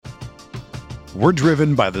We're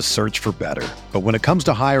driven by the search for better. But when it comes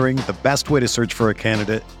to hiring, the best way to search for a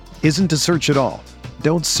candidate isn't to search at all.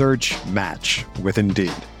 Don't search, match with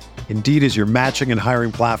Indeed. Indeed is your matching and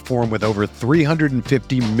hiring platform with over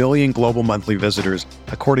 350 million global monthly visitors,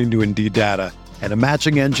 according to Indeed data, and a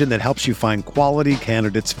matching engine that helps you find quality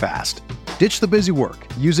candidates fast. Ditch the busy work.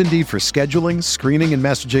 Use Indeed for scheduling, screening, and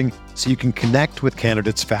messaging so you can connect with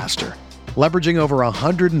candidates faster. Leveraging over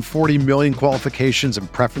 140 million qualifications and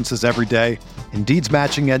preferences every day, Indeed's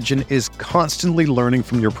matching engine is constantly learning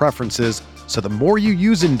from your preferences, so the more you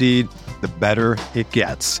use Indeed, the better it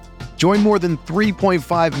gets. Join more than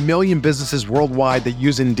 3.5 million businesses worldwide that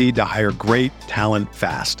use Indeed to hire great talent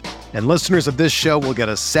fast. And listeners of this show will get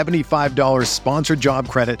a $75 sponsored job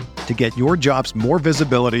credit to get your jobs more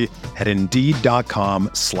visibility at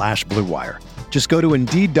Indeed.com/Blue Wire. Just go to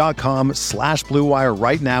Indeed.com/Blue Wire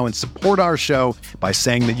right now and support our show by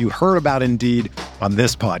saying that you heard about Indeed on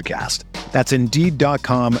this podcast. That's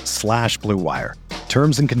Indeed.com/Blue Wire.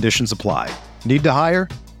 Terms and conditions apply. Need to hire?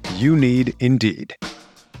 You need Indeed.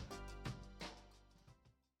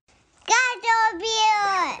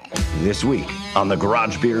 This week on the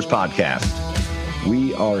Garage Beers podcast,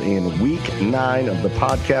 we are in week 9 of the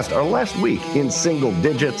podcast, our last week in single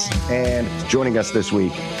digits, and joining us this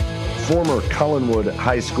week, former Collinwood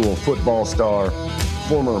High School football star,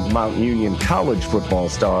 former Mount Union College football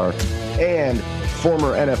star, and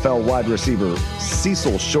former NFL wide receiver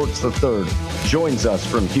Cecil Shorts III joins us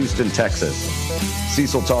from Houston, Texas.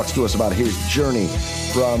 Cecil talks to us about his journey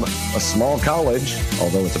from a small college,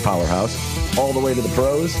 although it's a powerhouse, all the way to the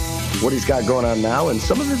pros, what he's got going on now, and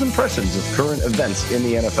some of his impressions of current events in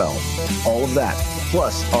the NFL. All of that,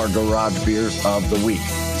 plus our Garage Beers of the week.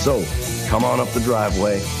 So come on up the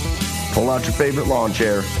driveway, pull out your favorite lawn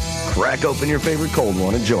chair, crack open your favorite cold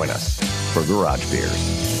one, and join us for Garage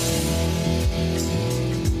Beers.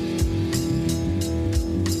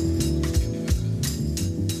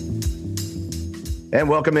 And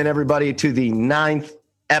welcome in, everybody, to the 9th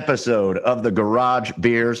episode of the Garage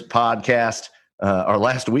Beers podcast. Our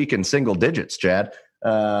last week in single digits, Chad.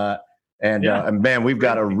 Man, we've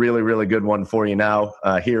got a really, really good one for you now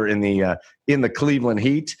here in the Cleveland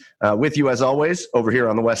heat. With you, as always, over here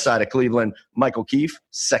on the west side of Cleveland, Michael Keefe,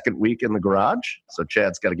 second week in the garage. So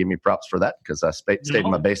Chad's got to give me props for that because I stayed in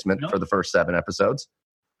my basement for the first 7 episodes.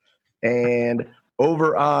 And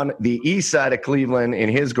over on the east side of Cleveland in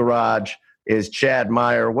his garage is Chad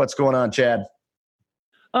Meyer. What's going on, Chad?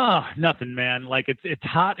 Nothing, man. Like it's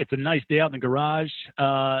hot. It's a nice day out in the garage.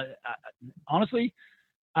 Honestly,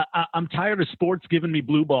 I'm tired of sports giving me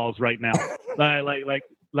blue balls right now. I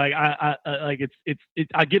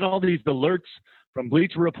get all these alerts from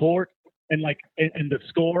Bleacher Report and the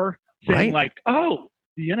score saying oh,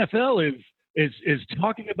 the NFL is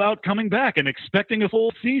talking about coming back and expecting a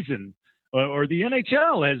full season, or the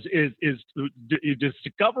NHL is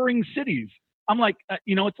discovering cities. I'm like,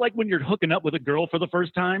 it's like when you're hooking up with a girl for the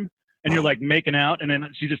first time and you're like making out and then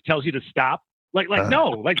she just tells you to stop.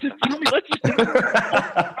 No, just tell me,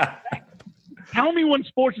 tell me when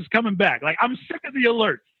sports is coming back. I'm sick of the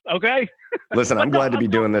alerts. Okay. Listen, I'm glad to be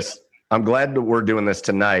doing this. I'm glad that we're doing this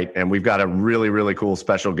tonight. And we've got a really, really cool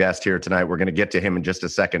special guest here tonight. We're going to get to him in just a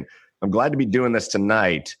second. I'm glad to be doing this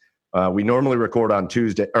tonight. We normally record on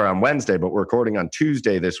Tuesday or on Wednesday, but we're recording on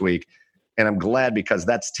Tuesday this week. And I'm glad because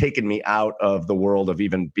that's taken me out of the world of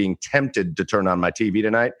even being tempted to turn on my TV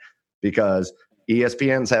tonight, because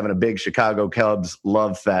ESPN's having a big Chicago Cubs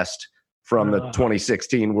love fest from the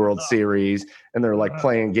 2016 World Series. And they're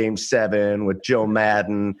playing Game 7 with Joe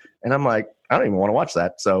Madden. And I'm like, I don't even want to watch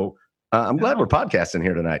that. So I'm glad we're podcasting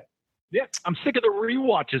here tonight. Yeah. I'm sick of the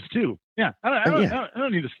rewatches too. Yeah. I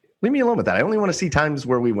don't need to. Leave me alone with that. I only want to see times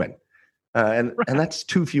where we win. And that's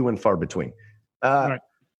too few and far between. Right.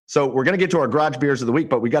 So we're going to get to our Garage Beers of the week,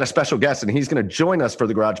 but we got a special guest, and he's going to join us for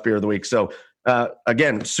the Garage Beer of the week. So,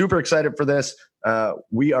 again, super excited for this.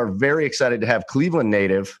 We are very excited to have Cleveland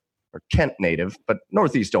native, or Kent native, but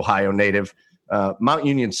Northeast Ohio native, Mount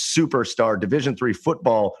Union superstar, Division III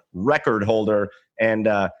football record holder, and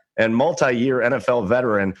multi-year NFL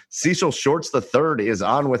veteran, Cecil Shorts III is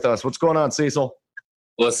on with us. What's going on, Cecil?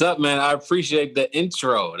 What's up, man? I appreciate the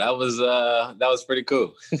intro. That was pretty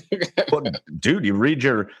cool. Well, dude, you read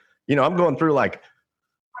I'm going through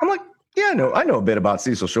yeah, I know a bit about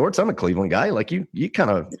Cecil Shorts. I'm a Cleveland guy. You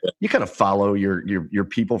kind of follow your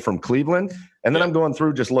people from Cleveland. And then I'm going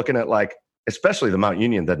through just looking at especially the Mount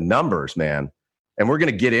Union, the numbers, man. And we're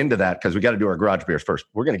going to get into that because we got to do our Garage Beers first.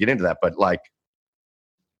 We're going to get into that. But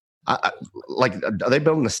are they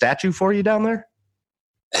building a statue for you down there?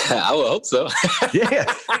 I would hope so. Yeah.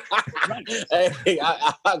 Hey,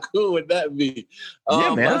 how cool would that be?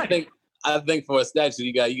 Yeah, man. I think for a statue,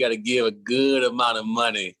 you got to give a good amount of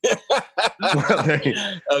money. Good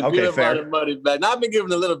fair. amount of money back. Now, I've been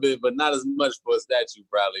giving a little bit, but not as much for a statue,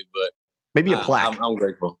 probably. But maybe a plaque. I'm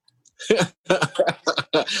grateful.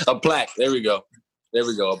 A plaque. There we go.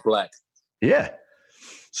 A plaque. Yeah.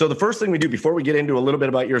 So the first thing we do before we get into a little bit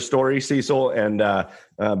about your story, Cecil, and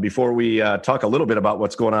before we talk a little bit about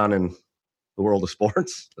what's going on in the world of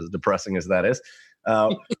sports, as depressing as that is,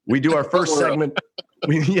 we do our first segment.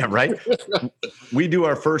 We do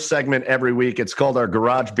our first segment every week. It's called our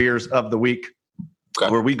Garage Beers of the Week,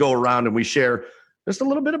 where we go around and we share just a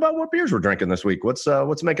little bit about what beers we're drinking this week. What's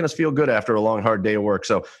making us feel good after a long, hard day of work.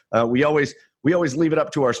 So we always leave it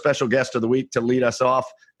up to our special guest of the week to lead us off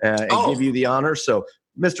and give you the honor. So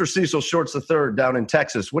Mr. Cecil Shorts III down in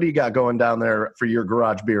Texas, what do you got going down there for your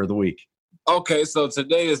Garage Beer of the Week? Okay, so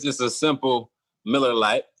today is just a simple Miller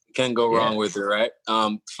Lite. Can't go wrong with it, right?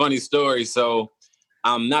 Funny story. So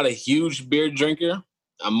I'm not a huge beer drinker.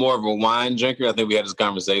 I'm more of a wine drinker. I think we had this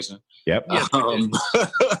conversation. Yep.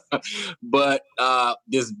 But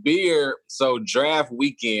this beer, so draft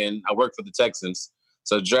weekend, I work for the Texans.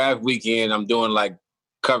 So draft weekend, I'm doing like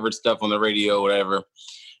covered stuff on the radio, whatever.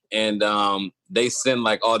 And they send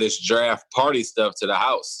like all this draft party stuff to the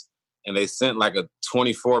house. And they sent like a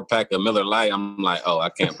 24-pack of Miller Lite. I'm like, oh, I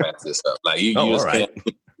can't pass this up. Like you just can't.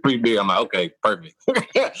 Free beer. I'm like, okay, perfect.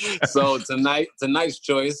 So tonight's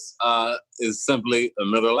choice is simply a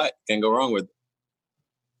Miller Lite. Can't go wrong with it.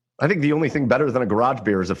 I think the only thing better than a garage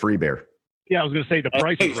beer is a free beer. Yeah, I was going to say the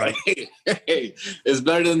price is right. Hey, it's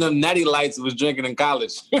better than the Natty Lights I was drinking in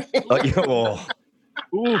college. I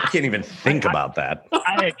can't even think about that.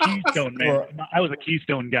 I had Keystone, man. I was a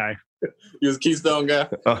Keystone guy. You was a Keystone guy?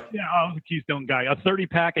 Yeah, I was a Keystone guy. A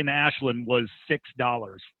 30-pack in Ashland was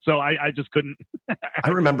 $6. So I just couldn't. I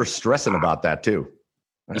remember stressing about that, too.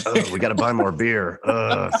 We got to buy more beer.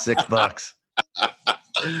 $6.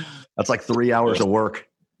 That's like 3 hours of work.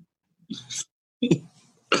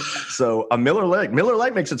 So a Miller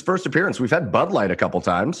Lite makes its first appearance. We've had Bud Light a couple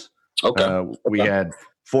times. Okay. We had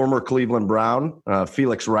former Cleveland Brown,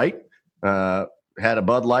 Felix Wright, had a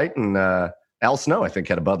Bud Light, and Al Snow, I think,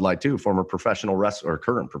 had a Bud Light too, former professional wrestler, or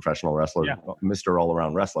current professional wrestler, Mr.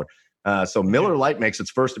 All-Around Wrestler. So Miller Lite makes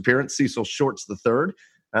its first appearance. Cecil Shorts III.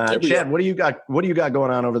 Chad, what do you got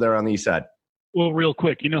going on over there on the east side? Well, real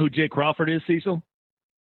quick, you know who Jay Crawford is, Cecil?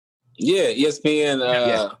 Yeah, ESPN,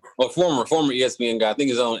 well, former ESPN guy. I think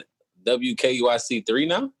he's on WKUIC 3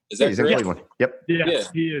 now. Is that correct? Yep. Yeah,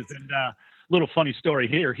 he is. And little funny story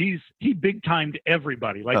here. He big timed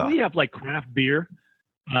everybody. Like we have like craft beer.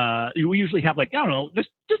 We usually have like, I don't know, just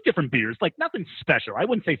different beers, like nothing special. I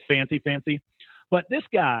wouldn't say fancy, but this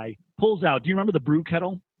guy pulls out. Do you remember the brew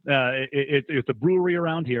kettle? It's a brewery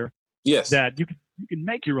around here. Yes. That you can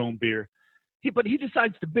make your own beer. But he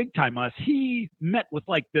decides to big time us. He met with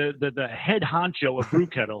like the head honcho of brew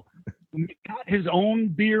kettle, got his own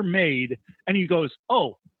beer made, and he goes,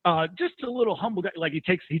 just a little humble guy. Like he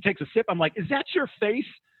takes a sip. I'm like, is that your face?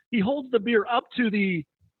 He holds the beer up to the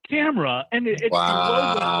camera, and it's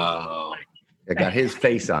wow. It got his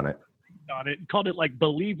face on it. Called it like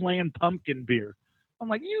Believe Land pumpkin beer. I'm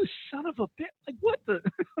like, you son of a bitch! Like what the?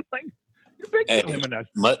 Like you're big timing us.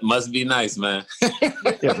 Must be nice, man.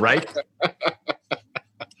 Yeah, right.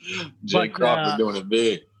 Jay Crawford doing it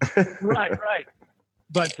big. Right.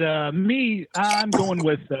 But I'm going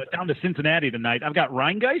with down to Cincinnati tonight. I've got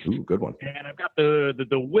Rheingeist. Ooh, good one. And I've got the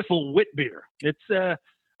Wiffle Wit beer. It's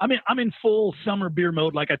I'm in full summer beer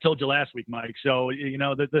mode, like I told you last week, Mike. So you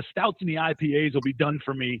know the stouts and the IPAs will be done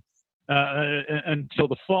for me until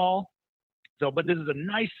the fall. So, but this is a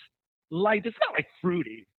nice light. It's not like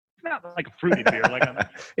fruity. It's not like a fruity beer. Like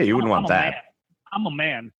yeah, you wouldn't want that. I'm a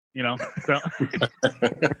man, you know. So.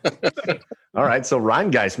 All right. So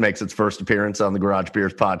Rheingeist makes its first appearance on the Garage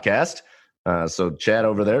Beers podcast. So Chad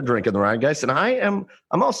over there drinking the Rheingeist, and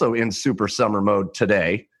I'm also in super summer mode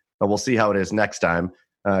today. We'll see how it is next time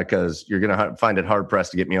because you're going to find it hard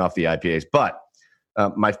pressed to get me off the IPAs. But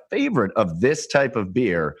my favorite of this type of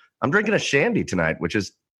beer, I'm drinking a Shandy tonight, which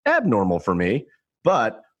is abnormal for me.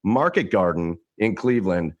 But Market Garden in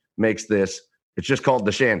Cleveland makes this. It's just called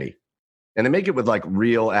the Shandy. And they make it with like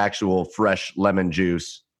real, actual fresh lemon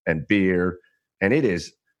juice and beer. And it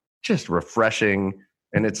is just refreshing.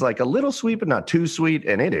 And it's like a little sweet, but not too sweet.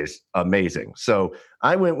 And it is amazing. So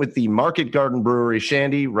I went with the Market Garden Brewery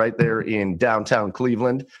Shandy right there in downtown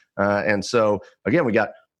Cleveland. And so, again, we got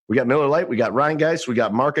Miller Lite, we got Rheingeist, we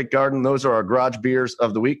got Market Garden. Those are our garage beers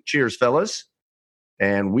of the week. Cheers, fellas.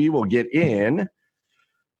 And we will get in.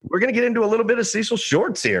 We're going to get into a little bit of Cecil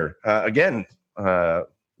Shorts here. Again,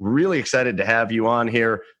 really excited to have you on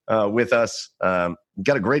here with us.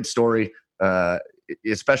 got a great story,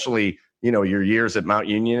 especially, your years at Mount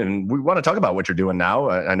Union. And we want to talk about what you're doing now.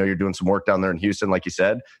 I know you're doing some work down there in Houston, like you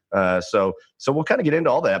said. So we'll kind of get into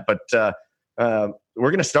all that. But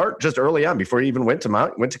we're going to start just early on before you even went to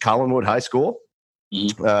Collinwood High School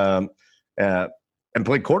and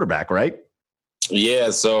played quarterback, right? Yeah,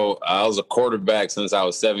 so I was a quarterback since I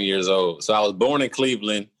was 7 years old. So I was born in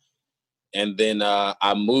Cleveland, and then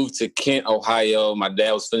I moved to Kent, Ohio. My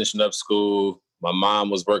dad was finishing up school. My mom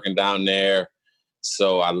was working down there.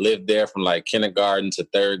 So I lived there from like kindergarten to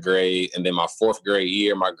third grade. And then my fourth grade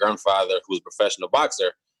year, my grandfather, who was a professional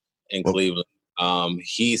boxer in Cleveland,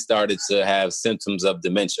 he started to have symptoms of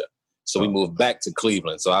dementia. So we moved back to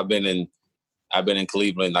Cleveland. So I've been in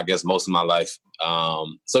Cleveland, I guess, most of my life.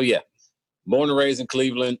 So yeah. Born and raised in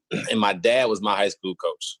Cleveland, and my dad was my high school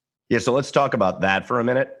coach. Yeah, so let's talk about that for a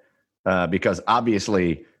minute, because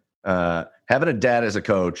obviously having a dad as a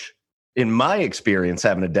coach, in my experience,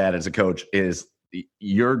 having a dad as a coach is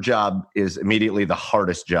your job is immediately the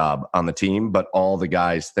hardest job on the team, but all the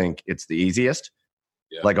guys think it's the easiest.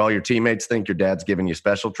 Yeah. Like all your teammates think your dad's giving you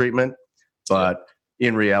special treatment, but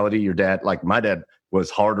in reality, your dad, like my dad, was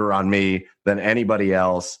harder on me than anybody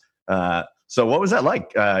else. So what was that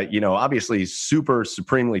like? Obviously super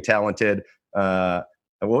supremely talented. What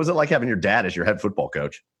was it like having your dad as your head football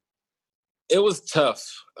coach? It was tough.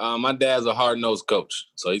 My dad's a hard-nosed coach.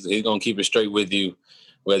 So he's going to keep it straight with you,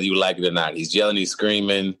 whether you like it or not. He's yelling, he's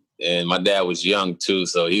screaming. And my dad was young too.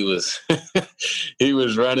 So he was he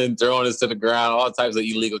was running, throwing us to the ground, all types of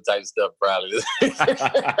illegal type stuff probably.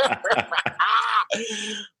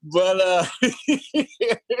 But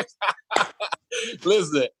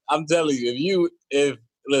listen, I'm telling you,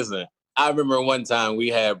 I remember one time we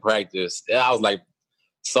had practice. I was like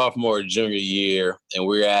sophomore, junior year,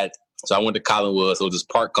 and so I went to Collinwood. So it was this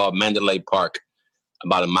park called Mandalay Park,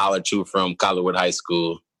 about a mile or two from Collinwood High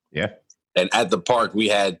School. Yeah. And at the park,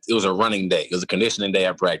 it was a running day. It was a conditioning day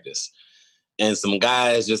at practice. And some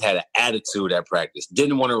guys just had an attitude at practice,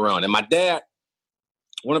 didn't want to run. And my dad,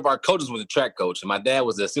 one of our coaches was a track coach, and my dad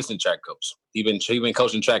was the assistant track coach. He been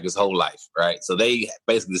coaching track his whole life, right? So they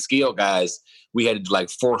basically, the skilled guys, we had to do like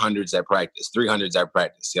 400s at practice, 300s at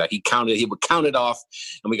practice. Yeah, he would count it off,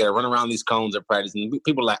 and we got to run around these cones at practice. And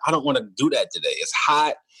people are like, I don't want to do that today. It's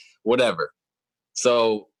hot, whatever.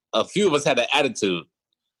 So a few of us had an attitude.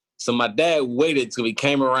 So my dad waited till we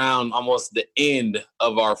came around almost the end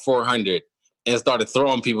of our 400 and started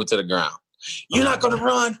throwing people to the ground. You're not going to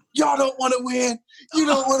run. Y'all don't want to win. You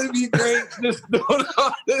don't want to be great. Just doing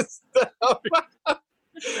all this stuff.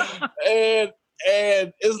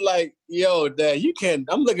 and it's like, yo, Dad, you can't.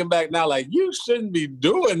 I'm looking back now like, you shouldn't be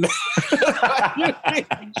doing that. You're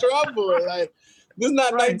in trouble. Like, this is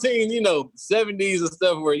not 70s and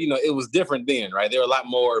stuff where, it was different then, right? There were a lot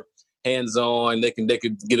more hands-on. They could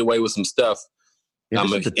get away with some stuff. Yeah,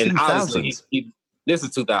 and honestly, this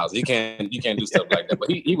is 2000. You can't do stuff like that. But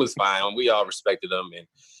he was fine. We all respected him.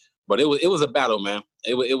 But it was a battle, man.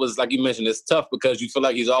 It was like you mentioned. It's tough because you feel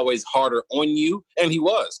like he's always harder on you, and he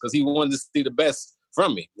was, because he wanted to see the best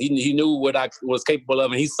from me. He knew what I was capable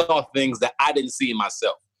of, and he saw things that I didn't see in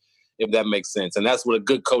myself, if that makes sense. And that's what a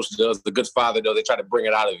good coach does, the good father does. They try to bring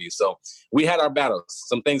it out of you. So we had our battles.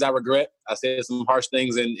 Some things I regret. I said some harsh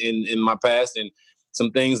things in my past, and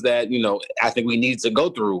some things that, I think we need to go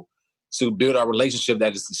through to build our relationship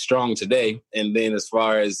that is strong today. And then as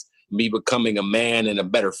far as me becoming a man and a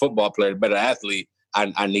better football player, a better athlete,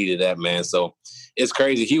 I needed that, man. So it's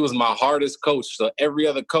crazy. He was my hardest coach. So every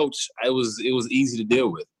other coach, it was easy to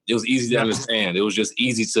deal with. It was easy to understand. It was just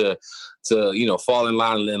easy to fall in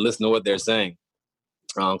line and listen to what they're saying.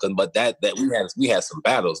 But that we had some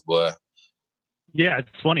battles, boy. Yeah, it's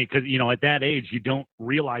funny because, at that age, you don't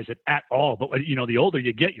realize it at all. But, the older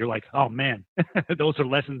you get, you're like, oh, man, those are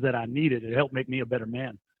lessons that I needed. It helped make me a better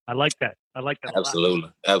man. I like that. Absolutely.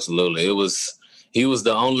 Absolutely. He was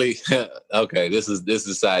the only, okay, this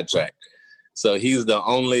is sidetrack. So he's the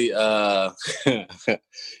only,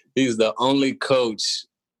 he's the only coach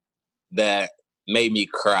that made me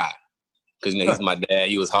cry. Because, he's my dad.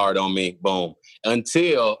 He was hard on me. Boom.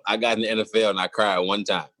 Until I got in the NFL and I cried one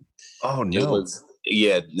time. Oh, no.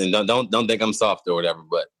 Don't think I'm soft or whatever,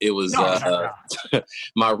 but it was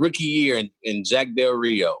my rookie year in Jack Del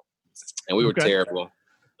Rio, and we were terrible.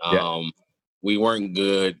 We weren't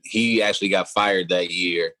good. He actually got fired that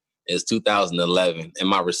year. It's 2011, and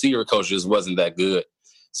my receiver coach just wasn't that good.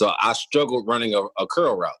 So I struggled running a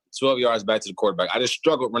curl route, 12 yards back to the quarterback. I just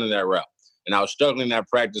struggled running that route, and I was struggling in that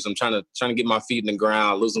practice. I'm trying to get my feet in the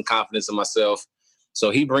ground, losing confidence in myself. So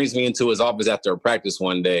he brings me into his office after a practice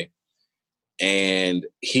one day. and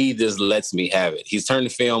he just lets me have it. He's turned the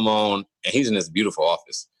film on, and he's in this beautiful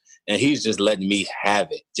office, and he's just letting me have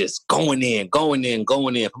it, just going in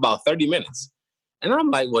for about 30 minutes. And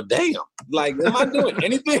I'm like, well, damn, like, am I doing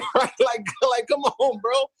anything right? Like, come on,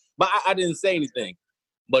 bro. But I didn't say anything.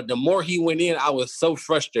 But the more he went in, I was so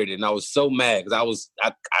frustrated and I was so mad because I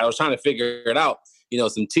was trying to figure it out.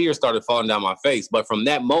 Some tears started falling down my face. But from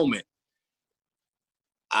that moment,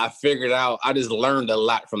 I figured out, I just learned a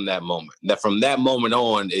lot from that moment. That from that moment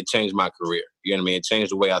on, it changed my career. You know what I mean? It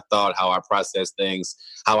changed the way I thought, how I processed things,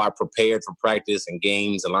 how I prepared for practice and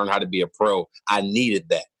games and learned how to be a pro. I needed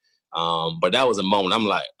that. But that was a moment. I'm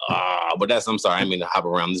like, I'm sorry. I didn't mean to hop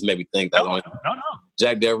around. This made me think. No.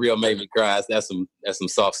 Jack Del Rio made me cry. That's some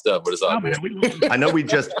soft stuff, but it's all good. I know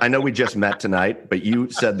we just met tonight, but you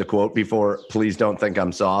said the quote before, please don't think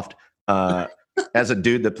I'm soft. As a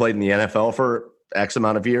dude that played in the NFL for X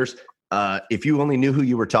amount of years, if you only knew who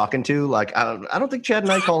you were talking to, like, I don't think Chad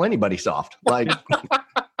and I call anybody soft. Like,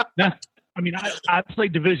 I mean, I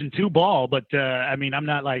played Division II ball, but I mean, I'm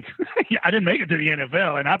not like I didn't make it to the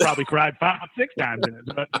NFL, and I probably cried 5-6 times in it.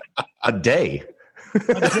 But. A day.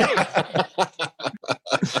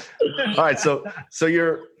 All right, so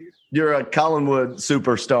you're a Collinwood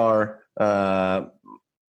superstar.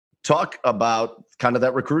 Talk about kind of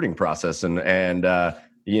that recruiting process and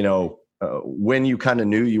when you kind of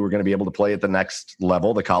knew you were going to be able to play at the next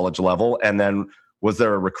level, the college level, and then was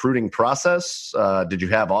there a recruiting process? Did you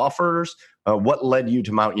have offers? What led you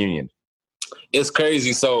to Mount Union? It's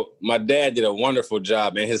crazy. So my dad did a wonderful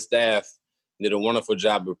job, and his staff did a wonderful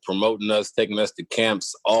job of promoting us, taking us to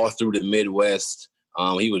camps all through the Midwest.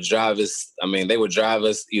 He would drive us. I mean, they would drive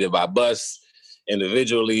us either by bus,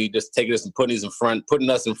 individually, just taking us and putting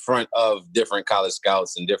us in front of different college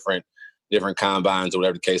scouts and different combines or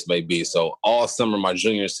whatever the case may be. So all summer, my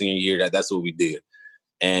junior and senior year, that's what we did.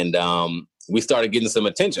 And we started getting some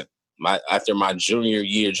attention. After my junior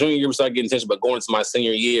year, we started getting attention, but going into my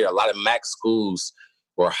senior year, a lot of MAC schools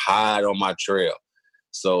were hot on my trail.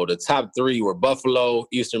 So the top three were Buffalo,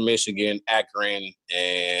 Eastern Michigan, Akron,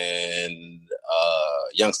 and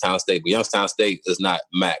Youngstown State. But Youngstown State is not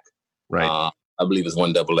MAC. Right. I believe it's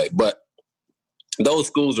 1AA. But those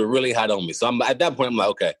schools were really hot on me. So at that point, I'm like,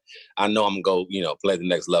 okay, I know I'm going to go, play at the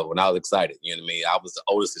next level. And I was excited. You know what I mean? I was the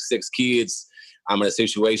oldest of 6 kids. I'm in a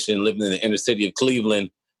situation living in the inner city of Cleveland.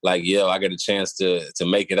 Like, I get a chance to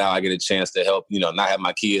make it out. I get a chance to help, not have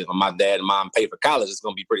my kids, my dad and mom pay for college. It's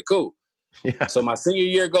going to be pretty cool. Yeah. So my senior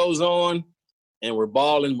year goes on, and we're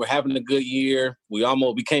balling. We're having a good year. We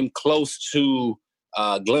almost became close to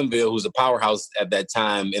Glenville, who's a powerhouse at that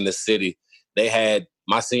time in the city.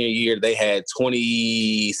 My senior year, they had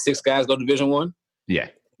 26 guys go to Division I. Yeah.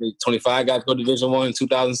 25 guys go to Division I in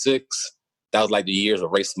 2006. That was like the years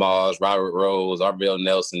of Ray Smalls, Robert Rose, Arvell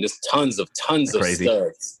Nelson, just tons of studs in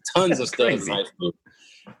high school.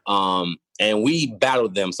 And we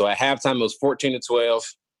battled them. So at halftime, it was 14-12.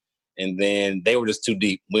 And then they were just too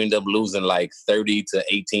deep. We ended up losing like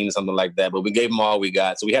 30-18, something like that. But we gave them all we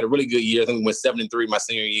got. So we had a really good year. I think we went 7-3 my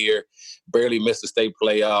senior year, barely missed the state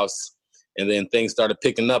playoffs. And then things started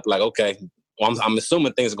picking up like, okay, well, I'm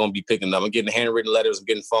assuming things are going to be picking up. I'm getting handwritten letters, I'm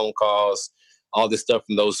getting phone calls, all this stuff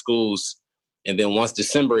from those schools. And then once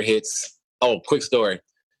December hits, quick story.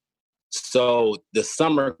 So the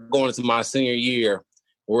summer going into my senior year,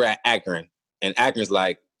 we're at Akron. And Akron's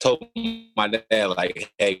like, told my dad,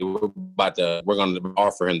 like, hey, we're going to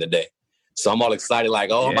offer him today. So I'm all excited,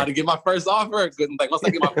 like, I'm about to get my first offer. Like, once I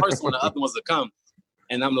get my first one, the other ones will come.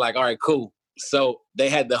 And I'm like, all right, cool. So they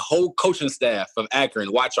had the whole coaching staff from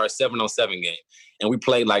Akron watch our 7-on-7 game. And we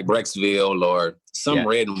played like Brecksville or some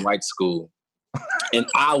red and white school. And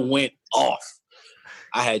I went off.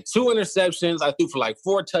 I had 2 interceptions. I threw for like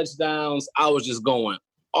 4 touchdowns. I was just going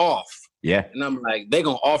off. Yeah. And I'm like, they're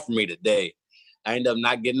going to offer me today. I ended up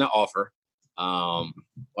not getting an offer.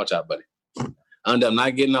 Watch out, buddy. I ended up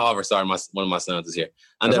not getting an offer. Sorry, one of my sons is here.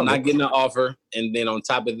 I ended up not getting an offer. And then on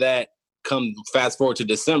top of that, come fast forward to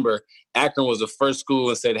December, Akron was the first school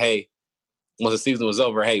and said, hey, once the season was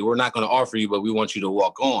over, hey, we're not going to offer you, but we want you to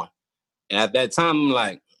walk on. And at that time, I'm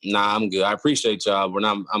like, nah, I'm good. I appreciate y'all, but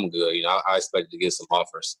I'm good. I expected to get some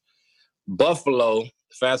offers. Buffalo,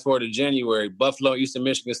 fast forward to January, Buffalo, Eastern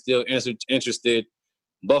Michigan still interested.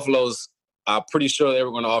 Buffalo's pretty sure they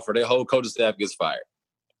were going to offer. Their whole coaching staff gets fired.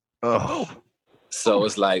 Oh. So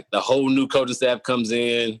it's like the whole new coaching staff comes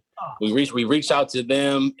in. We reach out to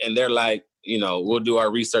them, and they're like, we'll do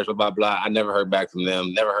our research, blah, blah, blah. I never heard back from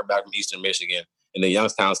them. Never heard back from Eastern Michigan. And then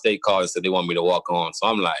Youngstown State called and said they want me to walk on. So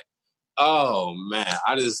I'm like, oh, man,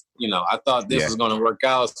 I just, I thought this was going to work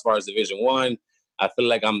out as far as Division I. I feel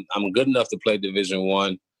like I'm good enough to play Division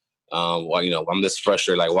I. Well, I'm just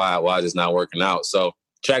frustrated. Like, why is this not working out? So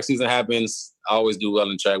track season happens. I always do well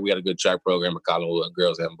in track. We had a good track program at Collinwood,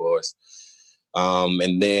 girls and boys.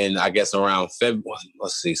 And then I guess around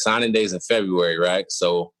signing days in February, right?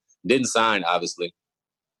 So didn't sign, obviously.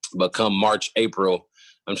 But come March, April,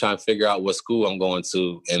 I'm trying to figure out what school I'm going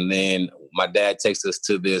to. And then my dad takes us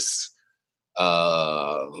to this,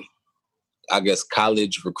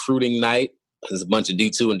 college recruiting night. There's a bunch of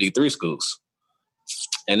D2 and D3 schools.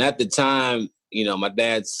 And at the time, my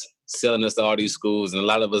dad's selling us to all these schools. And a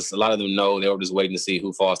lot of them know they were just waiting to see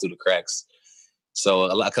who falls through the cracks. So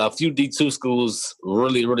a few D2 schools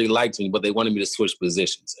really, really liked me, but they wanted me to switch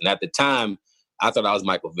positions. And at the time, I thought I was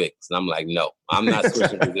Michael Vick. And I'm like, no, I'm not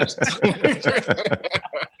switching positions.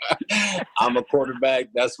 I'm a quarterback.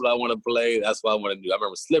 That's what I want to play. That's what I want to do. I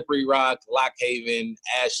remember Slippery Rock, Lock Haven,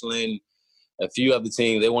 Ashland, a few other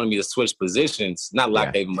teams. They wanted me to switch positions. Not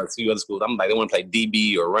Lock Haven, but a few other schools. I'm like, they want to play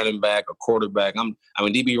DB or running back or quarterback.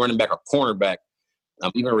 DB, running back, or cornerback.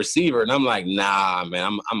 I'm even a receiver. And I'm like, nah,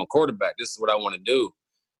 man, I'm a quarterback. This is what I want to do.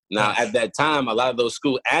 Now, at that time, a lot of those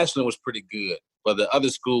schools, Ashland was pretty good, but the other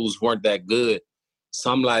schools weren't that good. So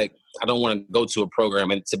I'm like, I don't want to go to a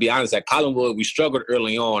program. And to be honest, at Collinwood, we struggled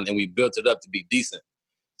early on and we built it up to be decent.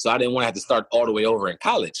 So I didn't want to have to start all the way over in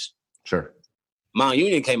college. Sure. Mount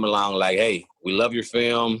Union came along like, hey, we love your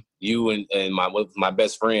film. You and my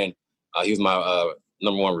best friend, he was my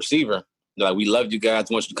number one receiver. They're like, we love you guys.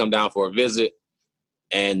 Want you to come down for a visit.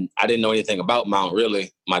 And I didn't know anything about Mount,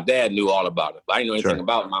 really. My dad knew all about it, but I didn't know anything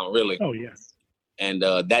about Mount, really. Oh, yeah. And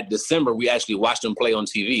that December, we actually watched them play on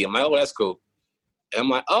TV. I'm like, oh, that's cool. And I'm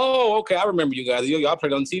like, oh, okay, I remember you guys. Y'all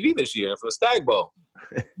played on TV this year for the Stag Bowl.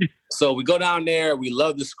 So we go down there. We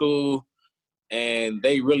love the school. And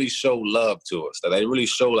they really show love to us. They really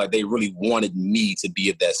show like they really wanted me to be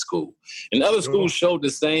at that school. And other schools showed the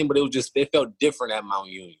same, but it felt different at Mount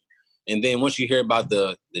Union. And then once you hear about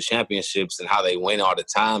the championships and how they win all the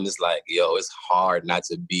time, it's like, yo, it's hard not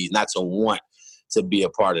to want to be a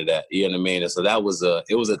part of that. You know what I mean? And so it was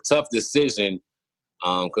a tough decision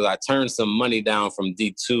because I turned some money down from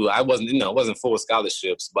D2. I wasn't full of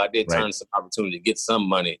scholarships, but I did turn some opportunity to get some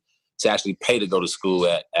money to actually pay to go to school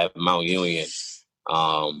at Mount Union. We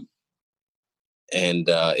got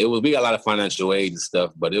a lot of financial aid and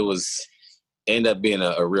stuff, but it ended up being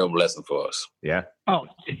a real blessing for us. Yeah. Oh,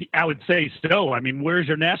 I would say so. I mean, where's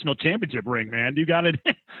your national championship ring, man? Do you got it?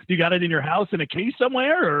 You got it in your house in a case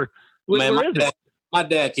somewhere, or where is it? My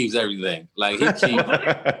dad keeps everything. Like he keeps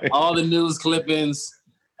all the news clippings,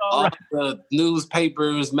 all the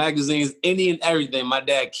newspapers, magazines, any and everything. My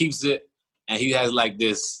dad keeps it, and he has like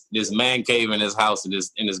this man cave in his house in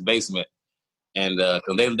his basement, and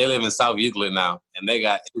because they live in South Euclid now, and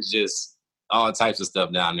it's just all types of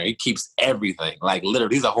stuff down there. He keeps everything, like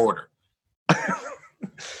literally, he's a hoarder.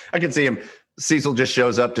 I can see him. Cecil just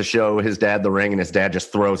shows up to show his dad the ring, and his dad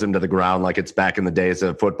just throws him to the ground like it's back in the days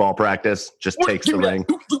of football practice. Just takes the ring.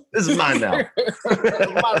 This is mine now.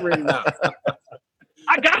 It's my ring now.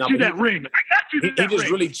 I got you that ring. He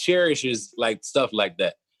just really cherishes like stuff like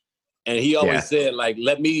that, and he always said like,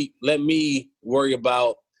 let me worry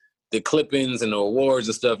about the clippings and the awards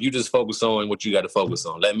and stuff. You just focus on what you got to focus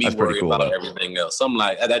on. Let me worry about everything else. Something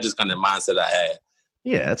like that. Just kind of mindset I had.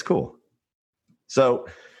 Yeah, that's cool. So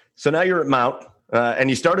now you're at Mount, and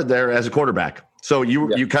you started there as a quarterback. So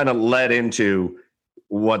you kind of led into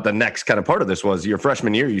what the next kind of part of this was. Your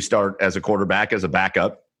freshman year, you start as a quarterback, as a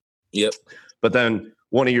backup. Yep. But then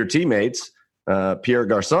one of your teammates, Pierre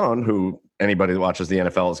Garçon, who anybody that watches the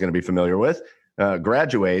NFL is going to be familiar with,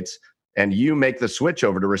 graduates, and you make the switch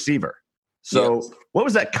over to receiver. So what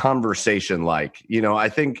was that conversation like? I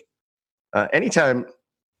think anytime,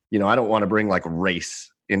 I don't want to bring like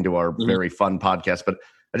race into our very fun podcast, but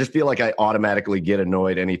I just feel like I automatically get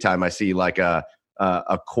annoyed anytime I see like a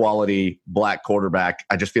quality black quarterback.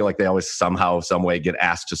 I just feel like they always somehow, some way get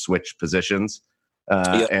asked to switch positions.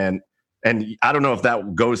 And I don't know if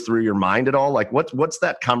that goes through your mind at all. Like what's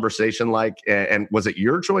that conversation like? And was it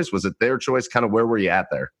your choice? Was it their choice? Kind of where were you at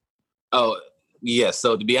there? Oh, yes.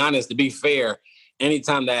 So to be fair,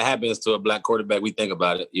 anytime that happens to a black quarterback, we think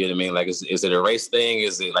about it. You know what I mean? Like, is it a race thing?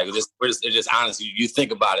 Is it like, it's just honest. You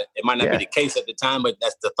think about it. It might not be the case at the time, but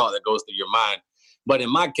that's the thought that goes through your mind. But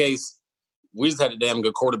in my case, we just had a damn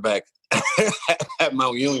good quarterback at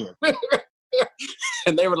Mount Union.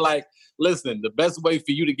 And they were like, listen, the best way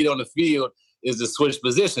for you to get on the field is to switch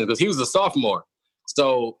positions, because he was a sophomore.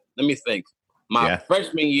 So let me think. My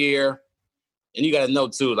freshman year, and you got to know,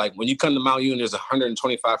 too, like when you come to Mount Union, there's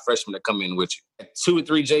 125 freshmen that come in with you. 2 or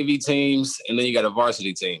 3 JV teams, and then you got a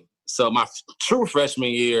varsity team. So my true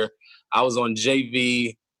freshman year, I was on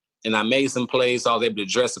JV and I made some plays, so I was able to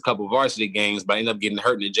address a couple of varsity games, but I ended up getting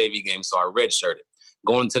hurt in the JV game, so I redshirted.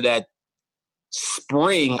 Going to that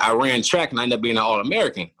spring, I ran track, and I ended up being an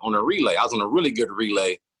All-American on a relay. I was on a really good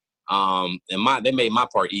relay, and they made my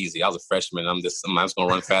part easy. I was a freshman. I'm just going to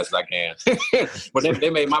run fast as I can. But they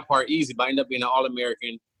made my part easy, but I ended up being an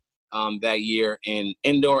All-American that year in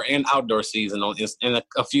indoor and outdoor season in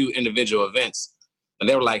a few individual events. And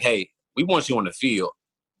they were like, hey, we want you on the field,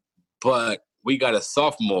 but we got a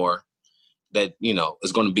sophomore that,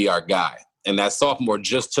 is going to be our guy. And that sophomore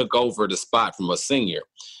just took over the spot from a senior.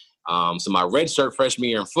 So my redshirt freshman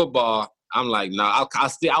year in football, I'm like, I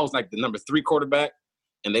was like the number 3 quarterback,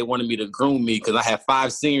 and they wanted me to groom me because I had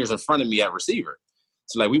 5 seniors in front of me at receiver.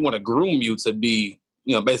 So like, we want to groom you to be,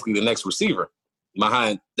 basically the next receiver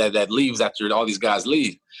behind that leaves after all these guys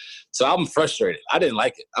leave. So I'm frustrated. I didn't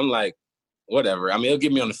like it. I'm like, whatever. I mean, it'll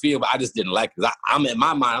get me on the field, but I just didn't like it. I'm in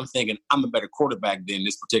my mind, I'm thinking I'm a better quarterback than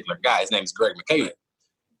this particular guy. His name is Greg McKay.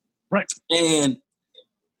 Right. And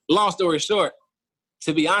long story short,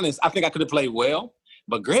 to be honest, I think I could have played well,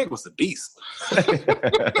 but Greg was a beast.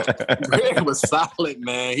 Greg was solid,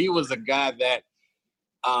 man. He was a guy that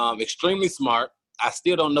extremely smart. I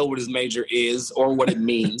still don't know what his major is or what it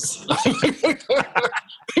means.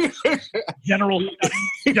 General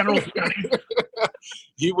studies.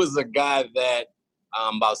 He was a guy that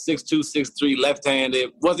about 6'2", 6'3",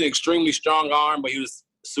 left-handed, wasn't extremely strong arm, but he was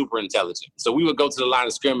super intelligent. So we would go to the line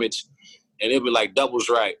of scrimmage, and it'd be like doubles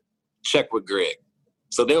right, check with Greg.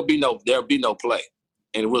 So there'll be no play.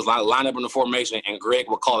 And it was line up in the formation, and Greg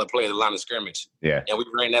would call the play at the line of scrimmage. Yeah. And we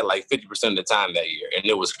ran that like 50% of the time that year. And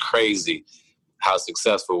it was crazy how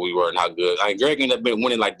successful we were and how good. Greg ended up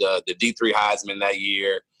winning like the D3 Heisman that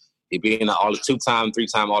year. He being a 2-time,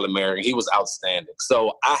 3-time All-American. He was outstanding.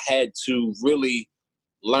 So I had to really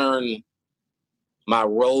learn my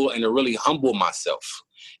role and to really humble myself.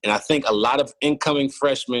 And I think a lot of incoming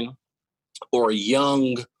freshmen or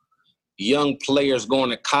young players going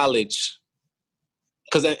to college,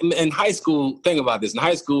 because in high school, think about this. In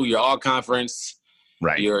high school, you're all conference.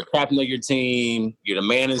 Right. You're captain of your team. You're the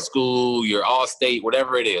man in school. You're all state,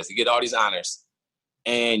 whatever it is. You get all these honors.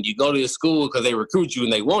 And you go to the school because they recruit you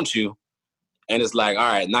and they want you. And it's like,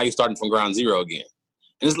 all right, now you're starting from ground zero again.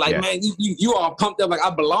 And it's like, man, you all pumped up like I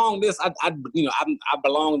belong this. I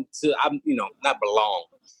belong to, not belong.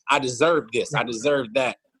 I deserve this. I deserve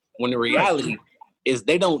that. When the reality is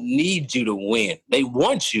they don't need you to win. They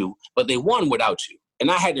want you, but they won without you. And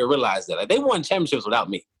I had to realize that. Like, they won championships without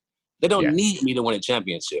me. They don't need me to win a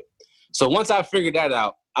championship. So once I figured that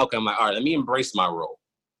out, okay, I'm like, all right, let me embrace my role.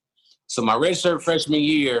 So my redshirt freshman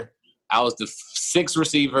year, I was the 6th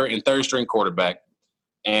receiver and 3rd string quarterback.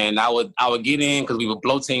 And I would get in because we would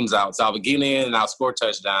blow teams out. So I would get in and I'll score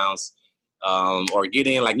touchdowns, or get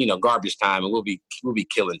in like, garbage time, and we'll be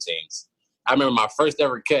killing teams. I remember my first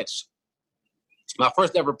ever catch, my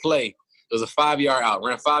first ever play, it was a 5-yard out.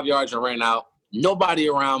 Ran 5 yards and ran out. Nobody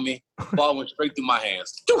around me. Ball went straight through my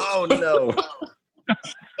hands. Oh, no.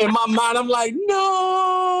 In my mind, I'm like,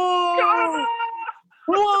 no.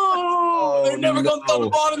 Whoa. They're never going to throw the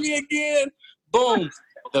ball to me again. Boom.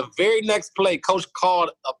 The very next play, coach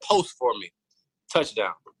called a post for me.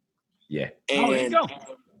 Touchdown. Yeah. And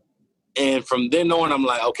from then on, I'm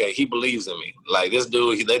like, okay, he believes in me. Like, this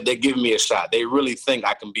dude, they're giving me a shot. They really think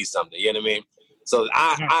I can be something. You know what I mean? So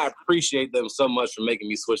I appreciate them so much for making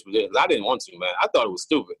me switch positions. I didn't want to, man. I thought it was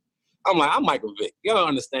stupid. I'm like, I'm Michael Vick. You don't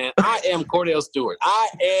understand. I am Cordell Stewart. I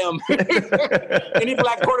am any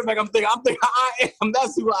black quarterback. I'm thinking, I am.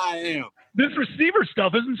 That's who I am. This receiver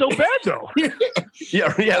stuff isn't so bad, though.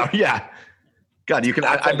 Yeah. God, you can.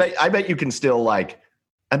 I bet you can still I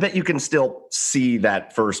bet you can still see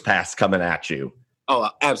that first pass coming at you. Oh,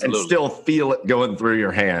 absolutely. And still feel it going through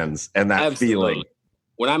your hands and that feeling.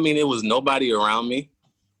 When I mean it was nobody around me,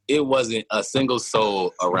 it wasn't a single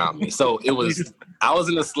soul around me. So it was, I was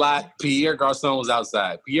in the slot. Pierre Garçon was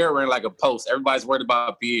outside. Pierre ran like a post. Everybody's worried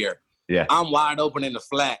about Pierre. Yeah. I'm wide open in the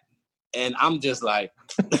flat, and I'm just like,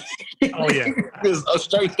 just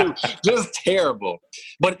straight through, just terrible.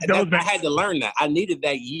 But I had to learn that. I needed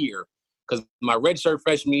that year because my redshirt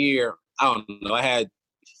freshman year, I don't know, I had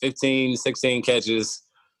 15, 16 catches,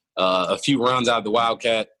 a few runs out of the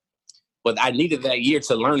Wildcat. But I needed that year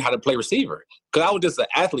to learn how to play receiver because I was just an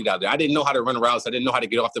athlete out there. I didn't know how to run routes. I didn't know how to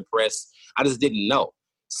get off the press. I just didn't know.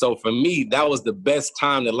 So for me, that was the best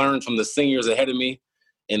time to learn from the seniors ahead of me.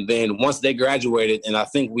 And then once they graduated, and I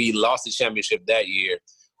think we lost the championship that year,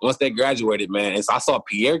 once they graduated, man, and so I saw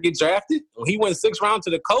Pierre get drafted. When he went 6th round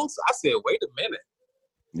to the Colts, I said, wait a minute.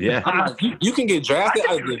 Yeah. I'm like, you can get drafted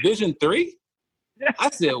out of Division III?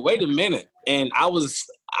 I said, wait a minute. And I was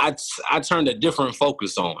I turned a different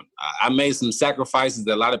focus on. I made some sacrifices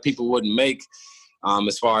that a lot of people wouldn't make,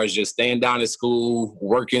 as far as just staying down at school,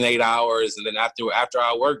 working 8 hours, and then after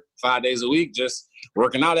I work 5 days a week, just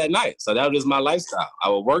working out at night. So that was just my lifestyle. I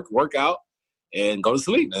would work out, and go to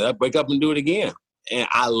sleep, and I'd wake up and do it again. And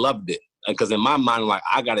I loved it because in my mind, like,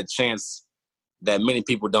 I got a chance that many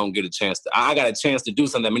people don't get a chance to. I got a chance to do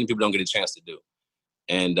something that many people don't get a chance to do.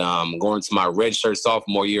 And going to my redshirt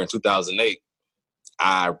sophomore year in 2008,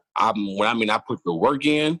 I put the work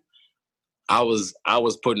in. I was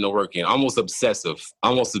putting the work in, almost obsessive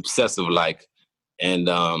like, and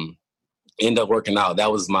end up working out.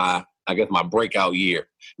 That was my breakout year.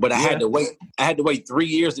 But I had to wait 3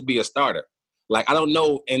 years to be a starter. Like, I don't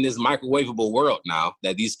know, in this microwavable world now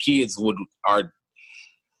that these kids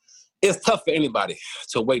it's tough for anybody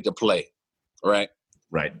to wait to play, right?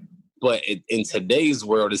 Right. But in today's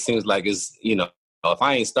world, it seems like it's, if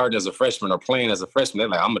I ain't starting as a freshman or playing as a freshman, they're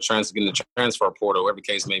like, I'm going to get in the transfer portal, whatever the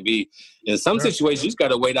case may be. In some situations, you just got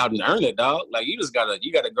to wait out and earn it, dog. Like, you got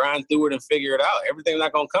to grind through it and figure it out. Everything's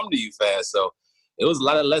not going to come to you fast. So it was a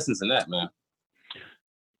lot of lessons in that, man.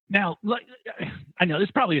 Now, like, I know this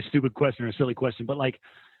is probably a stupid question or a silly question, but like,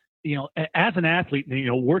 as an athlete,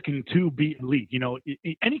 working to be elite,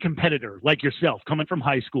 any competitor like yourself coming from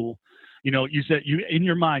high school, you said in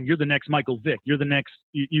your mind, you're the next Michael Vick. You're the next,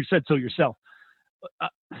 you said so yourself.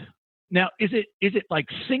 Now, is it like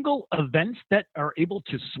single events that are able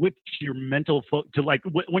to switch your mental to like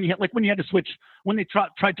when you had to switch, when they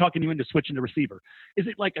tried talking you into switching to receiver? Is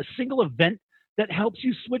it like a single event that helps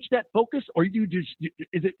you switch that focus, or is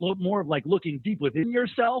it more of like looking deep within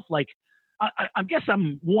yourself? Like, I guess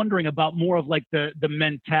I'm wondering about more of like the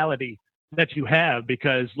mentality that you have,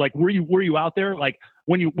 because like, were you out there like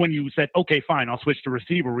when you said, okay, fine, I'll switch to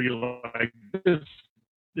receiver, were you like, this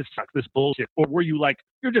sucks, this bullshit? Or were you like,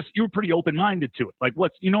 you were pretty open-minded to it? Like,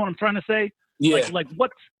 what I'm trying to say? Yeah. Like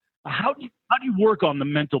how do you work on the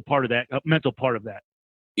mental part of that?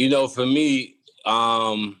 For me,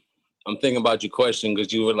 I'm thinking about your question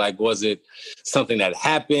because you were like, was it something that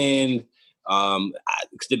happened?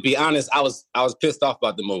 To be honest, I was pissed off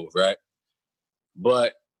about the move, right?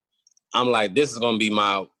 But I'm like, this is going to be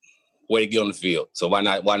my way to get on the field. So why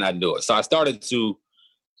not do it? So I started to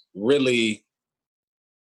really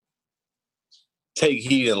take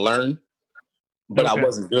heed and learn, but okay. I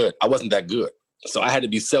wasn't good. I wasn't that good. So I had to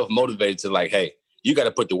be self-motivated to like, hey, you got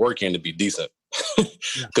to put the work in to be decent.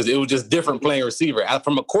 Because it was just different playing receiver.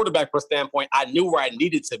 From a quarterback standpoint, I knew where I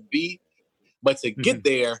needed to be, but to get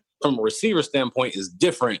there from a receiver standpoint is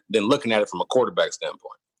different than looking at it from a quarterback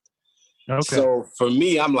standpoint. Okay. So for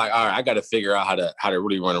me, I'm like, all right, I got to figure out how to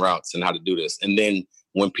really run routes and how to do this. And then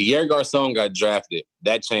when Pierre Garçon got drafted,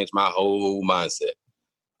 that changed my whole mindset.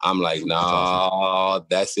 I'm like, no,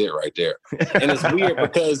 that's it right there. And it's weird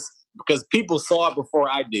because people saw it before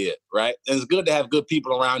I did, right? And it's good to have good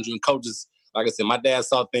people around you and coaches. Like I said, my dad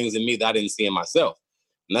saw things in me that I didn't see in myself.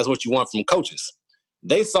 And that's what you want from coaches.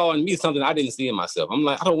 They saw in me something I didn't see in myself. I'm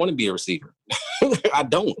like, I don't want to be a receiver. I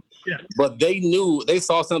don't. Yeah. But they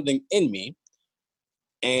saw something in me.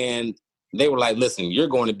 And they were like, listen, you're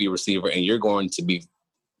going to be a receiver and you're going to be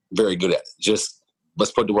very good at it. Just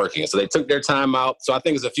let's put the work in. So they took their time out. So I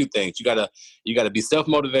think it's a few things. You gotta be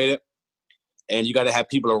self-motivated, and you gotta have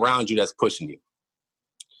people around you that's pushing you.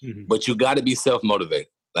 Mm-hmm. But you gotta be self-motivated.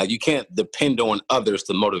 Like, you can't depend on others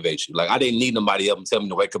to motivate you. Like, I didn't need nobody else to tell me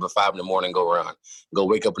to wake up at 5 a.m. and go run. Go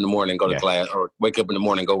wake up in the morning and go to class, or wake up in the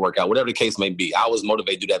morning and go work out. Whatever the case may be, I was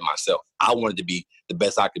motivated to do that myself. I wanted to be the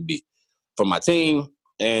best I could be for my team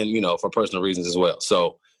and, for personal reasons as well.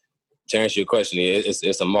 So to answer your question,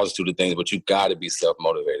 it's a multitude of things, but you got to be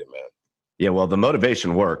self-motivated, man. Yeah, well, the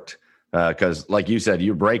motivation worked because, like you said,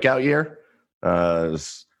 your breakout year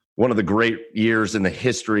is one of the great years in the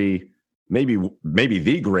history, maybe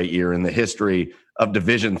the great year in the history of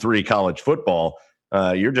Division III college football.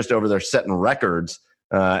 You're just over there setting records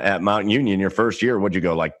at Mount Union. Your first year, what'd you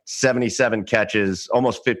go, like 77 catches,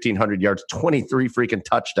 almost 1,500 yards, 23 freaking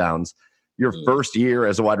touchdowns. Your first year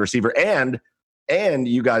as a wide receiver, and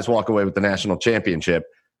you guys walk away with the national championship.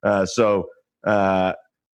 So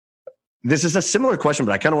this is a similar question,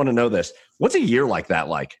 but I kind of want to know this. What's a year like that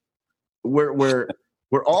like? Where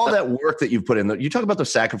all that work that you've put in, you talk about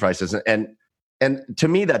those sacrifices, and to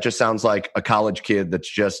me that just sounds like a college kid that's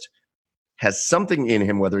just has something in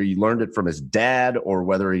him, whether he learned it from his dad or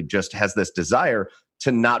whether he just has this desire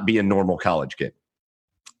to not be a normal college kid,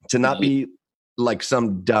 to not be like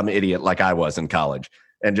some dumb idiot like I was in college.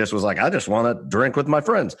 And just was like, I just want to drink with my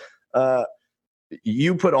friends.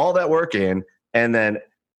 You put all that work in, and then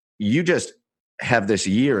you just have this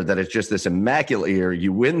year that it's just this immaculate year.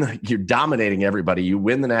 You win, you're dominating everybody. You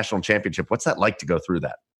win the national championship. What's that like to go through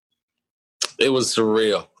that? It was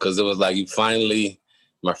surreal because it was like you finally,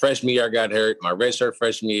 my freshman year I got hurt, my redshirt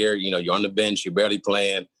freshman year, you're on the bench, you're barely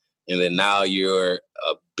playing, and then now you're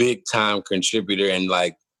a big time contributor. And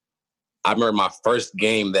like, I remember my first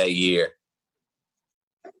game that year,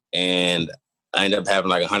 and I ended up having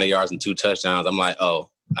like 100 yards and 2 touchdowns. I'm like, oh,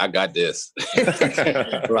 I got this.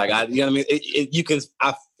 Like, you know what I mean?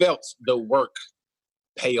 I felt the work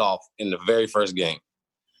pay off in the very first game.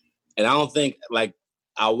 And I don't think, like,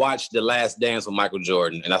 I watched The Last Dance with Michael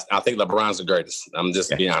Jordan, and I think LeBron's the greatest. I'm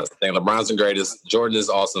just being honest. I think LeBron's the greatest. Jordan is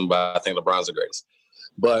awesome, but I think LeBron's the greatest.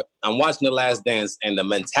 But I'm watching The Last Dance, and the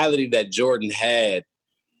mentality that Jordan had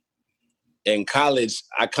in college,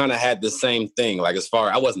 I kind of had the same thing. Like,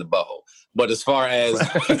 I wasn't a butthole, but as far as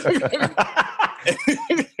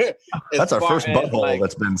that's our first butthole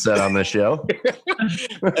that's been said on this show.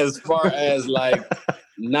 As far as like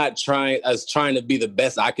trying to be the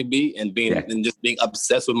best I could be and just being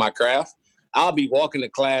obsessed with my craft, I'll be walking to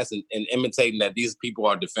class and imitating that these people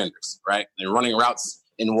are defenders, right? And running routes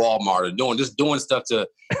in Walmart or doing stuff to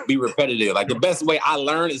be repetitive. Like the best way I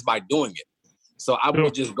learn is by doing it. So I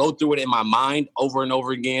would just go through it in my mind over and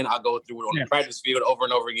over again. I'll go through it on the practice field over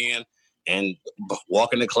and over again. And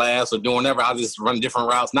walking to class or doing whatever, I'll just run different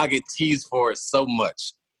routes. And I get teased for it so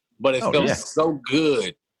much. But it felt so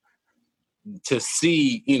good to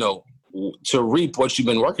see, to reap what you've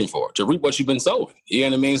been working for, to reap what you've been sowing. You know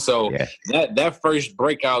what I mean? So that first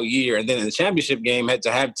breakout year, and then in the championship game, had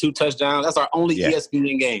to have 2 touchdowns. That's our only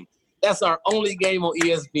ESPN game. That's our only game on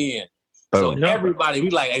ESPN. So everybody,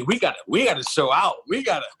 we like, hey, we gotta show out. We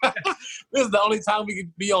gotta. This is the only time we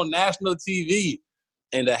could be on national TV.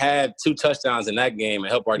 And to have 2 touchdowns in that game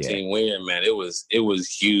and help our team win, man, it was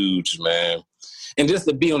huge, man. And just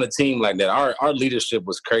to be on a team like that, our leadership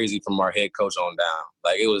was crazy from our head coach on down.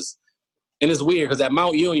 Like it was, and it's weird because at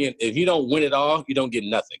Mount Union, if you don't win it all, you don't get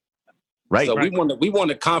nothing. Right. So we won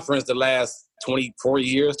the conference the last 24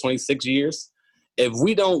 years, 26 years. If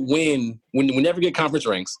we don't win, we never get conference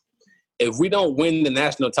rings. If we don't win the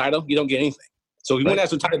national title, you don't get anything. So if you win the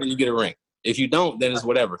national title, then you get a ring. If you don't, then it's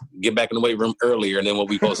whatever. Get back in the weight room earlier than what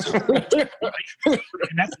we supposed to.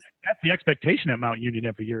 And that's the expectation at Mount Union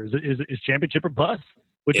every year is championship or bust.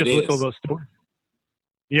 Which just look at those stories.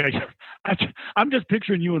 Yeah, I'm just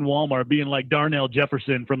picturing you in Walmart being like Darnell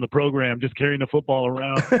Jefferson from the program, just carrying the football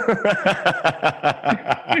around,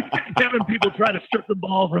 having people try to strip the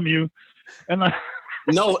ball from you, and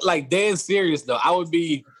no, like dead serious though. I would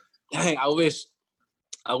be, dang, I wish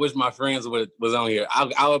my friends was on here.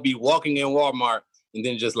 I would be walking in Walmart and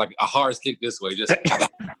then just like a hard stick this way. Just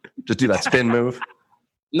do that spin move.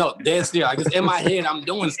 No, dead still. Like just in my head, I'm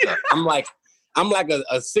doing stuff. I'm like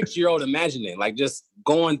a 6-year-old imagining, like just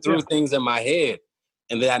going through things in my head.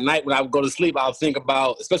 And then at night when I would go to sleep, I'll think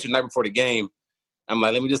about, especially the night before the game, I'm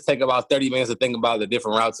like, let me just take about 30 minutes to think about the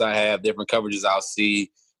different routes I have, different coverages I'll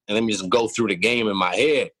see, and let me just go through the game in my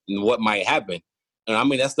head and what might happen. And I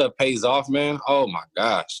mean, that stuff pays off, man. Oh, my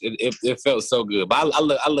gosh. It felt so good. But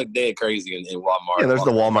I look dead crazy in Walmart. Yeah, there's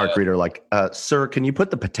the Walmart greeter like, sir, can you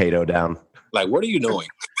put the potato down? Like, what are you doing?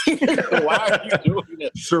 Why are you doing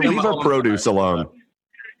that? Sir, leave our produce alone.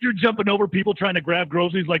 You're jumping over people trying to grab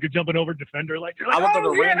groceries like you're jumping over a defender. Like, I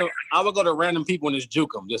would go to random people and just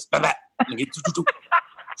juke them. Just and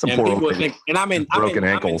people think, and I'm in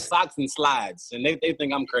socks and slides, and they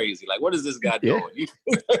think I'm crazy. Like, what is this guy doing?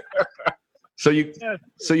 So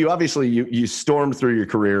you obviously you stormed through your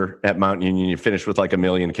career at Mount Union. You finished with like 1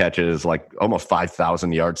 million catches, like almost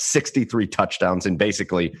 5,000 yards, 63 touchdowns in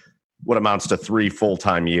basically what amounts to 3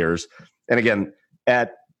 full-time years. And again,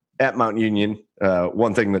 at Mount Union,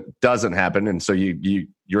 one thing that doesn't happen, and so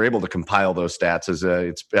you're able to compile those stats, is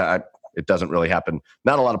it doesn't really happen.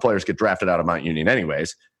 Not a lot of players get drafted out of Mount Union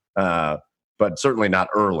anyways, but certainly not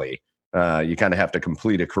early. You kind of have to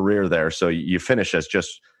complete a career there. So you finish as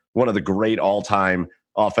just one of the great all-time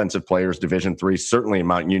offensive players, Division III, certainly in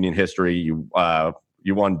Mount Union history. You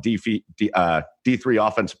won D3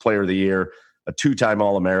 Offensive Player of the Year, a 2-time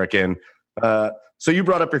All-American. So you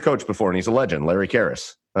brought up your coach before, and he's a legend, Larry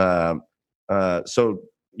Karras. So,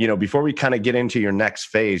 before we kind of get into your next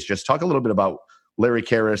phase, just talk a little bit about Larry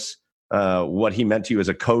Karras, what he meant to you as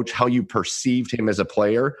a coach, how you perceived him as a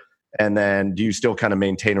player, and then do you still kind of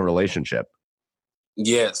maintain a relationship?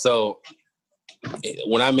 Yeah, so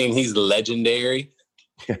when I mean he's legendary,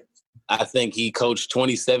 I think he coached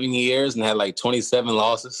 27 years and had like 27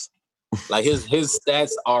 losses. Like his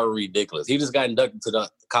stats are ridiculous. He just got inducted to the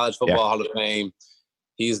College Football Hall of Fame.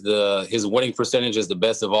 His winning percentage is the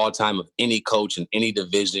best of all time of any coach in any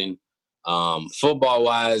division. Football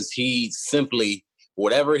wise, he simply,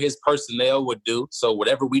 whatever his personnel would do. So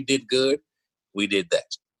whatever we did good, we did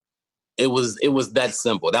that. It was that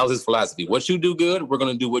simple. That was his philosophy. What you do good, we're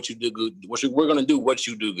going to do what you do good. We're going to do what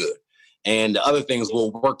you do good. And the other things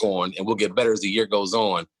we'll work on and we'll get better as the year goes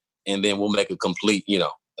on. And then we'll make a complete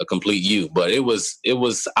you. But it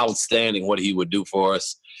was outstanding what he would do for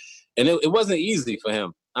us. And it wasn't easy for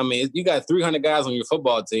him. I mean, you got 300 guys on your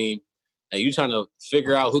football team and you're trying to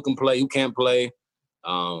figure out who can play, who can't play.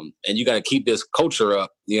 And you got to keep this culture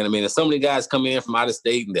up. You know what I mean? And so many guys come in from out of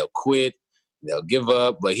state and they'll quit, they'll give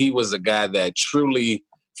up. But he was a guy that truly,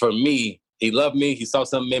 for me, he loved me. He saw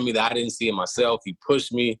something in me that I didn't see in myself. He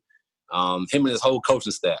pushed me. Him and his whole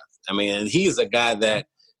coaching staff. I mean, and he's a guy that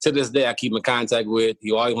to this day I keep in contact with.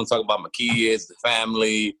 He always want to talk about my kids, the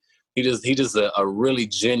family. He just a really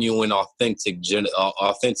genuine, authentic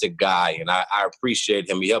guy, and I appreciate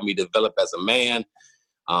him. He helped me develop as a man.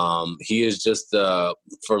 He is just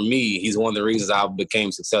for me. He's one of the reasons I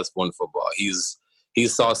became successful in football. He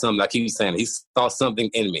saw something, like he was saying. He saw something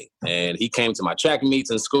in me, and he came to my track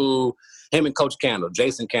meets in school. Him and Coach Candle,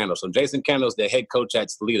 Jason Candle. So Jason Candle's the head coach at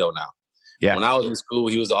Toledo now. Yeah. When I was in school,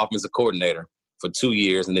 he was the offensive coordinator for 2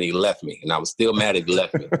 years, and then he left me, and I was still mad he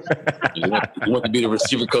left me. He went to be the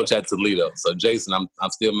receiver coach at Toledo. So Jason, I'm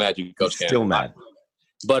still mad you coach Candle. Still mad.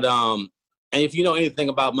 But and if you know anything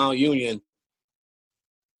about Mount Union,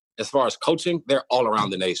 as far as coaching, they're all around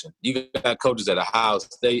the nation. You got coaches at Ohio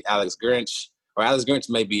State, Alex Grinch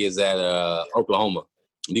maybe is at Oklahoma.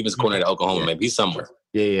 Defensive coordinator at Oklahoma, maybe he's somewhere.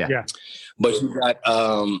 Yeah. But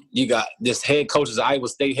you got this head coach, is Iowa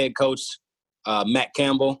State head coach, Matt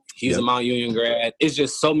Campbell. He's a Mount Union grad. It's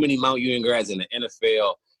just so many Mount Union grads in the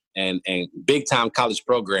NFL and big time college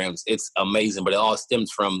programs. It's amazing, but it all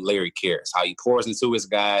stems from Larry Karras, how he pours into his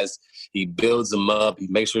guys, he builds them up, he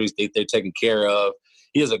makes sure they're taken care of.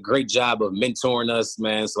 He does a great job of mentoring us,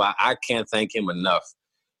 man. So I can't thank him enough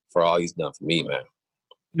for all he's done for me, man.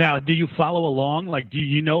 Now, do you follow along? Like, do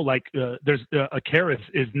you know, there's Karras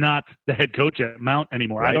is not the head coach at Mount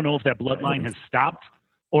anymore. Right. I don't know if that bloodline has stopped,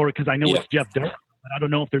 or because I know it's Jeff Durham, but I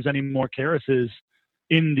don't know if there's any more Karrases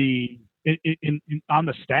on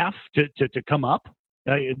the staff to come up.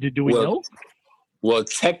 Do we know? Well,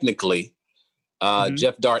 technically,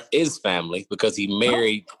 Jeff Dart is family because he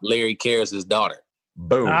married Larry Karras' daughter.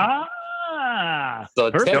 Boom. So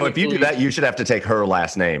if you do that, you should have to take her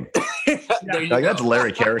last name. That's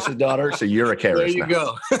Larry Karras' daughter, so you're a Karras. There you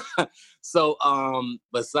go. So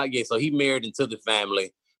he married into the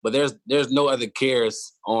family, but there's no other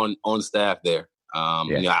Karras on staff there.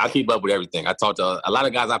 I keep up with everything. I talk to a lot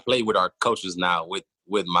of guys I play with are coaches now with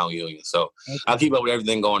Mount Union, so I keep up with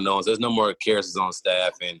everything going on. So there's no more Karras on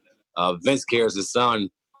staff, and Vince Karras' son,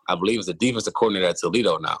 I believe, is a defensive coordinator at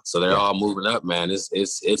Toledo now. So they're all moving up, man.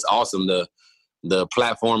 It's awesome. The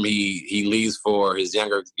platform he leaves for his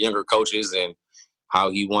younger coaches and how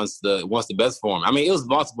he wants the best for them. I mean, it was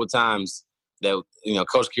multiple times that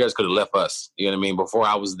Coach Karras could have left us. You know what I mean? Before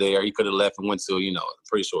I was there, he could have left and went to I'm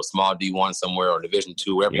pretty sure a small D1 somewhere or Division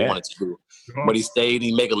II, wherever he wanted to do. But he stayed.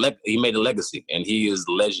 He made a legacy, and he is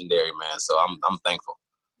legendary, man. So I'm thankful.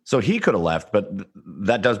 So he could have left, but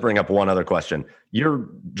that does bring up one other question. You're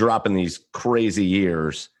dropping these crazy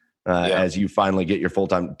years as you finally get your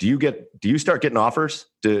full-time. Do you start getting offers?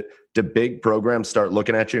 Do big programs start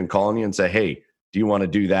looking at you and calling you and say, hey, do you want to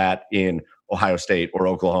do that in Ohio State or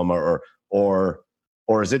Oklahoma or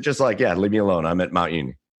is it just like, leave me alone, I'm at Mount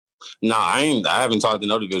Union? No, I haven't talked to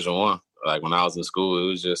no Division I. Like when I was in school, it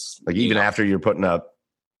was just like even after you're putting up.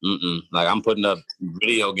 Like I'm putting up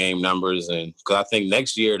video game numbers, and because I think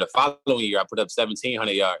next year, the following year, I put up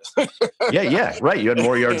 1,700 yards. yeah, right. You had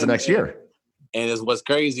more yards the next year. And what's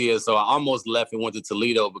crazy is, so I almost left and went to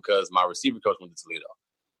Toledo because my receiver coach went to Toledo.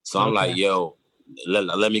 So I'm like, yo,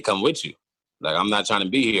 let me come with you. Like, I'm not trying to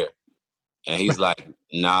be here. And he's like,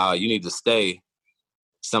 nah, you need to stay.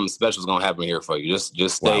 Something special is going to happen here for you.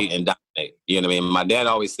 Just stay and dominate. You know what I mean? My dad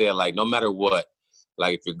always said, like, no matter what,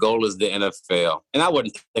 like, if your goal is the NFL, and I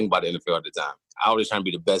wasn't thinking about the NFL at the time. I was trying to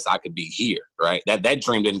be the best I could be here, right? That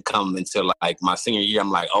dream didn't come until, like, my senior year. I'm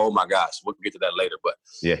like, oh, my gosh, we'll get to that later. But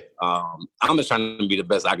I'm just trying to be the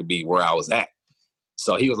best I could be where I was at.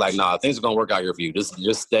 So he was like, nah, things are going to work out here for you.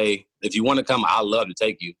 Just stay. If you want to come, I'd love to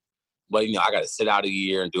take you. But, I got to sit out a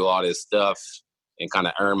year and do all this stuff and kind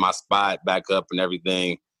of earn my spot back up and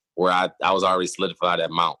everything where I was already solidified at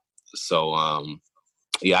Mount. So,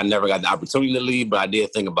 I never got the opportunity to leave, but I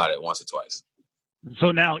did think about it once or twice.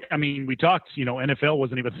 So now, I mean, we talked, NFL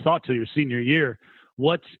wasn't even thought till your senior year.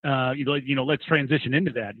 What, let's transition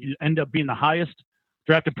into that. You end up being the highest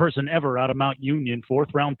drafted person ever out of Mount Union, 4th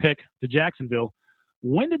round pick to Jacksonville.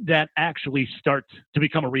 when did that actually start to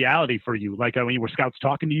become a reality for you? Like, I mean, were scouts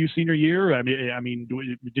talking to you senior year? I mean,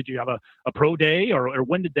 did you have a pro day, or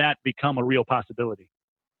when did that become a real possibility?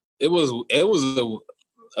 It was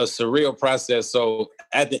a surreal process. So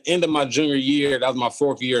at the end of my junior year, that was my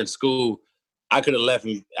 4th year in school. I could have left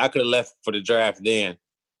for the draft then.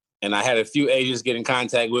 And I had a few agents get in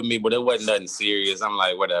contact with me, but it wasn't nothing serious. I'm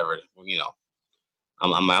like, whatever, you know.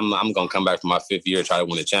 I'm gonna come back for my 5th year, try to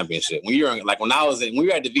win a championship. When we were at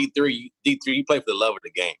the D3, you play for the love of the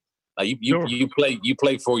game. Like you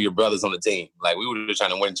play for your brothers on the team. Like we were just trying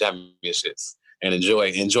to win championships and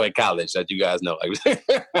enjoy college, that you guys know. Yeah.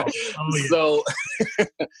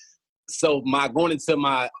 So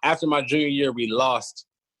after my junior year, we lost.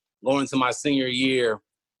 Going into my senior year,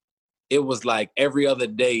 it was like every other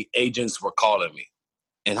day agents were calling me.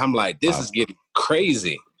 And I'm like, this is getting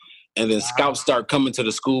crazy. And then scouts start coming to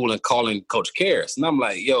the school and calling Coach Karras. And I'm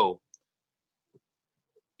like, yo,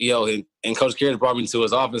 and Coach Karras brought me to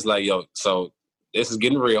his office like, yo, so this is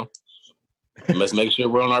getting real. Let's make sure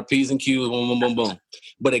we're on our P's and Q's, boom, boom, boom, boom.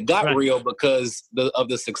 But it got real because of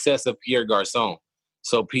the success of Pierre Garçon.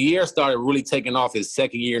 So Pierre started really taking off his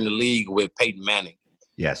 2nd year in the league with Peyton Manning.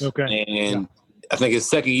 Yes. Okay. And I think his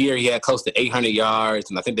 2nd year, he had close to 800 yards.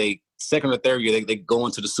 And I think 2nd or 3rd year, they go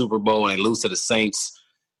into the Super Bowl and they lose to the Saints.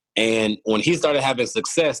 And when he started having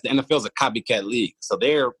success, the NFL's a copycat league. So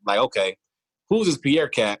they're like, okay, who's this Pierre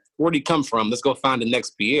cat? Where'd he come from? Let's go find the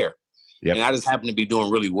next Pierre. Yep. And I just happened to be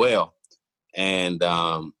doing really well. And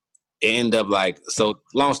it ended up like, so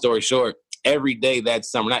long story short, every day that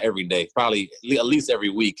summer, not every day, probably at least every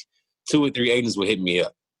week, 2 or 3 agents would hit me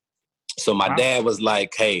up. So my dad was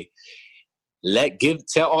like, hey,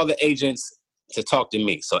 tell all the agents to talk to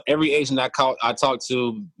me. So every agent I talked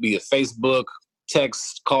to, be it Facebook,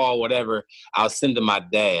 text, call, whatever, I'll send to my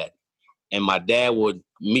dad. And my dad would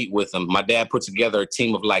meet with them. My dad put together a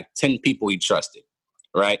team of like 10 people he trusted,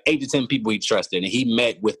 right? 8 to 10 people he trusted. And he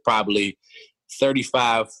met with probably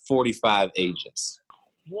 35, 45 agents.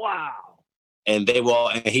 Wow. And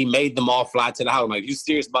he made them all fly to the house. I'm like, if you're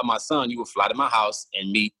serious about my son, you would fly to my house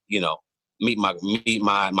and meet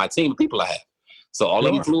my team of people I have. So all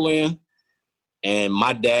of them flew in, and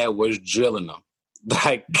my dad was drilling them.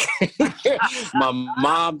 Like my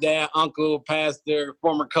mom, dad, uncle, pastor,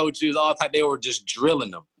 former coaches, all type, they were just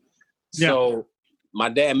drilling them. Yeah. So my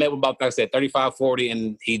dad met with about, like I said, 35, 40,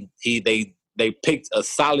 and they picked a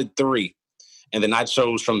solid 3. And then I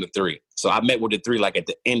chose from the 3. So I met with the 3 like at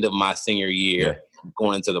the end of my senior year,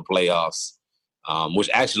 going into the playoffs, which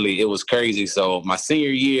actually it was crazy. So my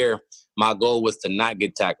senior year, my goal was to not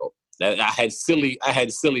get tackled. I had silly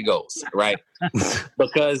goals, right?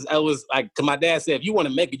 Because I was like, my dad said, if you want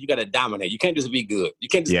to make it, you got to dominate. You can't just be good. You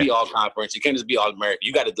can't just be all conference. You can't just be all American.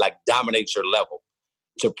 You got to like dominate your level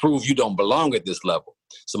to prove you don't belong at this level.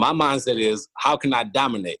 So my mindset is, how can I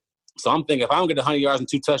dominate? So I'm thinking, if I don't get 100 yards and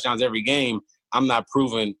 2 touchdowns every game, I'm not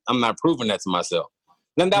proving that to myself.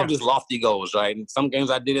 Then that was just lofty goals, right? And some games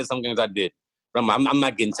I did it, some games I did. But I'm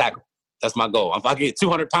not getting tackled. That's my goal. If I get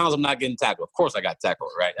 200 pounds, I'm not getting tackled. Of course I got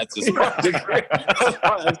tackled, right? That's just part of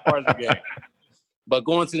the game. But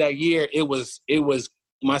going to that year, it was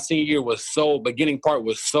my senior year beginning part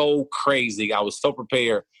was so crazy. I was so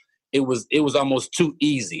prepared. It was almost too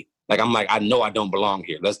easy. Like, I'm like, I know I don't belong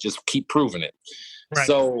here. Let's just keep proving it. Right.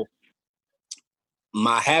 So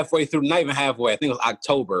my halfway through, not even halfway, I think it was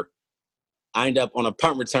October, I ended up on a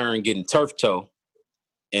punt return getting turf toe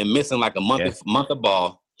and missing like a month of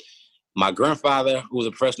ball. My grandfather, who was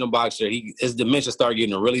a professional boxer, his dementia started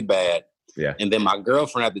getting really bad. Yeah. And then my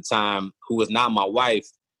girlfriend at the time, who was not my wife,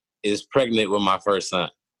 is pregnant with my first son.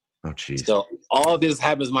 Oh, jeez. So all this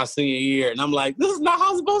happens my senior year, and I'm like, this is not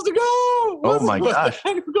how it's supposed to go. What's gosh.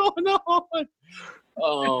 Going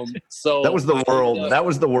on? So that was the world. That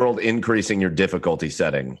was the world increasing your difficulty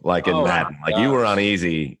setting, like in Madden. Like you were on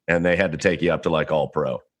easy, and they had to take you up to like all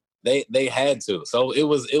pro. They had to. So it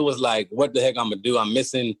was like, what the heck I'm gonna do? I'm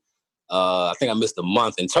missing. I think I missed a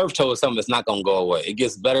month. And turf toe is something that's not gonna go away. It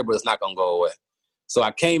gets better, but it's not gonna go away. So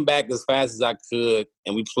I came back as fast as I could,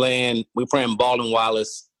 and we playing Baldwin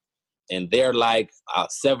Wallace, and they're like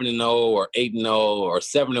 7-0 or 8-0 or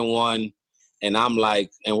 7-1. And I'm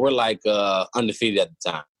like, and we're like undefeated at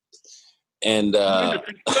the time. And you got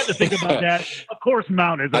to think about that. Of course,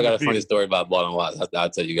 Mount is undefeated. I got a funny story about Baldwin Wallace. I'll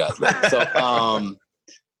tell you guys later. So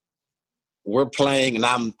we're playing, and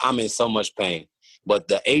I'm in so much pain. But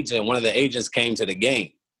one of the agents came to the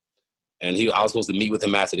game, and I was supposed to meet with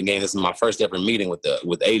him after the game. This is my first ever meeting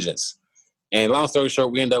with agents. And long story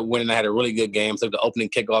short, we ended up winning. I had a really good game. Took the opening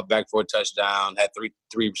kickoff back for a touchdown. Had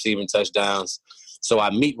three receiving touchdowns. So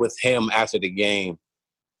I meet with him after the game,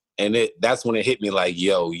 And that's when it hit me like,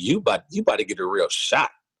 yo, you about to get a real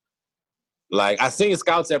shot. Like, I seen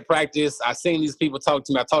scouts at practice. I seen these people talk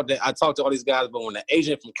to me. I talked to all these guys, but when the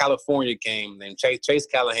agent from California came, named Chase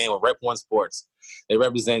Callahan with Rep One Sports, they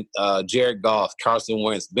represent Jared Goff, Carson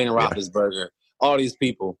Wentz, Ben Roethlisberger, all these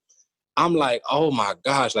people. I'm like, oh my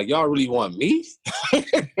gosh, like, y'all really want me?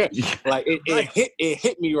 Like, it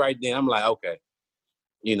hit me right then. I'm like, okay,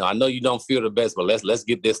 you know, I know you don't feel the best, but let's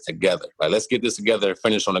get this together. Like, let's get this together and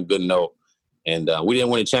finish on a good note. And we didn't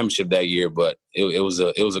win a championship that year, but it was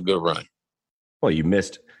a good run. Well, you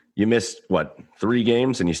missed what, 3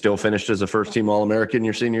 games, and you still finished as a first-team All-American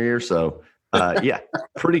your senior year. So, yeah,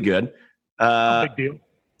 pretty good. Big deal.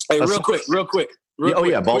 Hey, real quick.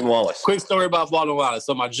 Baldwin Wallace. Quick story about Baldwin Wallace.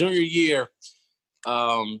 So my junior year,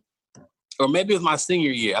 or maybe it was my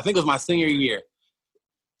senior year. I think it was my senior year.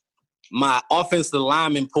 My offensive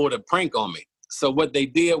lineman pulled a prank on me. So what they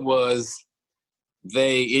did was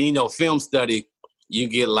film study. You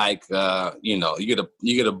get like, you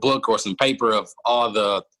get a book or some paper of all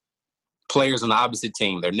the players on the opposite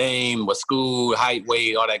team, their name, what school, height,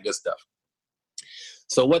 weight, all that good stuff.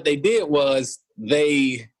 So what they did was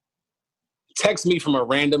they texted me from a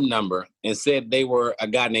random number and said they were a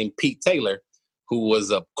guy named Pete Taylor, who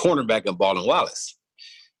was a cornerback in Baldwin Wallace.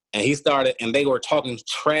 And they were talking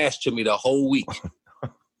trash to me the whole week.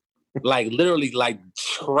 Like, literally, like,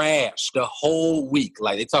 trash the whole week.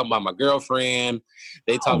 Like, they talking about my girlfriend.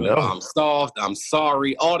 They talking about I'm soft, I'm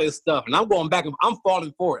sorry, all this stuff. And I'm going back and I'm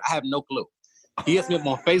falling for it. I have no clue. He hits me up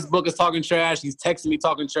on Facebook is talking trash. He's texting me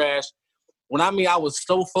talking trash. When I was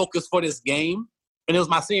so focused for this game, and it was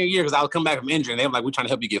my senior year because I would come back from injury, and they were like, we're trying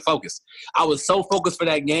to help you get focused. I was so focused for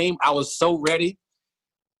that game. I was so ready.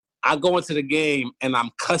 I go into the game, and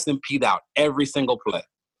I'm cussing Pete out every single play.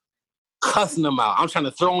 Cussing him out. I'm trying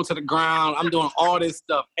to throw him to the ground. I'm doing all this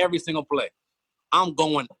stuff every single play. I'm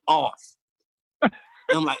going off. And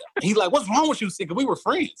I'm like, he's like, what's wrong with you, Cecil? We were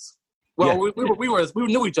friends. Well, yeah. we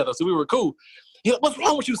knew each other, so we were cool. He's like, what's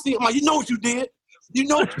wrong with you, Cecil? I'm like, you know what you did? You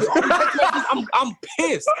know what you did. I'm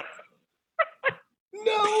pissed.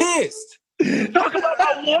 No. Pissed. Talk about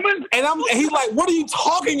that woman. And he's like, what are you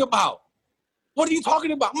talking about? What are you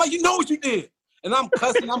talking about? I'm like, you know what you did. And I'm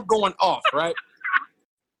cussing. I'm going off, right?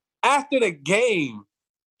 After the game,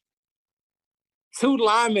 2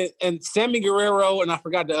 linemen and Sammy Guerrero, and I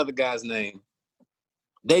forgot the other guy's name,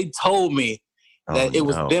 they told me that it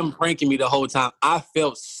was them pranking me the whole time. I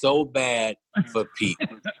felt so bad for Pete.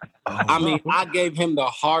 I gave him the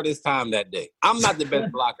hardest time that day. I'm not the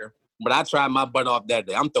best blocker, but I tried my butt off that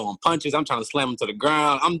day. I'm throwing punches. I'm trying to slam him to the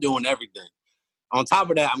ground. I'm doing everything. On top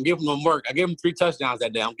of that, I'm giving them work. I gave them 3 touchdowns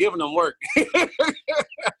that day. I'm giving them work.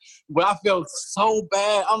 But I felt so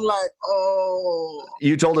bad. I'm like, oh.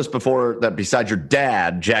 You told us before that besides your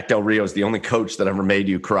dad, Jack Del Rio is the only coach that ever made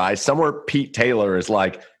you cry. Somewhere Pete Taylor is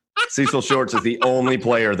like, Cecil Shorts is the only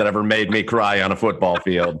player that ever made me cry on a football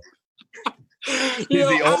field. He's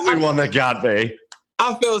the only one that got me.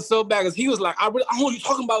 I felt so bad because he was like, I know what you're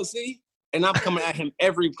talking about, see? And I'm coming at him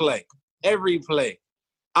every play.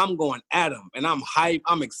 I'm going at him, and I'm hyped.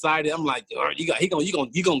 I'm excited. I'm like, you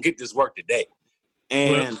gonna get this work today.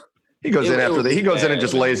 And he goes in and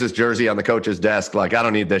just lays his jersey on the coach's desk, like, I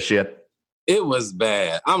don't need this shit. It was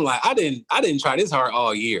bad. I'm like, I didn't try this hard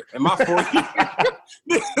all year. In my 4th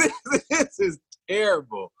year, this is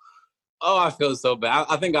terrible. Oh, I feel so bad.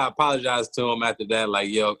 I think I apologized to him after that, like,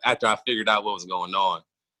 yo, after I figured out what was going on.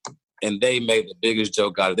 And they made the biggest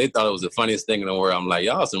joke out of it. They thought it was the funniest thing in the world. I'm like,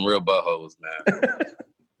 y'all some real buttholes, man.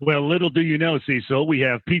 Well, little do you know, Cecil, we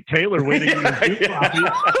have Pete Taylor waiting in the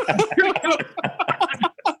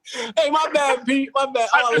Hey, my bad, Pete. My bad.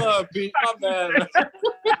 I love Pete. My bad.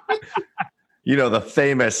 You know, the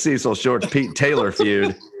famous Cecil Shorts Pete Taylor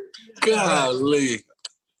feud. Golly.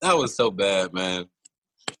 That was so bad, man.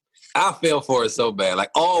 I fell for it so bad. Like,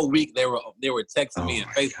 all week they were texting me and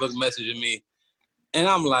Facebook messaging me. And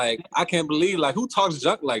I'm like, I can't believe, like, who talks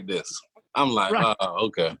junk like this? I'm like,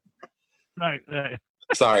 okay. Right.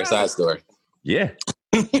 Sorry, side story. Yeah.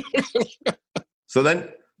 So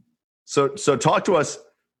talk to us.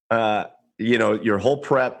 Your whole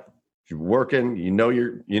prep, you're working.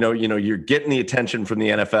 You're getting the attention from the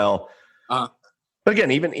NFL. But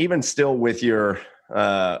again, even still with your,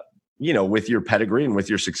 with your pedigree and with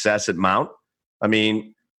your success at Mount, I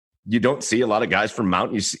mean, you don't see a lot of guys from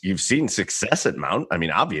Mount. You've seen success at Mount. I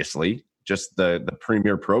mean, obviously, just the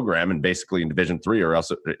premier program and basically in Division III, or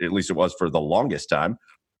else at least it was for the longest time.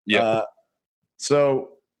 Yeah. So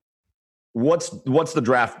what's the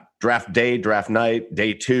draft day, draft night,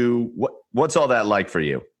 day 2? What's all that like for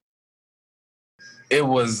you? It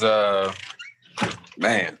was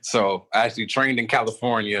Man, so I actually trained in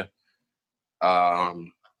California,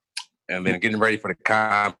 and then getting ready for the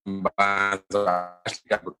combine. So I actually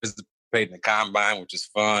got to participate in the combine, which is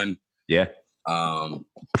fun. Yeah.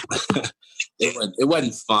 It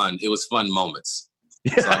wasn't fun. It was fun moments.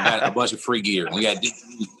 So I got a bunch of free gear. We got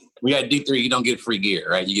D3. You don't get free gear,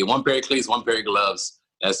 right? You get one pair of cleats, one pair of gloves.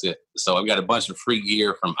 That's it. So I got a bunch of free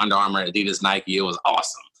gear from Under Armour, Adidas, Nike. It was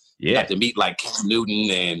awesome. Yeah. Got to meet like Cam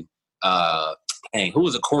Newton and who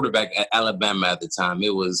was a quarterback at Alabama at the time?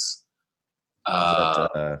 It was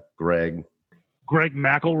Greg. Greg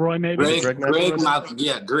McElroy, maybe?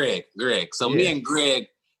 Greg. So me and Greg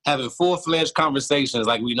having full-fledged conversations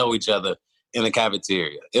like we know each other in the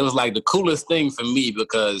cafeteria. It was like the coolest thing for me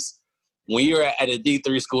because when you're at a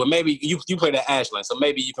D3 school, and maybe you played at Ashland, so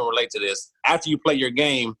maybe you can relate to this. After you play your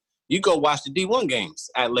game, you go watch the D1 games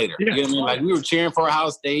later. Yeah. You know what I mean? Like we were cheering for Ohio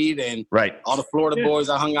State and all the Florida boys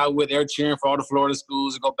I hung out with, they were cheering for all the Florida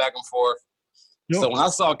schools and go back and forth. Yep. So when I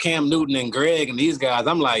saw Cam Newton and Greg and these guys,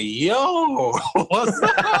 I'm like, yo, what's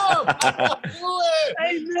up?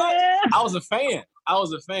 Hey, man. I was a fan.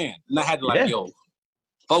 And I had to yo,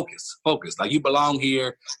 focus. Like you belong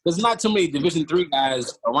here. There's not too many Division III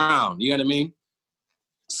guys around. You know what I mean?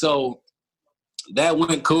 So that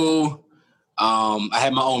went cool. I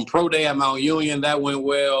had my own pro day at Mount Union. That went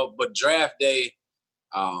well. But draft day,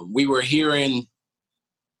 we were hearing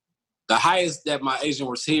the highest that my agent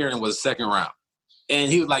was hearing was second round. And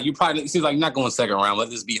he was like, it seems like you're not going second round.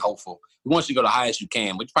 Let's just be hopeful. We want you to go the highest you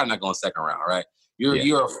can, but you're probably not going second round, right?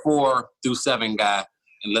 You're a 4 through 7 guy.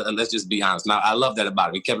 And let's just be honest. Now, I love that about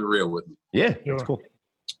it. He kept it real with me. Yeah, that's cool.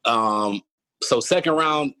 So second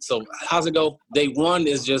round. So how's it go? Day 1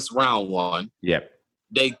 is just round 1. Yep.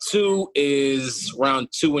 Day 2 is round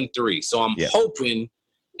 2 and 3. So I'm hoping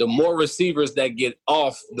the more receivers that get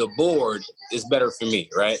off the board is better for me,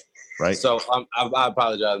 right? Right. So I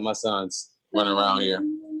apologize. My son's running around here.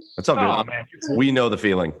 That's all good. Man. We know the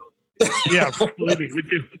feeling. Yeah, we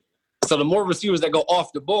do. So the more receivers that go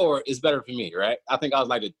off the board is better for me, right? I think I was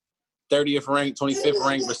like the 30th ranked, 25th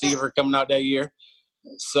ranked receiver coming out that year.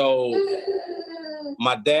 So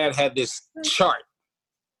my dad had this chart.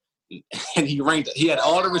 And he had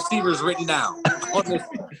all the receivers written down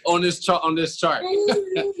on this chart.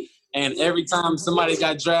 And every time somebody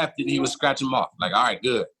got drafted, he would scratch them off. Like, all right,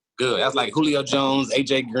 good. That's like Julio Jones,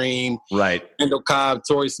 A.J. Green, Kendall Cobb,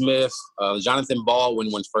 Torrey Smith, Jonathan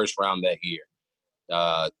Baldwin went first round that year.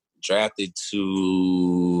 Drafted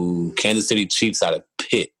to Kansas City Chiefs out of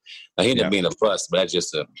Pitt. Now, he ended up being a bust, but that's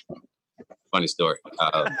just a funny story.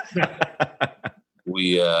 I'll tell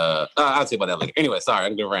you about that later. Anyway, sorry,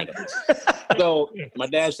 I'm going random. So my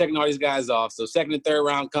dad's checking all these guys off. So second and third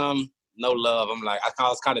round come, no love. I'm like, I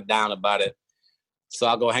was kind of down about it. So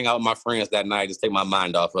I'll go hang out with my friends that night, just take my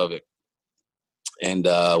mind off of it. And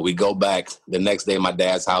we go back the next day at my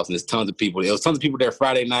dad's house, and there's tons of people. There was tons of people there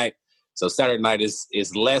Friday night. So Saturday night is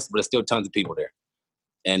less, but there's still tons of people there.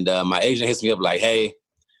 And my agent hits me up like, hey,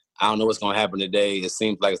 I don't know what's going to happen today. It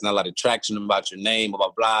seems like it's not a lot of traction about your name, blah,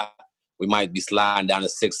 blah, blah. We might be sliding down to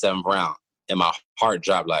 6th, 7th round. And my heart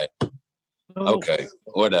dropped like, okay,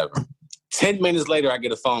 whatever. 10 minutes later, I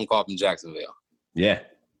get a phone call from Jacksonville. Yeah.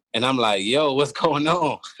 And I'm like, yo, what's going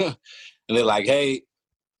on? And they're like, hey,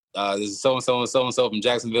 this is so-and-so and so-and-so from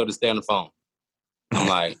Jacksonville to stay on the phone. I'm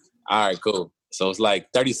like, all right, cool. So it's like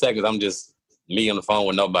 30 seconds, I'm just me on the phone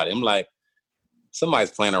with nobody. I'm like,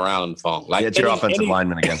 somebody's playing around on the phone. Like, it's your offensive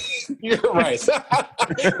lineman again. You're right.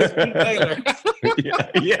 Taylor.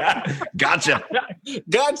 Yeah. Gotcha.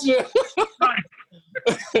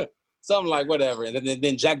 So I'm like, whatever. And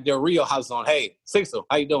then Jack Del Rio hops on, hey, Cecil,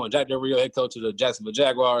 how you doing? Jack Del Rio, head coach of the Jacksonville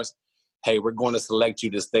Jaguars. Hey, we're going to select you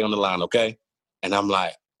to stay on the line, okay? And I'm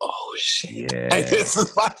like, oh, shit. Yeah. Hey, this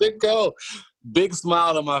is about to go. Big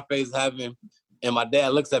smile on my face having. And my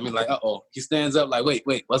dad looks at me like, uh-oh. He stands up like, wait,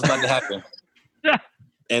 what's about to happen?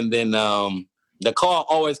 And then the call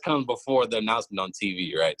always comes before the announcement on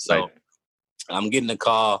TV, right? So I'm getting the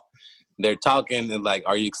call. They're talking and like,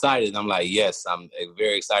 are you excited? And I'm like, yes, I'm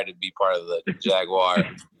very excited to be part of the Jaguar,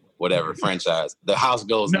 whatever, franchise. The house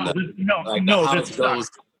goes nuts. The house goes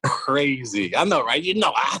crazy. I know, right?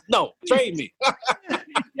 Trade me.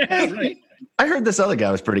 I heard this other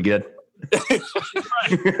guy was pretty good.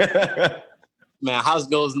 Man, house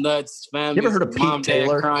goes nuts. Family, you ever heard of Pete mom,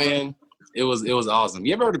 Taylor? Dad crying. It was awesome.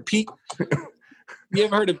 You ever heard of Pete?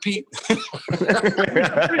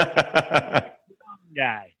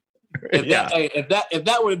 Guy. If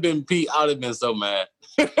that would have been Pete, I would have been so mad.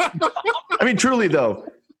 I mean, truly though,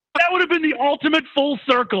 that would have been the ultimate full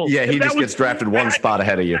circle. Yeah, he just gets drafted one spot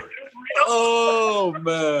ahead of you. Oh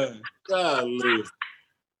man, golly.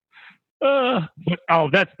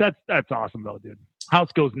 That's awesome though, dude.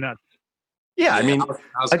 House goes nuts. Yeah, I mean,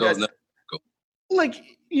 house goes nuts. Like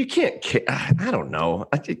you can't care. I don't know.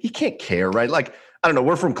 You can't care, right? Like, I don't know.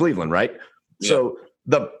 We're from Cleveland, right? Yeah. So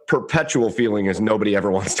the perpetual feeling is nobody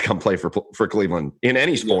ever wants to come play for Cleveland in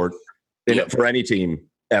any sport, for any team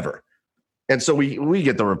ever. And so we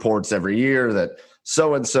get the reports every year that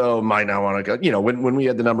so-and-so might not want to go. You know, when we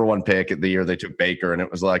had the number one pick the year they took Baker, and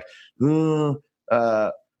it was like,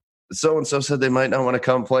 so-and-so said they might not want to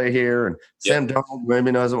come play here. And Sam Darnold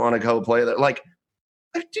maybe doesn't want to go play there. Like,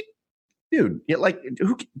 dude,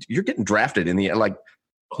 you're getting drafted in the, like,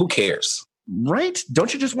 who cares? Right?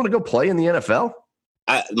 Don't you just want to go play in the NFL?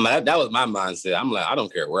 That was my mindset. I'm like, I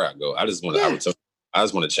don't care where I go. I just want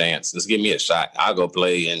a chance. Just give me a shot. I'll go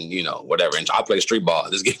play and, whatever. And I'll play street ball.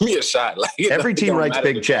 Just give me a shot. Like, every team writes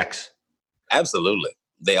big checks. Absolutely.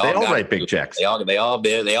 They all write big checks. They all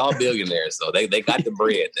billionaires. So they got the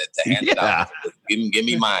bread to hand it out. Give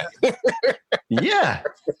me mine. Yeah.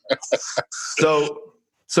 So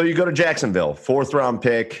you go to Jacksonville, 4th round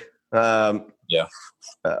pick.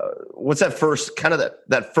 What's that first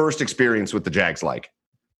that first experience with the Jags like?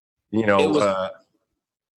 Go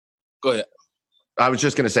ahead. I was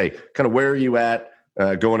just going to say, kind of where are you at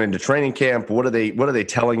going into training camp? What are they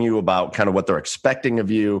telling you about kind of what they're expecting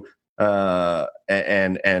of you,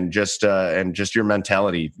 and just your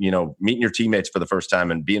mentality? Meeting your teammates for the first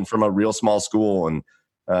time and being from a real small school, and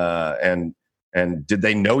did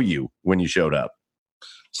they know you when you showed up?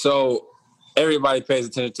 So everybody pays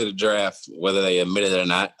attention to the draft, whether they admit it or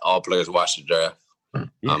not. All players watch the draft.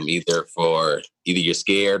 Yeah. Either you're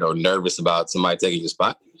scared or nervous about somebody taking your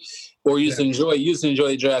spot, or you just enjoy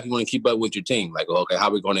the draft. You want to keep up with your team. Like, okay, how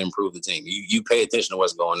are we going to improve the team? You pay attention to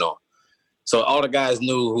what's going on. So all the guys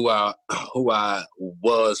knew who I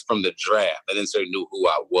was from the draft. They didn't necessarily knew who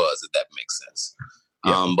I was, if that makes sense.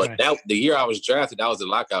 Yeah, the year I was drafted, that was the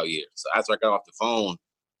lockout year. So after I got off the phone,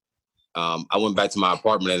 I went back to my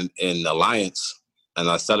apartment in Alliance, and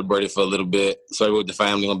I celebrated for a little bit. Started with the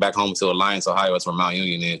family, went back home to Alliance, Ohio. That's where Mount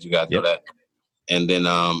Union is. You guys know that. And then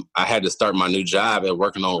I had to start my new job at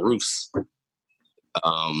working on roofs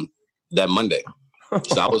that Monday.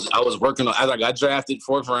 So I was working on, as I got drafted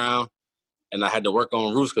 4th round, and I had to work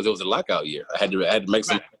on roofs because it was a lockout year. I had to make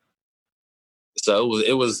some. So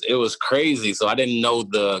it was crazy. So I didn't know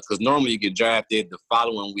because normally you get drafted the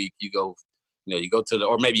following week. You go to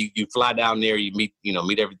or maybe you fly down there, you meet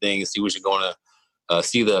everything and see what you're going to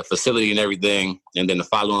see the facility and everything. And then the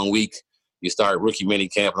following week, you start rookie mini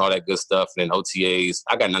camp and all that good stuff, and then OTAs.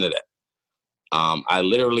 I got none of that. I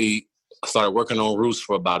literally started working on roofs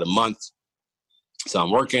for about a month. So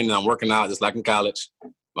I'm working out just like in college.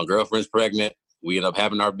 My girlfriend's pregnant. We end up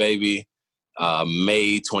having our baby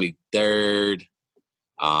May 23rd.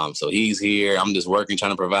 So he's here. I'm just working,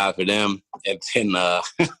 trying to provide for them. And then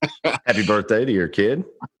happy birthday to your kid.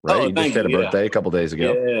 Right? He just had a birthday a couple days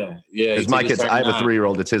ago. Yeah. Because my kids, I have a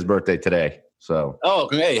 3-year-old. It's his birthday today. So. Oh,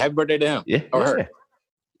 hey, happy birthday to him. Yeah. Or her.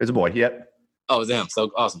 It's a boy. Yep. Oh, it's him.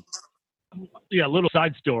 So awesome. Yeah, little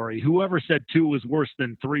side story. Whoever said 2 was worse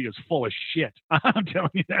than 3 is full of shit. I'm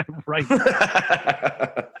telling you that right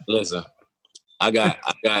now. Listen, I got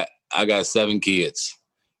 7 kids.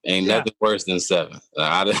 Ain't nothing worse than 7.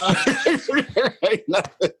 I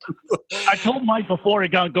told Mike before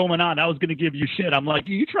it got going on, I was going to give you shit. I'm like,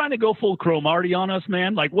 are you trying to go full Cromartie on us,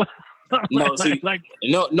 man? Like what? No,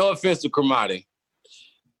 no offense to Cromartie.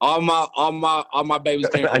 All my babies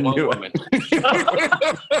came from one woman.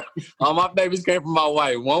 All my babies came from my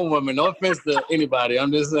wife, one woman. No offense to anybody.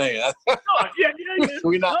 I'm just saying.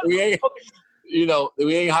 We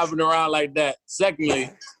ain't hopping around like that. Secondly,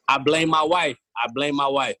 I blame my wife.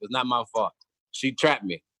 It's not my fault. She trapped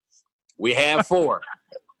me. We have 4.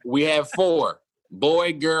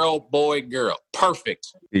 Boy, girl. Perfect.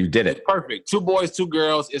 You did it. It's perfect. 2 boys, 2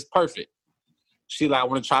 girls. It's perfect. She like, I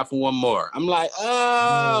want to try for 1 more. I'm like,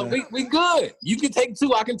 we good. You can take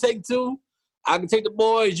 2. I can take 2. I can take the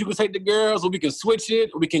boys. You can take the girls. Or we can switch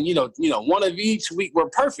it. Or we can, one of each. We're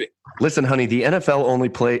perfect. Listen, honey, the NFL only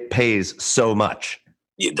pays so much.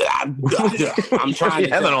 Yeah, I'm trying to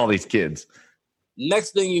having all these kids.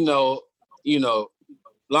 Next thing you know,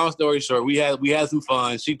 long story short, we had some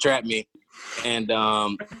fun. She trapped me. And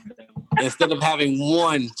instead of having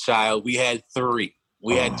 1 child, we had 3.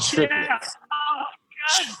 We had triplets.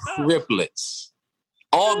 Triplets.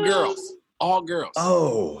 All girls.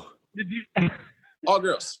 Oh. All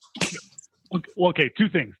girls. Okay, two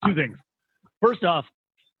things. First off,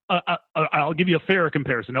 I'll give you a fairer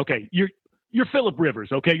comparison. Okay, you're Phillip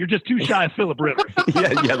Rivers, okay? You're just too shy of Phillip Rivers.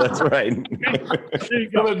 yeah, that's right. We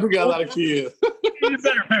got a lot of kids. You're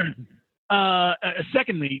better parents.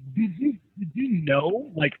 Secondly, did you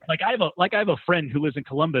know, like I have a friend who lives in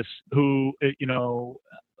Columbus who,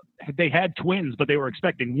 they had twins, but they were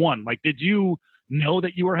expecting one. Like, did you know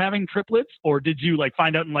that you were having triplets, or did you like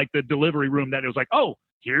find out in like the delivery room that it was like, oh,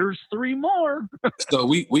 here's 3 more? So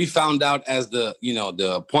we found out as the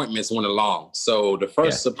appointments went along. So the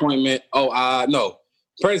first appointment, no,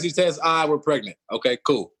 pregnancy test, we're pregnant. Okay,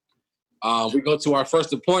 cool. We go to our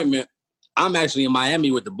first appointment. I'm actually in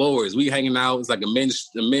Miami with the boys. We hanging out. It's like a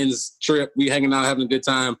men's trip. We hanging out, having a good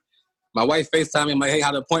time. My wife FaceTime me. I'm like, hey,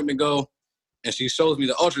 how'd the appointment go? And she shows me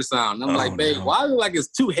the ultrasound. And I'm like, babe, why is it like it's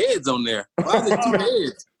 2 heads on there? Why is it 2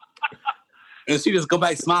 heads? And she just go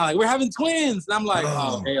back smiling, like, we're having twins. And I'm like,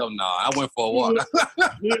 oh hell no. I went for a walk.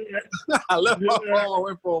 I left my phone, I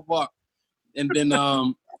went for a walk. And then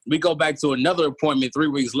we go back to another appointment 3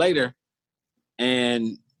 weeks later.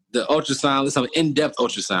 And the ultrasound, it's an in-depth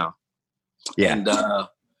ultrasound. Yeah. And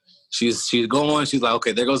she's going, she's like,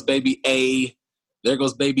 okay, there goes baby A. There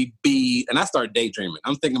goes baby B. And I start daydreaming.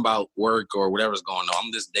 I'm thinking about work or whatever's going on.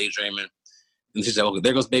 I'm just daydreaming. And she said, okay,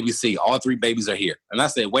 there goes baby C. All 3 babies are here. And I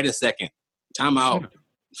said, wait a second. Time out.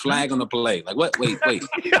 Flag on the play. Like, what? Wait.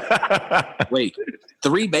 Wait.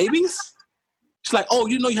 3 babies? She's like, oh,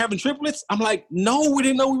 you know you're having triplets? I'm like, no, we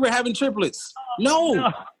didn't know we were having triplets.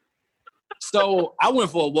 No. So I went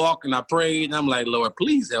for a walk and I prayed. And I'm like, Lord,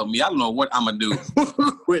 please help me. I don't know what I'm going to do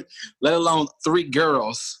with, let alone 3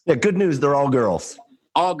 girls. Yeah, good news. They're all girls.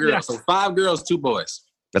 All girls. Yes. So 5 girls, 2 boys.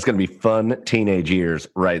 That's going to be fun teenage years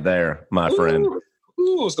right there, my friend.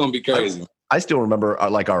 Ooh, it's going to be crazy. I still remember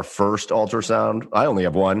like our first ultrasound. I only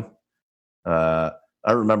have one. I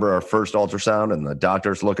remember our first ultrasound and the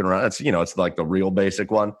doctor's looking around. It's like the real basic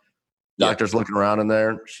one. Doctor's looking around in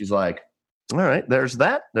there. She's like, all right, there's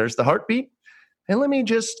that. There's the heartbeat. And let me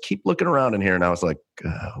just keep looking around in here. And I was like,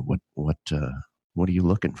 what are you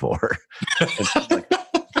looking for? And she's like,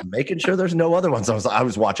 making sure there's no other ones. I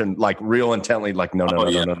was watching like real intently, like, no more.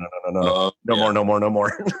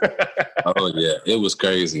 Oh yeah. It was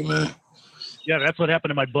crazy, man. Yeah, that's what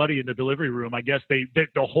happened to my buddy in the delivery room. I guess they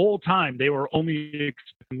the whole time they were only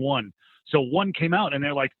expecting 1. So 1 came out and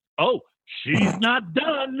they're like, oh, she's not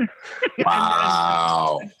done.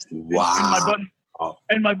 Wow.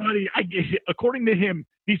 And my buddy, according to him,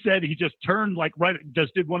 he said he just turned like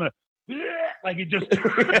just did one of, like he just.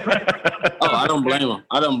 I don't blame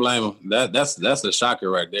him. That's a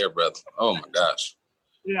shocker right there, brother. Oh my gosh.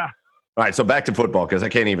 Yeah. All right, so back to football because I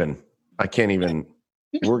can't even.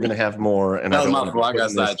 We're gonna have more, and I don't want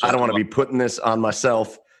to be putting this on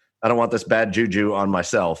myself. I don't want this bad juju on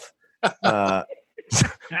myself. We're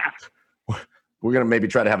gonna maybe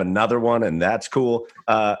try to have another one, and that's cool.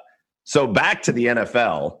 So back to the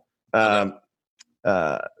NFL. So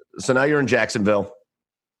now you're in Jacksonville.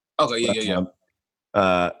 Okay, yeah.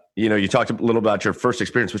 You talked a little about your first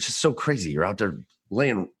experience, which is so crazy. You're out there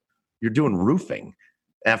you're doing roofing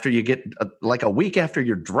after you get like a week after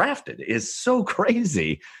you're drafted is so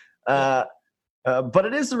crazy. But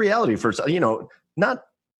it is the reality for,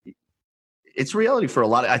 it's reality for a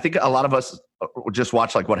lot. I think a lot of us just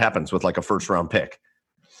watch like what happens with like a first round pick.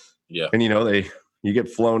 Yeah. And, you get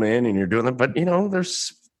flown in and you're doing them, but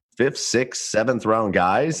there's 5th, 6th, 7th round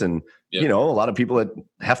guys. And, a lot of people that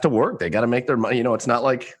have to work, they got to make their money. It's not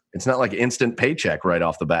like instant paycheck right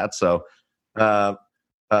off the bat. So,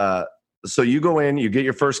 so you go in, you get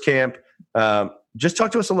your first camp. Just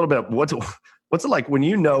talk to us a little bit. What's it like when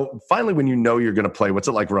finally when you're going to play? What's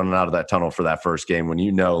it like running out of that tunnel for that first game when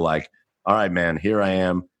like, all right, man, here I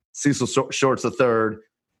am. Cecil Shorts the third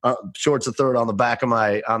on the back of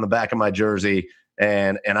my jersey,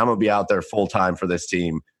 and I'm gonna be out there full time for this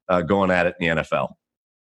team, going at it in the NFL.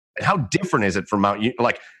 And how different is it from Mount Union?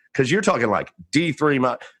 Like, because you're talking like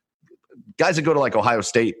D3 guys that go to like Ohio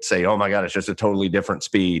State say, "Oh my God, it's just a totally different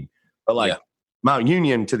speed." But like Mount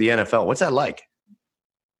Union to the NFL, what's that like?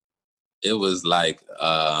 It was like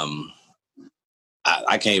I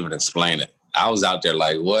can't even explain it. I was out there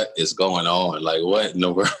like, what is going on? Like, what in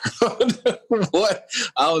the world? What?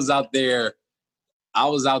 I was out there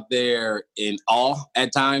in awe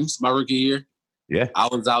at times, my rookie year. Yeah. I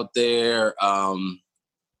was out there.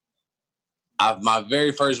 My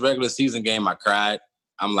very first regular season game, I cried.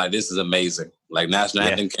 I'm like, this is amazing. Like, national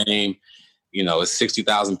anthem came, it's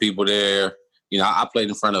 60,000 people there. I played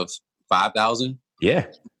in front of 5,000. Yeah.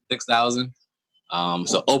 6,000.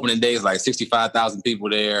 So opening day is like 65,000 people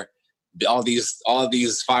there. All these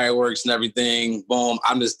fireworks and everything. Boom.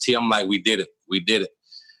 I'm like, we did it.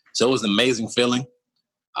 So it was an amazing feeling.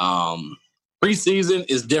 Preseason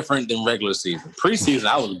is different than regular season. Preseason,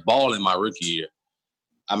 I was balling my rookie year.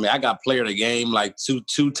 I mean, I got player of the game like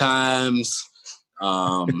two times.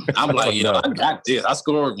 I'm like, I got this. I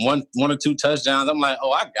scored one or two touchdowns. I'm like,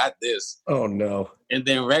 I got this. Oh, no. And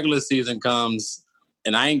then regular season comes,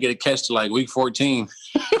 and I ain't get a catch till like week 14.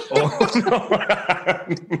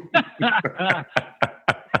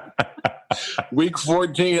 Week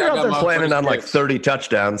 14. You're out there planning on like 30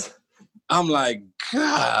 touchdowns. I'm like,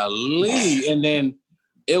 golly. And then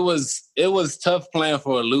it was tough playing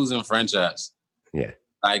for a losing franchise. Yeah.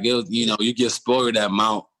 Like, it was, you get spoiled that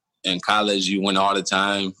amount. In college, you win all the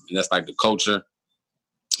time, and that's like the culture.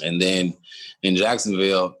 And then in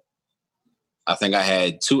Jacksonville, I think I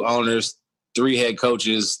had 2 owners, 3 head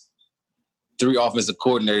coaches, 3 offensive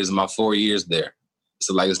coordinators in my 4 years there.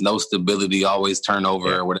 So, like, it's no stability, always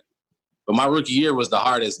turnover or whatever. But my rookie year was the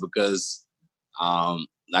hardest because,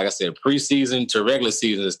 like I said, preseason to regular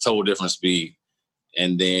season is total different speed.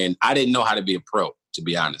 And then I didn't know how to be a pro, to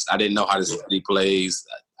be honest. I didn't know how to study plays.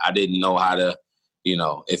 I didn't know how to,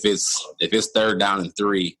 if it's 3rd down and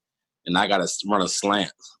 3 and I got to run a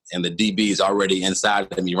slant and the DB is already inside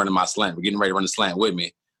of me running my slant, we're getting ready to run the slant with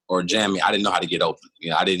me or jam me. I didn't know how to get open.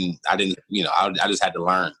 I just had to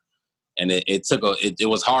learn. And it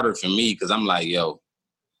was harder for me because I'm like,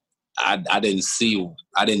 I didn't see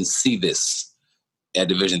this at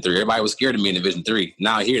Division III. Everybody was scared of me in Division III.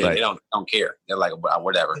 Now here they don't care. They're like,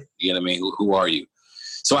 whatever. You know what I mean? Who are you?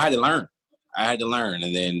 So I had to learn.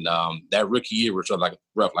 And then that rookie year was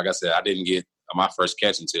rough. Like I said, I didn't get my first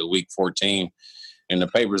catch until week 14. In the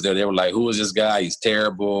papers there, they were like, who is this guy? He's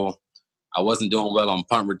terrible. I wasn't doing well on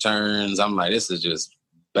punt returns. I'm like, this is just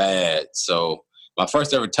bad. So my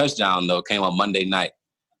first ever touchdown, though, came on Monday night,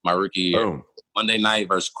 my rookie year. Boom. Monday night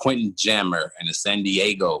versus Quentin Jammer and the San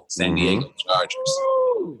Diego Chargers.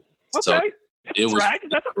 Ooh, okay. So That's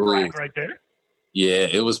a brag right there. Yeah,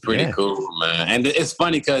 it was pretty cool, man. And it's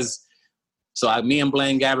funny because me and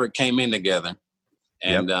Blaine Gabbert came in together,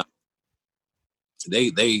 and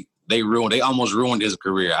they almost ruined his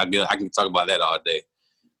career. I can talk about that all day,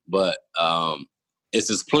 but it's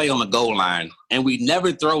this play on the goal line, and we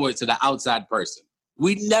never throw it to the outside person.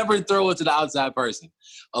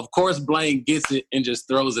 Of course, Blaine gets it and just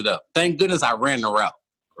throws it up. Thank goodness I ran the route,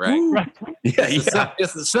 right?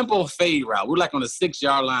 It's a simple fade route. We're like on the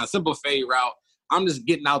 6-yard line, simple fade route. I'm just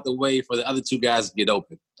getting out the way for the other 2 guys to get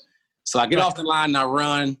open. So I get off the line and I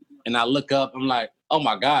run and I look up. I'm like, oh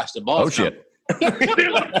my gosh, the ball's coming.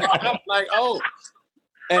 I'm like,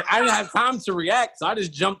 and I didn't have time to react. So I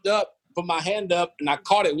just jumped up, put my hand up, and I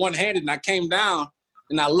caught it one-handed and I came down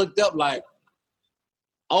and I looked up like,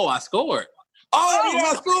 I scored.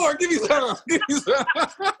 I scored. Give me some.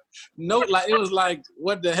 No, like it was like,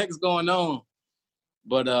 what the heck's going on?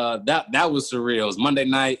 But that was surreal. It was Monday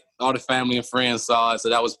night. All the family and friends saw it, so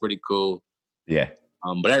that was pretty cool. Yeah.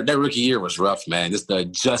 But that rookie year was rough, man. Just the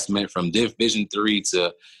adjustment from Division III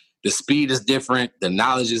to the speed is different. The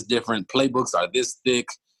knowledge is different. Playbooks are this thick.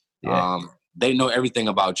 Yeah. They know everything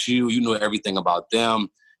about you. You know everything about them.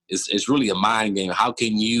 It's really a mind game. How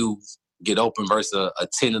can you get open versus a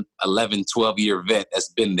 10, 11, 12-year vet that's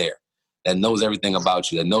been there, that knows everything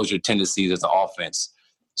about you, that knows your tendencies as an offense?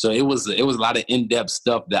 So it was a lot of in-depth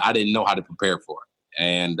stuff that I didn't know how to prepare for.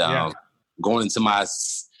 And going into my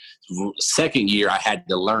second year, I had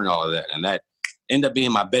to learn all of that. And that ended up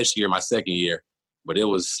being my best year, my second year. But it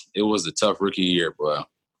was a tough rookie year, bro.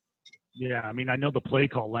 Yeah, I mean, I know the play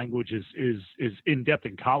call language is in depth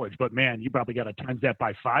in college, but man, you probably got to times that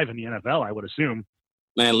by 5 in the NFL, I would assume.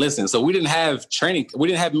 Man, listen. So we didn't have training. We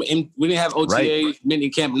didn't have OTA, mini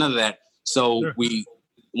camp, none of that. So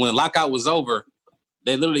when lockout was over,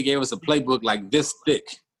 they literally gave us a playbook like this thick,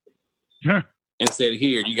 and said,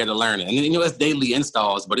 "Here, you got to learn it." And then, it's daily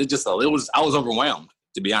installs, but I was overwhelmed,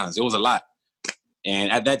 to be honest. It was a lot.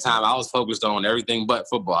 And at that time, I was focused on everything but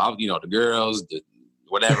football. The girls, the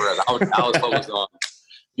whatever. I was focused on.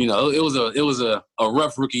 It was a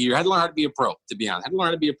rough rookie year. I had to learn how to be a pro. To be honest, I had to learn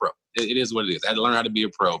how to be a pro. It is what it is. I had to learn how to be a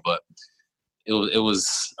pro, but it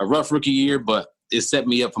was a rough rookie year. But it set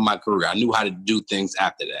me up for my career. I knew how to do things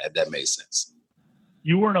after that. If that made sense.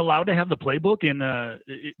 You weren't allowed to have the playbook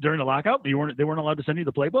during the lockout. They weren't allowed to send you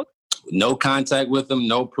the playbook. No contact with them.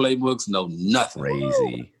 No playbooks. No nothing.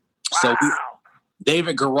 Crazy. So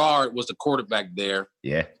David Garrard was the quarterback there.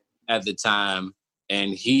 Yeah. At the time,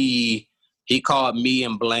 and he called me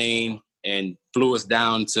and Blaine and flew us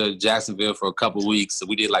down to Jacksonville for a couple of weeks. So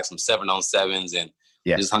we did like some 7-on-7s and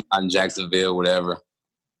just hung out in Jacksonville, whatever.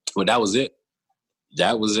 But that was it.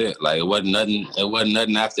 Like it wasn't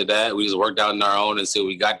nothing after that. We just worked out on our own until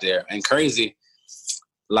we got there. And crazy,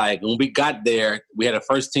 like when we got there, we had a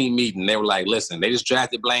first team meeting. They were like, listen, they just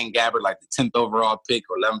drafted Blaine Gabbert like the 10th overall pick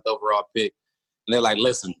or 11th overall pick. And they're like,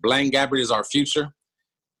 listen, Blaine Gabbert is our future.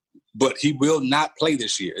 but he will not play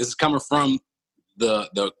this year. This is coming from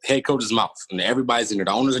the head coach's mouth. And everybody's in there.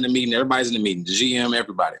 The owner's in the meeting. Everybody's in the meeting. The GM,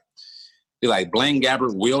 everybody. They're like, Blaine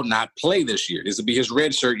Gabbert will not play this year. This will be his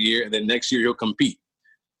redshirt year, and then next year he'll compete.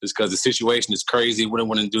 Just because the situation is crazy. We don't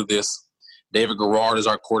want to do this. David Garrard is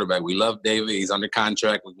our quarterback. We love David. He's under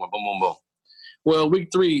contract. We went boom, boom, boom. Well, week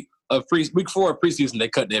 4 of preseason, they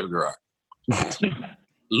cut David Garrard.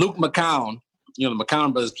 Luke McCown, the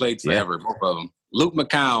McCown brothers played forever, both of them. Luke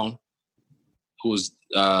McCown, who was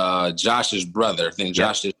Josh's brother. I think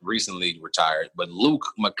Josh just recently retired. But Luke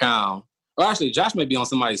McCown, actually, Josh may be on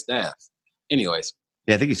somebody's staff. Anyways.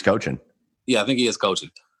 Yeah, I think he's coaching. Yeah, I think he is coaching.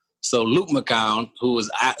 So Luke McCown, who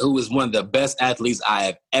is one of the best athletes I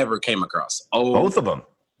have ever came across. Oh, both of them.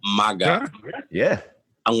 My God. Yeah.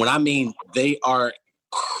 And when I mean they are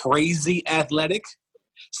crazy athletic.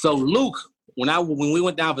 So Luke, when we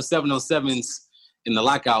went down for 7-on-7s in the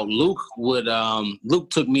lockout, Luke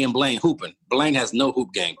took me and Blaine hooping. Blaine has no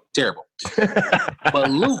hoop game. Terrible.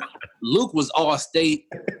 But Luke was all state,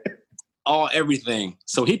 all everything.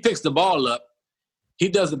 So he picks the ball up. He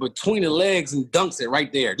does it between the legs and dunks it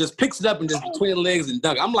right there. Just picks it up and just between the legs and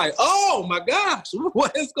dunk. I'm like, oh my gosh,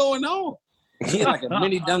 what is going on? He had like a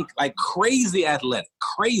mini dunk, like crazy athletic,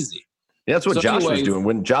 crazy. Yeah, that's what Josh was doing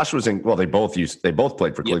when Josh was in. Well, they both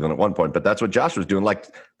played for Cleveland at one point, but that's what Josh was doing. Like,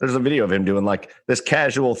 there's a video of him doing like this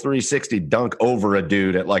casual 360 dunk over a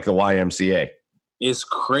dude at like the YMCA. It's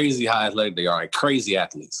crazy how athletic they are, like crazy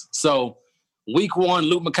athletes. So, week 1,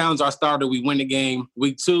 Luke McCown's our starter. We win the game.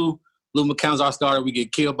 Week 2, Luke McCown's our starter. We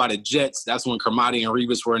get killed by the Jets. That's when Cromartie and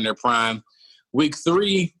Revis were in their prime. Week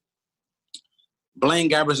 3,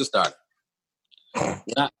 Blaine Gabbert's the starter.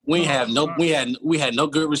 We had no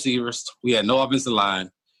good receivers. We had no offensive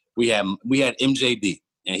line. We had MJD,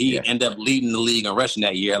 and he ended up leading the league in rushing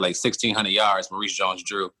that year, like 1,600 yards. Maurice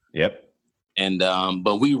Jones-Drew. Yep. And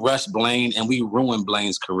but we rushed Blaine, and we ruined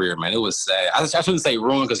Blaine's career, man. It was sad. I shouldn't say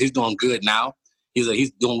ruined because he's doing good now.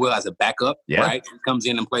 He's doing well as a backup, right? He comes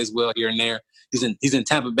in and plays well here and there. He's in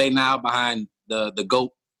Tampa Bay now behind the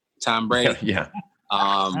GOAT, Tom Brady. Yeah.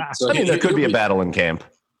 So there could be a battle in camp.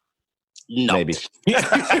 No. Maybe.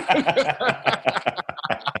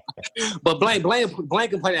 But Blaine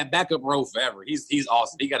can play that backup role forever. He's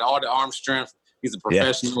awesome. He got all the arm strength. He's a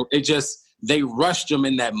professional. They rushed him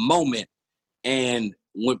in that moment. And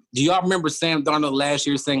do y'all remember Sam Darnold last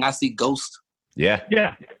year saying, "I see ghosts"? Yeah.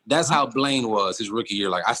 Yeah. That's how Blaine was his rookie year.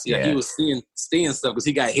 Like he was seeing stuff because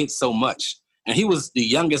he got hit so much. And he was the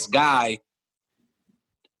youngest guy.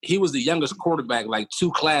 He was the youngest quarterback, like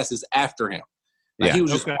 2 classes after him. Like he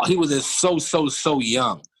was just so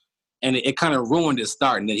young. And it kind of ruined his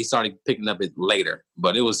start, and then he started picking up it later.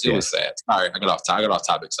 But it was sad. Sorry, I got off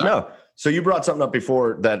topic. Sorry. No. So you brought something up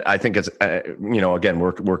before that I think is, again,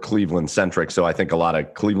 we're Cleveland centric. So I think a lot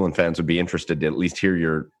of Cleveland fans would be interested to at least hear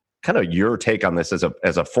your take on this as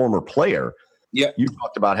a former player. Yeah. You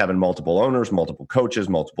talked about having multiple owners, multiple coaches,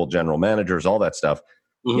 multiple general managers, all that stuff.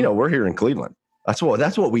 Mm-hmm. We're here in Cleveland. That's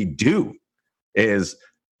what we do is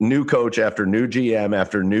new coach after new GM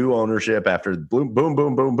after new ownership after boom, boom,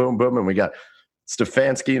 boom, boom, boom, boom. And we got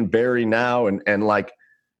Stefanski and Barry now. And like,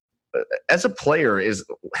 as a player,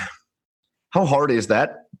 how hard is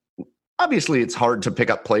that? Obviously, it's hard to pick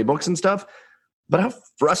up playbooks and stuff, but how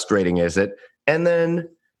frustrating is it? And then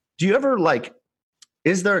do you ever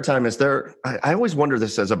is there a time, I always wonder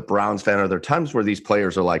this as a Browns fan, are there times where these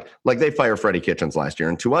players are like they fire Freddie Kitchens last year?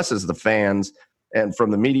 And to us as the fans and from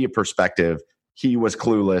the media perspective, he was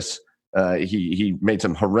clueless. He made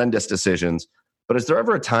some horrendous decisions. But is there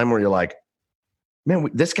ever a time where you're like, man,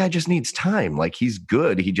 this guy just needs time. Like, he's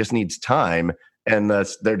good. He just needs time. And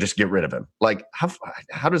they're just get rid of him. Like,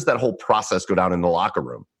 how does that whole process go down in the locker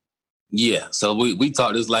room? Yeah. So we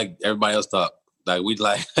talk just like everybody else talk.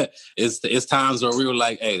 Like, it's times where we were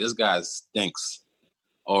like, hey, this guy stinks.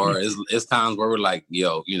 Or it's times where we're like,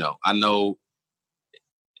 yo, I know.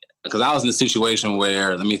 Because I was in a situation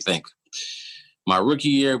where, let me think. My rookie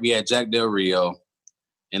year, we had Jack Del Rio,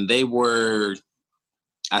 and they were,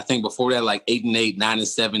 I think before that, like 8-8,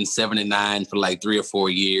 9-7, 7-9 for like 3 or 4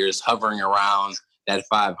 years, hovering around that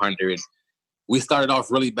 500. We started off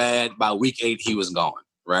really bad. By week 8, he was gone,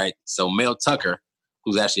 right? So Mel Tucker,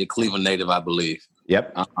 who's actually a Cleveland native, I believe.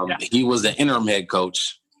 Yep. He was the interim head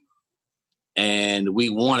coach, and we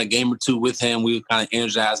won a game or 2 with him. We were kind of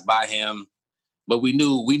energized by him. But we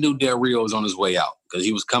knew Del Rio was on his way out because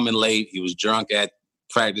he was coming late. He was drunk at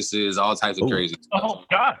practices, all types of crazy stuff. Oh,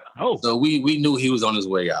 God. Oh. So we knew he was on his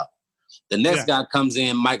way out. The next guy comes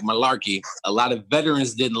in, Mike Mularkey. A lot of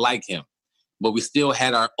veterans didn't like him, but we still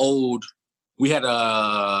had our old GM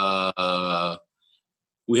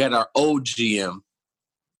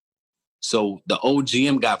So the old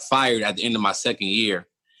GM got fired at the end of my second year,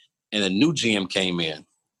 and a new GM came in.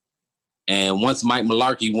 And once Mike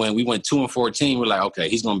Mularkey we went 2-14. We're like, okay,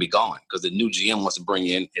 he's going to be gone because the new GM wants to bring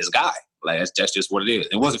in his guy. Like that's just what it is.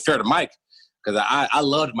 It wasn't fair to Mike because I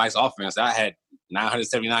loved Mike's offense. I had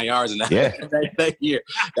 979 yards in that year.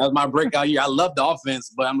 That was my breakout year. I loved the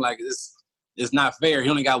offense, but I'm like, it's not fair. He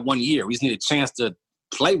only got 1 year. We just need a chance to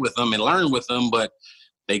play with him and learn with him. But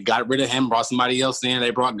they got rid of him, brought somebody else in.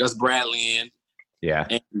 They brought Gus Bradley in. Yeah,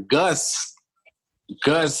 and Gus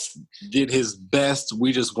did his best.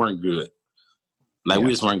 We just weren't good.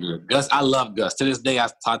 We just weren't good. Gus, I love Gus. To this day, I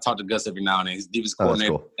talk to Gus every now and then. He's defensive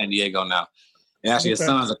coordinator in San Diego now. And actually,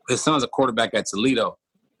 his son's a quarterback at Toledo.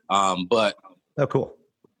 But cool.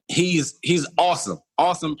 He's awesome.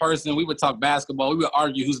 Awesome person. We would talk basketball. We would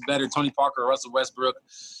argue who's better, Tony Parker or Russell Westbrook,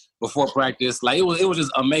 before practice. It was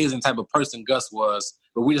just amazing type of person Gus was,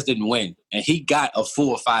 but we just didn't win. And he got a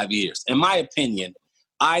full 5 years. In my opinion,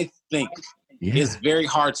 I think it's very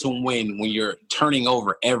hard to win when you're turning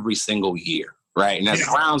over every single year. Right. And as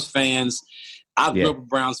Browns fans, I grew up a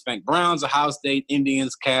Browns fan. Browns, Ohio State,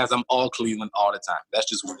 Indians, Cavs, I'm all Cleveland all the time. That's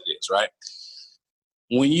just what it is, right?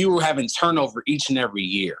 When you were having turnover each and every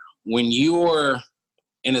year, when you're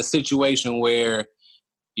in a situation where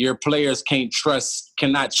your players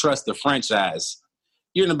cannot trust the franchise,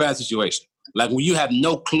 you're in a bad situation. When you have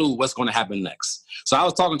no clue what's going to happen next. So I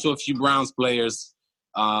was talking to a few Browns players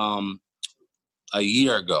a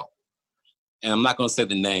year ago. And I'm not going to say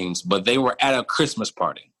the names, but they were at a Christmas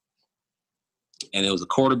party. And it was a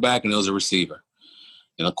quarterback and it was a receiver.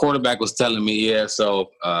 And the quarterback was telling me, I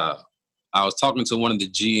was talking to one of the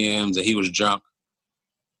GMs and he was drunk.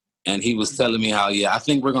 And he was telling me how, I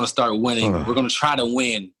think we're going to start winning. We're going to try to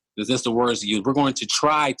win. That's the words he used. We're going to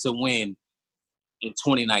try to win in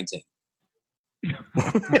 2019.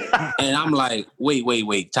 And I'm like,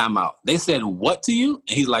 wait, time out. They said what to you?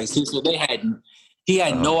 And he's like, Cecil, he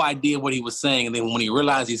had no idea what he was saying. And then when he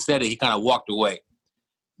realized he said it, he kind of walked away.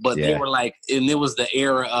 But they were like, and it was the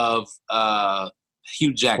era of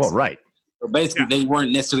Hugh Jackson. Well, right. So basically, they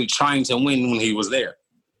weren't necessarily trying to win when he was there,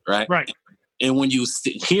 right? Right. And when you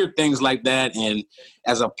hear things like that, and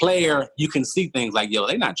as a player, you can see things like,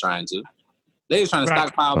 they're not trying to. They're trying to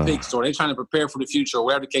stockpile picks, or they're trying to prepare for the future, or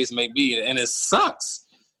whatever the case may be. And it sucks.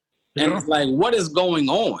 And it's like, what is going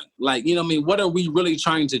on? What are we really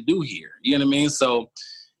trying to do here? You know what I mean? So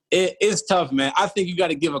it's tough, man. I think you got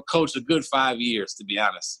to give a coach a good 5 years, to be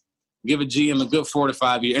honest. Give a GM a good 4 to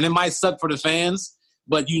 5 years. And it might suck for the fans,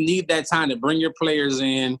 but you need that time to bring your players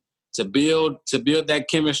in, to build that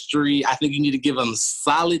chemistry. I think you need to give him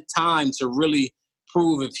solid time to really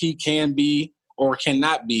prove if he can be or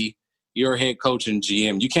cannot be your head coach and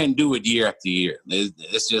GM. You can't do it year after year.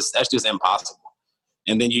 That's just impossible.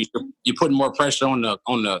 And then you're putting more pressure on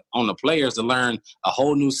the players to learn a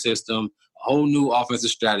whole new system, a whole new offensive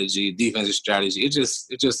strategy, defensive strategy. It's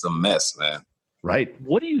just a mess, man. Right.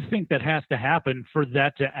 What do you think that has to happen for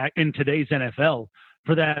that to act in today's NFL,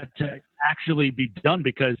 for that to actually be done?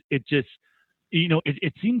 Because it just,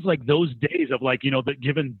 it seems like those days of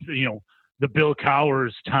given the Bill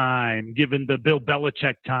Cowers time, given the Bill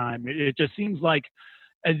Belichick time, it just seems like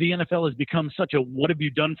the NFL has become such a "what have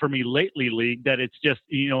you done for me lately" league that it's just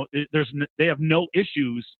they have no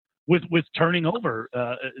issues with turning over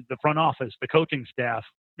the front office, the coaching staff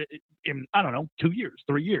in 2 years,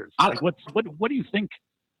 3 years. What do you think?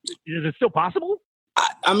 Is it still possible?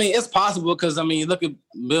 I mean, it's possible because look at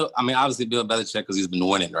Bill. Obviously Bill Belichick because he's been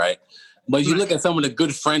winning, right? But you look at some of the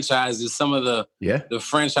good franchises, some of the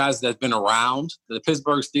franchises that's been around, the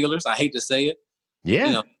Pittsburgh Steelers. I hate to say it,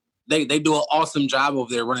 They do an awesome job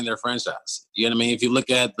over there running their franchise. You know what I mean? If you look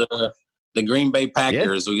at the Green Bay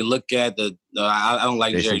Packers, or you look at I don't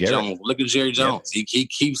like Jerry Jones. Look at Jerry Jones.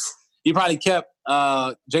 He probably kept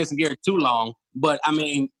Jason Garrett too long, but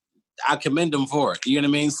I commend him for it. You know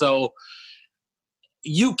what I mean? So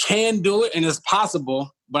you can do it, and it's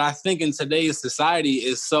possible. But I think in today's society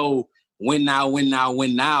is so win now, win now,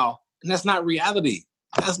 win now, and that's not reality.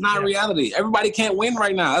 That's not reality. Everybody can't win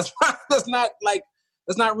right now. That's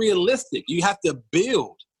not realistic. You have to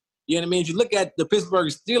build. You know what I mean? If you look at the Pittsburgh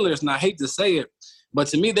Steelers, and I hate to say it, but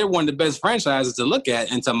to me, they're one of the best franchises to look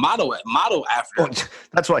at and to model after. Well,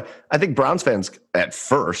 that's why I think Browns fans at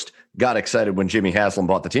first got excited when Jimmy Haslam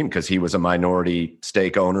bought the team because he was a minority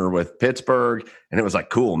stake owner with Pittsburgh. And it was like,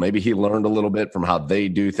 cool, maybe he learned a little bit from how they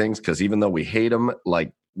do things because even though we hate him,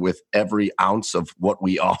 with every ounce of what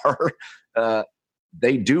we are,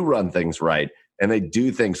 they do run things right. And they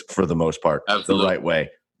do things, for the most part, the right way.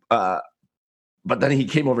 But then he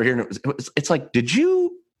came over here, and it's like, did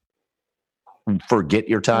you forget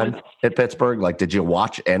your time at Pittsburgh? Like, did you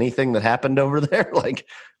watch anything that happened over there? Like,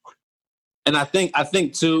 and I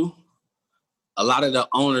think too, a lot of the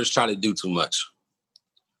owners try to do too much.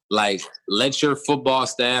 Like, let your football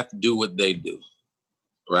staff do what they do,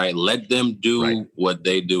 right? Let them do what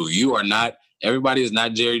they do. Everybody is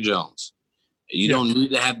not Jerry Jones. You don't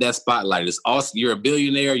need to have that spotlight. It's also, you're a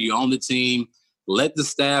billionaire, you own the team. Let the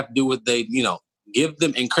staff do what they,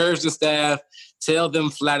 encourage the staff, tell them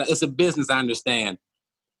flat out. It's a business, I understand.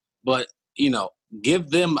 But, give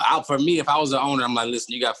them out. For me, if I was the owner, I'm like,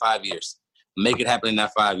 listen, you got 5 years. Make it happen in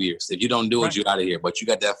that 5 years. If you don't do it, you're out of here. But you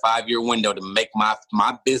got that 5-year window to make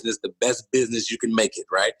my business the best business you can make it,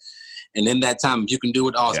 right? And in that time, if you can do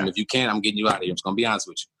it, awesome. If you can't, I'm getting you out of here. I'm just going to be honest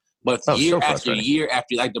with you. But year after year,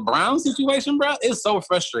 like the Browns situation, bro, it's so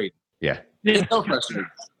frustrating. Yeah. It's so frustrating.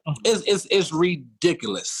 It's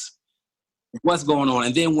ridiculous what's going on.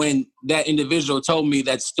 And then when that individual told me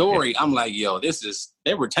that story, I'm like, yo,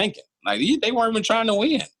 they were tanking. Like, they weren't even trying to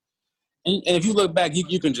win. And if you look back,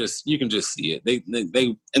 you can just see it. They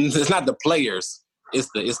and it's not the players, it's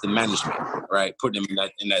the management, right? Putting them in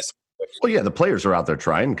that situation. Well, yeah, the players are out there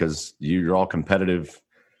trying because you're all competitive.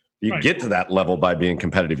 You get to that level by being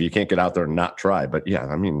competitive. You can't get out there and not try. But yeah,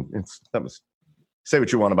 I mean, say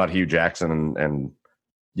what you want about Hugh Jackson, and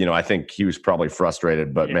I think he was probably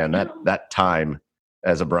frustrated. But man, that time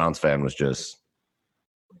as a Browns fan was just,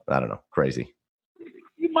 I don't know, crazy.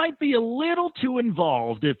 You might be a little too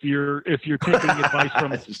involved if you're taking advice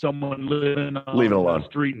from someone living on the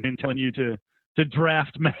street and telling you to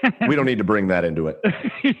draft man. We don't need to bring that into it.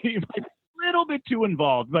 You might be a little bit too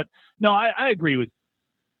involved, but no, I agree with.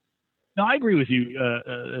 No, I agree with you,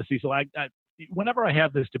 Cecil. Whenever I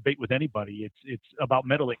have this debate with anybody, it's about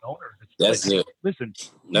meddling owners. That's it. Listen,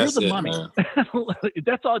 you're the money.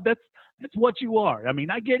 That's all. That's what you are. I mean,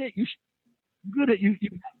 I get it. You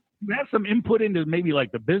have some input into maybe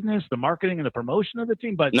like the business, the marketing, and the promotion of the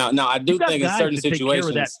team. But no, I do think in certain situations, take care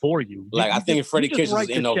of that for you. Like, I think Freddie Kitchens is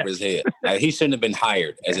in over his head. Like, he shouldn't have been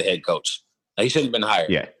hired as a head coach. Like, he shouldn't have been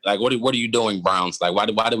hired. Yeah. Like, what are you doing, Browns? Like, why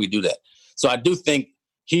do we do that? So I do think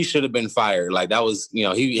he should have been fired. Like, that was, he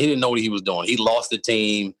didn't know what he was doing. He lost the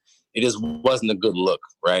team. It just wasn't a good look,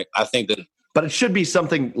 right? I think that. But it should be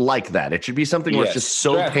something like that. It should be something where it's just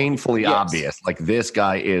so painfully obvious. Like, this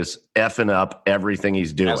guy is effing up everything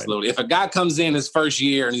he's doing. Absolutely. If a guy comes in his first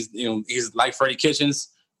year and he's like Freddie Kitchens,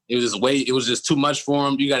 it was just too much for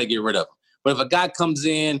him. You got to get rid of him. But if a guy comes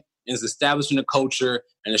in and is establishing a culture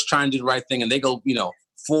and is trying to do the right thing, and they go,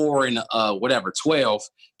 4 and 12,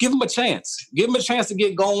 give him a chance. Give him a chance to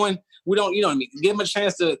get going. We don't, give him a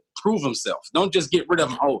chance to prove himself. Don't just get rid of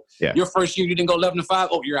him. Oh, your first year you didn't go 11-5.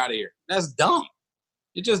 Oh, you're out of here. That's dumb.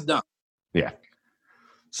 It's just dumb. Yeah.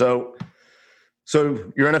 So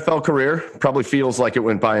your NFL career probably feels like it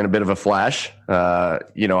went by in a bit of a flash.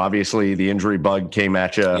 Obviously the injury bug came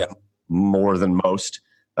at you more than most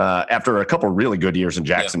after a couple really good years in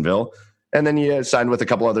Jacksonville. Yeah. And then you signed with a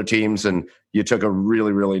couple other teams and you took a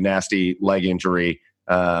really, really nasty leg injury.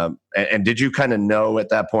 And did you kind of know at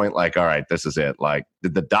that point, like, all right, this is it? Like,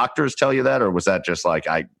 did the doctors tell you that, or was that just like,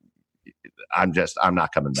 I'm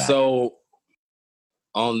not coming back? So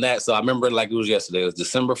on that, I remember like it was yesterday. It was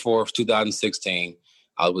December 4th, 2016.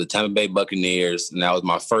 I was with the Tampa Bay Buccaneers, and that was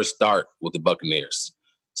my first start with the Buccaneers.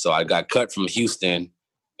 So I got cut from Houston,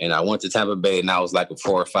 and I went to Tampa Bay, and I was like a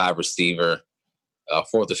 4 or 5 receiver.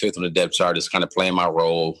 4th or 5th on the depth chart, just kind of playing my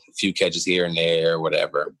role, a few catches here and there,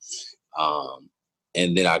 whatever.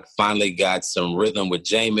 And then I finally got some rhythm with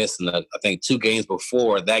Jameis. And I think 2 games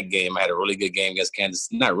before that game, I had a really good game against Kansas.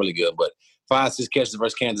 Not really good, but 5-6 catches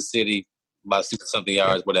versus Kansas City, about 60-something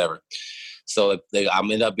yards, whatever. So I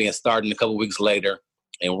ended up being starting a couple weeks later,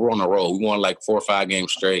 and we're on the road. We won like 4 or 5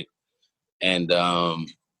 games straight. And 3rd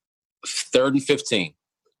and 15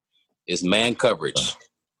 is man coverage.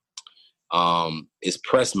 It's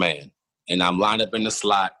press man, and I'm lined up in the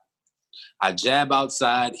slot. I jab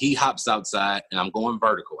outside, he hops outside, and I'm going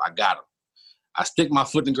vertical. I got him. I stick my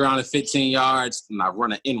foot in the ground at 15 yards, and I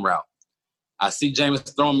run an in route. I see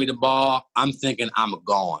Jameis throwing me the ball. I'm thinking I'm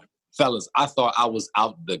gone. Fellas, I thought I was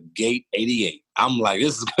out the gate 88. I'm like,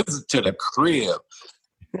 this is to the crib.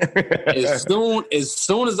 As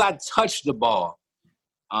soon as I touch the ball,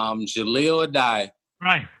 Jaleel Adai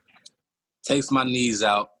takes my knees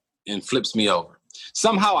out and flips me over.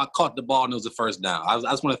 Somehow I caught the ball and it was a first down. I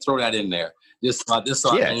just want to throw that in there. Just so I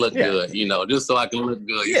can look good, just so I can look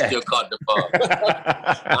good. You still caught the ball.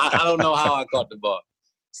 I don't know how I caught the ball.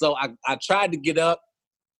 So I tried to get up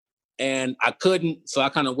and I couldn't. So I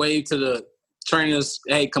kind of waved to the trainers,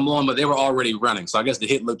 hey, come on. But they were already running. So I guess the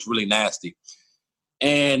hit looked really nasty.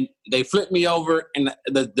 And they flipped me over, and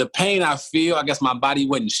the pain I feel, I guess my body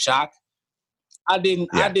went in shock. I didn't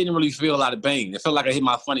really feel a lot of pain. It felt like I hit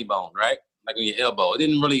my funny bone, right? Like in your elbow. It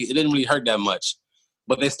didn't really hurt that much.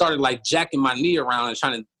 But they started like jacking my knee around and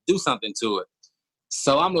trying to do something to it.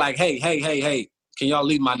 So I'm like, hey, can y'all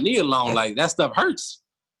leave my knee alone? Like, that stuff hurts.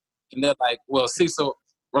 And they're like, well, Cecil,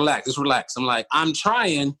 relax, just relax. I'm like, I'm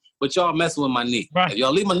trying, but y'all messing with my knee. Right. If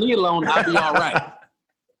y'all leave my knee alone, I'll be all right.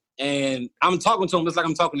 And I'm talking to them just like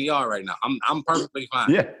I'm talking to y'all right now. I'm perfectly fine.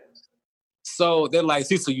 Yeah. So they're like,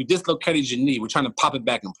 Cecil, you dislocated your knee. We're trying to pop it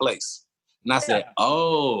back in place. And I said,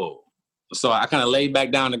 oh. So I kind of laid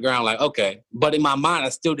back down on the ground like, okay. But in my mind, I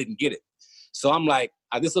still didn't get it. So I'm like,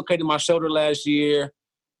 I dislocated my shoulder last year.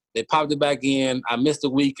 They popped it back in. I missed a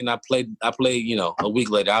week, and I played, a week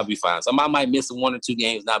later, I'll be fine. So I might miss 1 or 2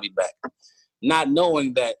 games, and I'll be back. Not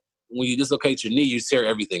knowing that when you dislocate your knee, you tear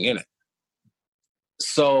everything in it.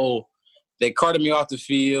 So they carted me off the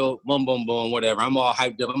field, boom, boom, boom, whatever. I'm all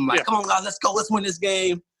hyped up. I'm like, come on, guys, let's go. Let's win this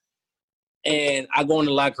game. And I go in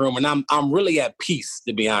the locker room, and I'm really at peace,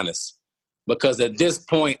 to be honest. Because at this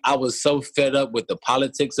point, I was so fed up with the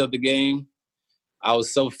politics of the game. I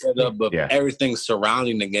was so fed up with everything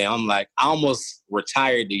surrounding the game. I'm like, I almost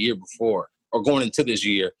retired the year before or going into this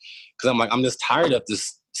year. Because I'm like, I'm just tired of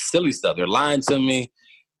this silly stuff. They're lying to me.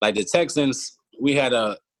 Like the Texans, we had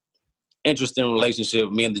a interesting relationship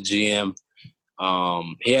with me and the GM.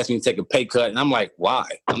 He asked me to take a pay cut, and I'm like, why?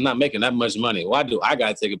 I'm not making that much money. Why do I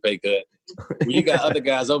got to take a pay cut? Well, you got other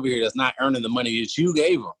guys over here that's not earning the money that you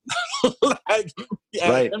gave them. Like,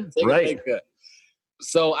 right. A pay cut.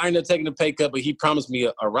 So I ended up taking a pay cut, but he promised me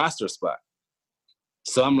a roster spot.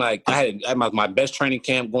 So I'm like, I had my best training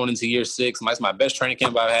camp going into year 6. That's my best training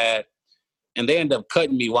camp I've had. And they ended up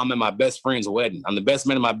cutting me while I'm at my best friend's wedding. I'm the best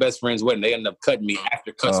man at my best friend's wedding. They ended up cutting me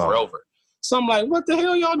after cuts were over. So I'm like, what the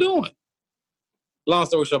hell y'all doing? Long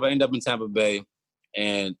story short, I end up in Tampa Bay,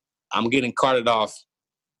 and I'm getting carted off.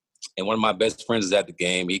 And one of my best friends is at the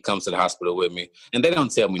game. He comes to the hospital with me. And they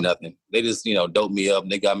don't tell me nothing. They just, dope me up.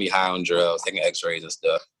 And they got me high on drugs, taking x-rays and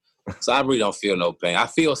stuff. So I really don't feel no pain. I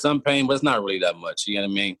feel some pain, but it's not really that much. You know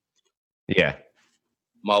what I mean? Yeah.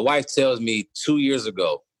 My wife tells me 2 years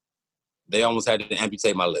ago, they almost had to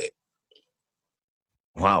amputate my leg.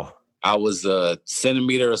 Wow. I was a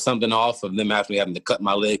centimeter or something off of them actually having to cut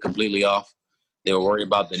my leg completely off. They were worried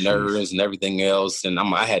about the nerves and everything else. And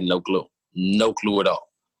I had no clue. No clue at all.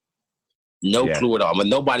 No clue at all. But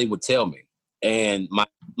nobody would tell me. And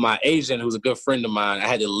my agent, who's a good friend of mine, I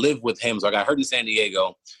had to live with him. So I got hurt in San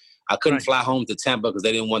Diego. I couldn't fly home to Tampa because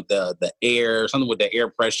they didn't want the air, something with the air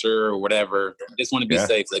pressure or whatever. They just want to be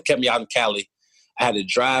safe. So they kept me out in Cali. I had to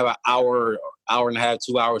drive an hour and a half,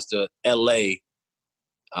 2 hours to L.A.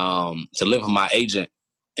 To live with my agent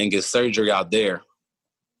and get surgery out there.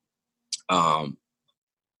 And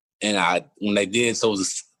when they did,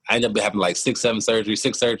 I ended up having like 6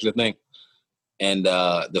 surgeries, I think. And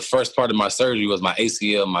the first part of my surgery was my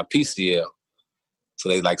ACL, my PCL. So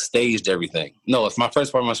they like staged everything. No, it's my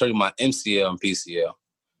first part of my surgery, my MCL and PCL.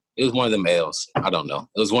 It was one of them L's. I don't know.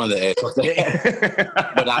 It was one of the L's.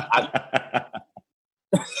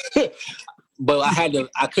 But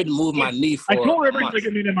I couldn't move my knee for I tore every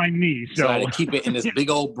ligament in my knee. So I had to keep it in this big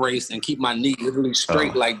old brace and keep my knee literally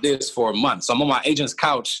straight like this for a month. So I'm on my agent's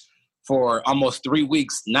couch for almost 3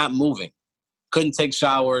 weeks, not moving. Couldn't take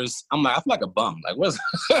showers. I'm like, I feel like a bum. Like, what's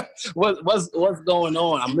going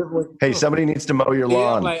on? I'm living with. Hey, somebody needs to mow your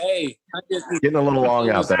lawn. I'm like, hey, getting a little long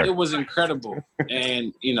out there. It was incredible.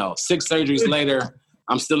 And 6 surgeries later,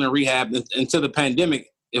 I'm still in rehab. Until the pandemic,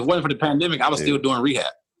 if it wasn't for the pandemic, I was still doing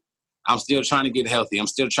rehab. I'm still trying to get healthy. I'm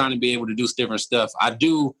still trying to be able to do different stuff. I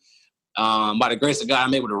do, by the grace of God,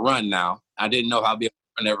 I'm able to run now. I didn't know how I'd be able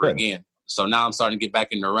to run ever again. So now I'm starting to get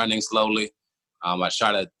back into running slowly. I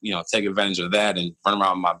try to, take advantage of that and run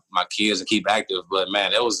around with my kids and keep active. But,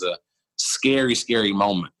 man, it was a scary, scary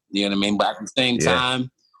moment. You know what I mean? But at the same time,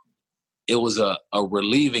 it was a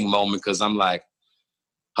relieving moment because I'm like,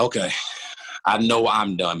 okay, I know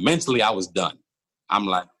I'm done. Mentally, I was done. I'm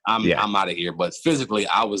like, I'm out of here. But physically,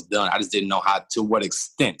 I was done. I just didn't know to what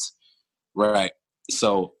extent. Right.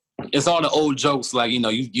 So it's all the old jokes. Like,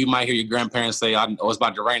 you might hear your grandparents say, it's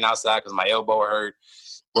about to rain outside because my elbow hurt.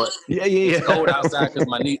 But it's cold outside because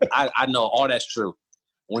my knee, I know all that's true.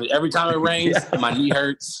 Every time it rains, my knee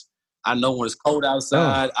hurts. I know when it's cold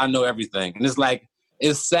outside, I know everything. And it's like,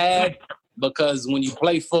 it's sad because when you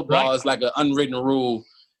play football, it's like an unwritten rule.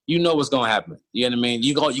 You know what's going to happen. You know what I mean?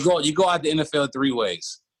 You go out the NFL 3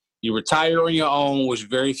 ways. You retire on your own, which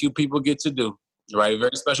very few people get to do, right?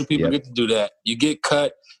 Very special people get to do that. You get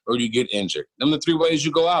cut or you get injured. Them the 3 ways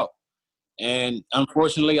you go out. And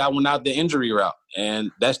unfortunately, I went out the injury route.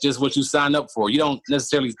 And that's just what you sign up for. You don't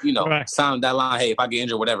necessarily, sign that line, hey, if I get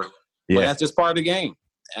injured, whatever. Yeah. But that's just part of the game.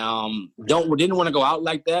 Didn't want to go out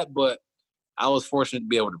like that, but I was fortunate to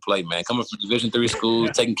be able to play, man. Coming from Division III schools,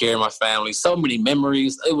 taking care of my family, so many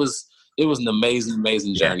memories. It was an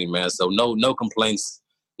amazing journey, man. So no complaints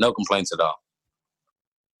at all.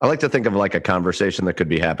 I like to think of like a conversation that could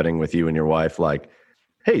be happening with you and your wife, like,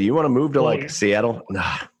 hey, do you want to move to Seattle?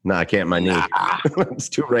 Nah, I can't. My knee. It's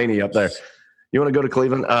too rainy up there. You want to go to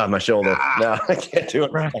Cleveland? My shoulder. No, I can't do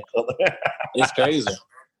it. Right. It's crazy.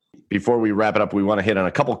 Before we wrap it up, we want to hit on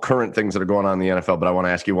a couple current things that are going on in the NFL, but I want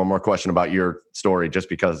to ask you one more question about your story, just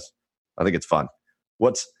because I think it's fun.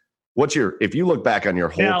 What's if you look back on your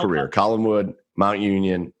whole career, Collinwood, Mount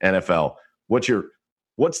Union, NFL, what's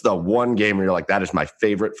the one game where you're like, that is my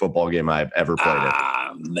favorite football game I've ever played in?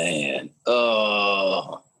 Man.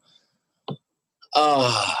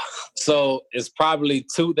 So it's probably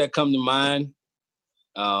two that come to mind.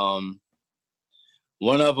 One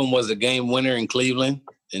of them was a game winner in Cleveland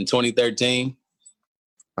in 2013.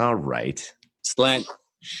 All right. Slant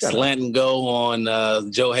and go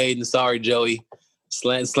on Joe Hayden. Sorry, Joey.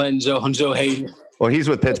 Slant and Joe on Joe Hayden. Well, he's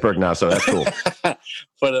with Pittsburgh now, so that's cool.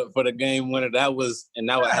 for the game winner, I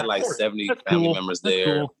had like 70 family members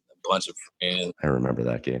there, cool. A bunch of friends. I remember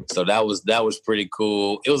that game. So that was pretty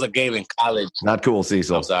cool. It was a game in college. Not cool,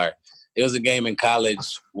 Cecil. I'm sorry. It was a game in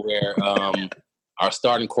college where our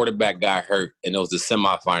starting quarterback got hurt, and it was the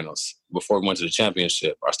semifinals before we went to the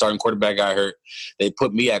championship. Our starting quarterback got hurt. They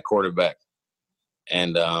put me at quarterback.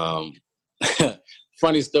 And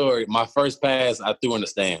funny story, my first pass I threw in the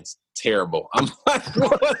stands. Terrible. I'm like,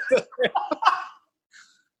 what the hell?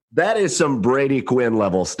 That is some Brady Quinn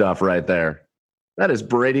level stuff right there. That is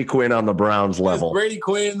Brady Quinn on the Browns level. Brady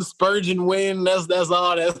Quinn, Spurgeon win. That's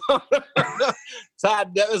all that.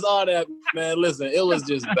 Todd, that was all that, man. Listen, it was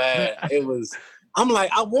just bad. I'm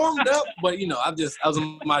like, I warmed up, but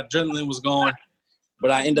my adrenaline was going. But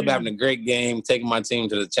I ended up having a great game, taking my team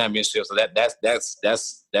to the championship. So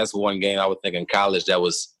that's one game I would think in college that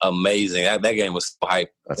was amazing. That game was so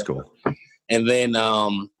hype. That's cool. And then,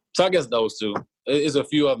 so I guess those two. There's a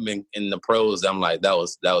few of them in the pros. I'm like, that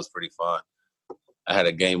was pretty fun. I had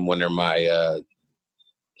a game winner my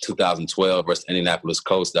 2012 versus Indianapolis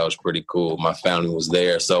Colts. That was pretty cool. My family was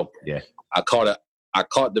there, so yeah. I caught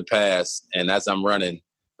the pass, and as I'm running,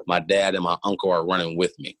 my dad and my uncle are running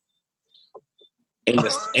with me in the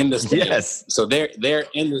stands. Yes. So they're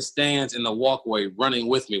in the stands in the walkway running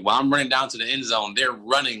with me while I'm running down to the end zone. They're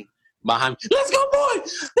running behind me. Let's go, boy!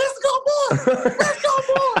 Let's go, boy! Let's go,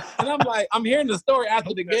 boy! And I'm like, I'm hearing the story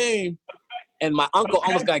after the game, and my uncle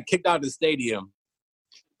almost got kicked out of the stadium.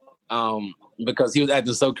 Because he was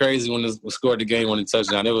acting so crazy when we scored the game-winning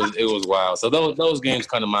touchdown. It was wild. So those games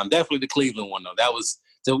come to mind. Definitely the Cleveland one though. That was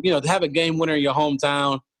to have a game winner in your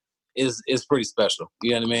hometown is pretty special.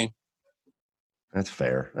 You know what I mean? That's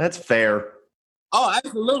fair. Oh,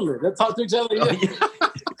 absolutely. Let's talk to each other. Yeah.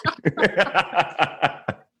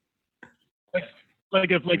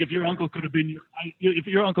 Like if your uncle could have been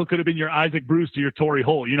your Isaac Bruce to your Torrey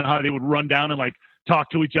Holt, you know how they would run down and like talk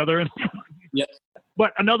to each other. Yeah.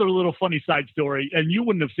 But another little funny side story, and you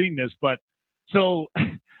wouldn't have seen this, but so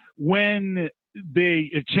when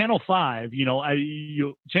Channel 5,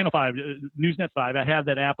 Channel 5, Newsnet 5, I have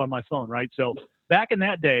that app on my phone, right? So back in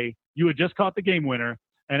that day, you had just caught the game winner,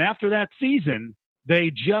 and after that season, they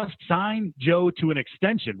just signed Joe to an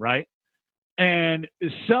extension, right? And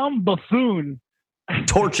some buffoon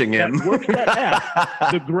torching him works that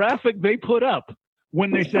app, the graphic they put up when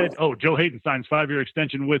they said, "Oh, Joe Hayden signs 5-year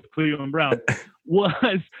extension with Cleveland Browns,"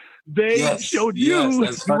 was they showed you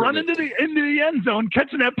running into the end zone,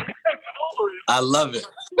 catching that pass over him. I love it.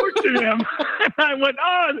 Torching him. And I went,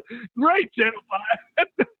 "Oh, great, Channel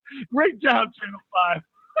 5. Great job, Channel 5."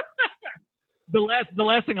 The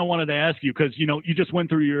last thing I wanted to ask you, because you just went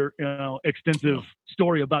through your extensive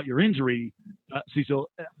story about your injury, Cecil.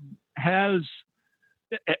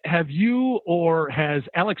 Have you or has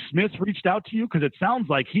Alex Smith reached out to you? Because it sounds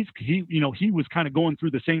like he was kind of going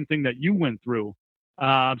through the same thing that you went through.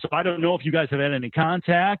 So I don't know if you guys have had any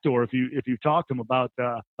contact or if you've talked to him about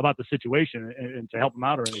the situation and to help him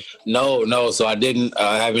out or anything. No. So I didn't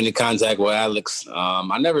have any contact with Alex.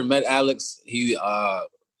 I never met Alex. We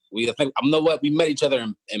met each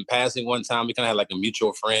other in passing one time. We kind of had like a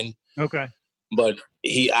mutual friend. Okay. But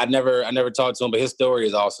I never talked to him, but his story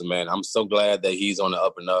is awesome, man. I'm so glad that he's on the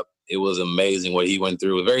up and up. It was amazing what he went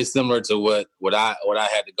through. Very similar to what I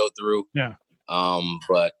had to go through. Yeah.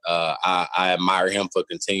 But I admire him for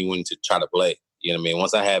continuing to try to play. You know what I mean?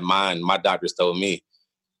 Once I had mine, my doctors told me,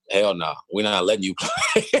 hell no, we're not letting you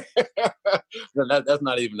play. That's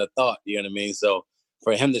not even a thought. You know what I mean? So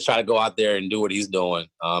for him to try to go out there and do what he's doing,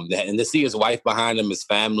 and to see his wife behind him, his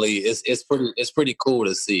family, it's pretty cool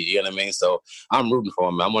to see. You know what I mean? So I'm rooting for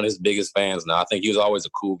him. I'm one of his biggest fans now. I think he was always a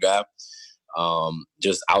cool guy,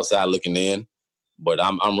 just outside looking in. But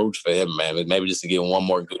I'm rooting for him, man. Maybe just to get one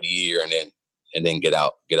more good year and then get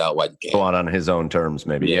out while you can. Go on his own terms,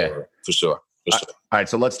 maybe. Yeah, for sure. All right,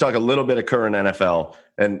 so let's talk a little bit of current NFL.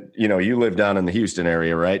 And, you live down in the Houston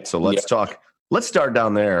area, right? So let's start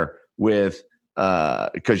down there with,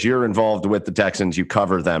 because you're involved with the Texans. You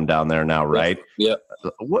cover them down there now, right? Yeah.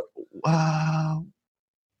 What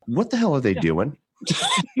the hell are they doing?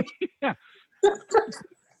 Yeah.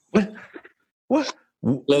 What?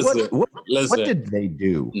 Listen. What did they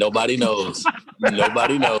do? Nobody knows.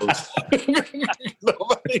 Nobody knows.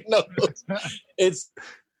 Nobody knows.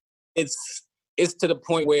 It's to the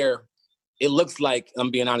point where it looks like, I'm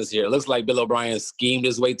being honest here, it looks like Bill O'Brien schemed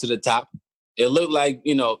his way to the top. It looked like,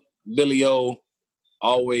 Billy O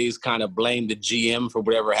always kind of blamed the GM for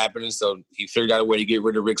whatever happened. So he figured out a way to get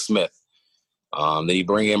rid of Rick Smith. Then he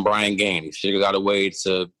bring in Brian Gaine. He figured out a way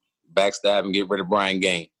to backstab and get rid of Brian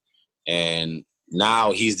Gaine. And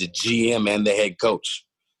now he's the GM and the head coach.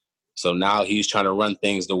 So now he's trying to run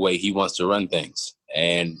things the way he wants to run things.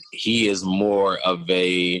 And he is more of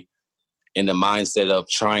in the mindset of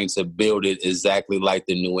trying to build it exactly like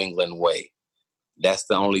the New England way. That's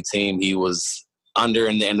the only team he was under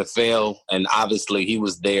in the NFL. And obviously he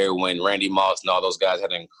was there when Randy Moss and all those guys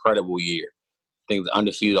had an incredible year. I think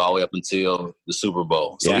undefeated all the way up until the Super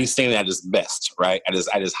Bowl. So he's staying at his best, right? At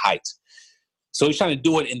his height. So he's trying to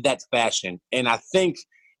do it in that fashion. And I think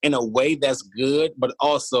in a way that's good, but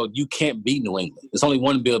also you can't beat New England. It's only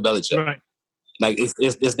one Bill Belichick. Right. Like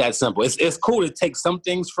it's that simple. It's cool to take some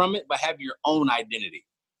things from it, but have your own identity,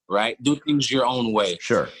 right? Do things your own way.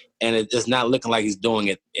 Sure. And it's not looking like he's doing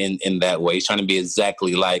it in that way. He's trying to be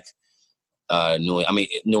exactly like New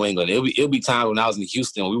England. It'll be times when I was in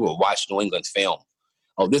Houston, we would watch New England's film.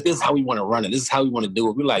 Oh, this is how we want to run it. This is how we want to do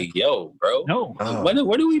it. We're like, yo, bro, no,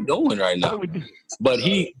 what are we doing right now? But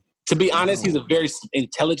to be honest, he's a very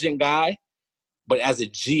intelligent guy. But as a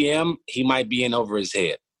GM, he might be in over his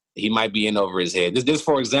head. This,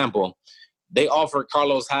 for example, they offered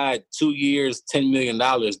Carlos Hyde 2 years, $10 million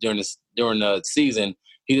during the season.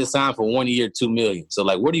 He just signed for 1 year, $2 million. So,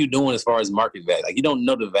 like, what are you doing as far as market value? Like, you don't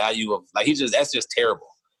know the value of, like, that's just terrible.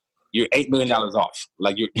 You're $8 million off.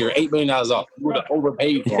 Like, you're $8 million off. You would have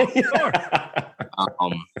overpaid for him.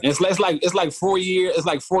 It's like 4 years. It's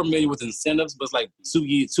like $4 million with incentives, but it's like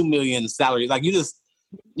 $2 million salary. Like,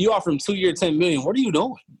 you offer him 2 year, $10 million. What are you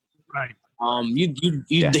doing? Right.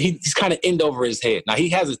 He's kind of end over his head. Now he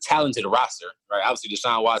has a talented roster, right? Obviously,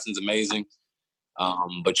 Deshaun Watson's amazing,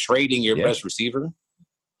 but trading your best receiver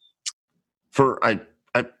I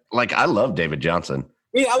love David Johnson.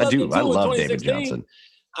 Yeah, I do. I love David Johnson.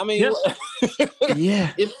 I mean,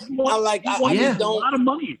 yeah. A lot of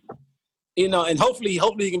money. And hopefully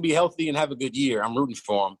he can be healthy and have a good year. I'm rooting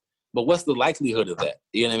for him. But what's the likelihood of that?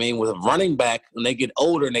 You know what I mean? With a running back, when they get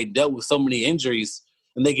older and they dealt with so many injuries,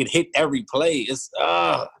 and they get hit every play, it's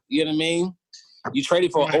you know what I mean? You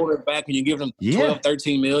traded for an older back and you give them 12,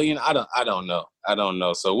 13 million. I don't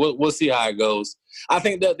know. So we'll see how it goes. I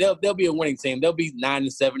think they'll be a winning team. They'll be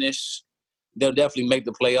 9-7-ish. They'll definitely make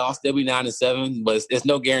the playoffs. They'll be 9-7, but it's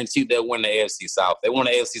no guarantee they'll win the AFC South. They won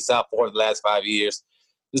the AFC South for the last 5 years.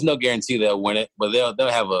 There's no guarantee they'll win it, but they'll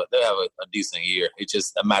have a decent year. It's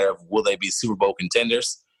just a matter of will they be Super Bowl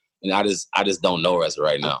contenders? And I just don't know as of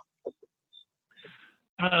right now.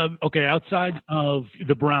 Okay, outside of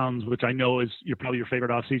the Browns, which I know is probably your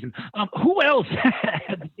favorite offseason, who else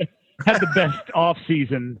had the best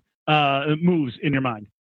offseason moves in your mind?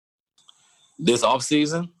 This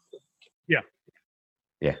offseason? Yeah.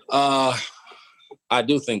 I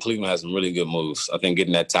do think Cleveland has some really good moves. I think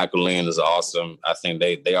getting that tackle in is awesome. I think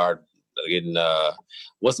they are getting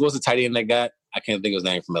what's the tight end they got? I can't think of his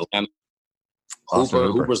name from Atlanta.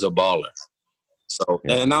 Hooper's a baller. So,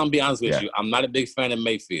 and I'm gonna be honest with you, I'm not a big fan of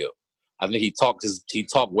Mayfield. I think he talked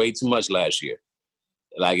way too much last year.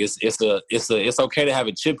 Like it's okay to have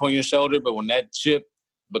a chip on your shoulder, but when that chip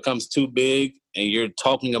becomes too big and you're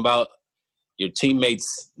talking about your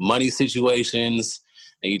teammates' money situations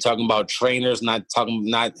and you're talking about trainers not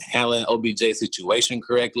handling OBJ situation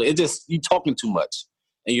correctly, you're talking too much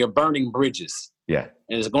and you're burning bridges. Yeah.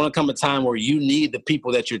 And it's going to come a time where you need the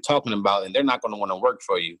people that you're talking about and they're not going to want to work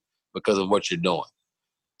for you because of what you're doing.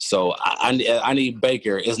 So I need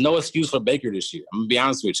Baker. There's no excuse for Baker this year. I'm going to be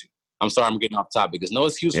honest with you. I'm sorry I'm getting off topic. There's no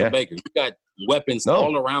excuse for Baker. You got weapons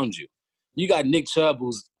all around you. You got Nick Chubb,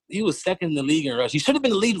 who's he was second in the league in rush. He should have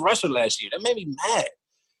been the lead rusher last year. That made me mad.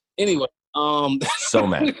 Anyway, so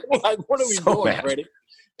mad. Like, what are we doing, Freddie?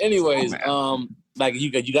 Anyways, like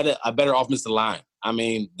you got a better offensive line. I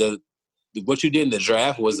mean, what you did in the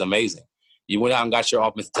draft was amazing. You went out and got your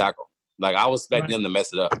offensive tackle. Like, I was expecting them to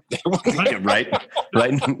mess it up. right. I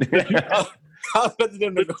was expecting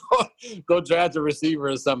them to go draft a receiver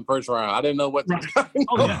or something first round. I didn't know what to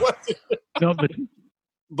do.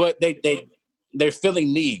 But they're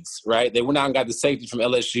filling needs, right? They went out and got the safety from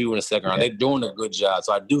LSU in the second round. They're doing a good job.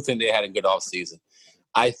 So I do think they had a good offseason.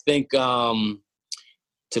 I think, to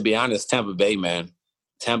be honest, Tampa Bay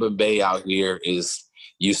out here is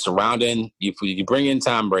you bring in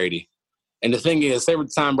Tom Brady. And the thing is, say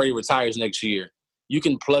Tom Brady retires next year, you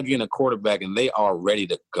can plug in a quarterback and they are ready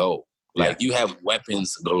to go. Like, you have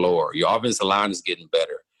weapons galore. Your offensive line is getting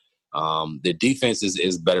better. The defense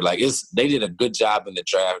is better. Like, they did a good job in the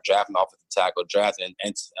draft, drafting offensive tackle, drafting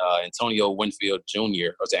Antonio Winfield Jr.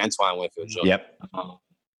 or was it Antoine Winfield Jr. Yep.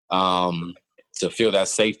 To fill that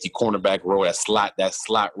safety cornerback role, that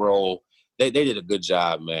slot role. They did a good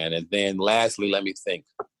job, man. And then lastly, let me think.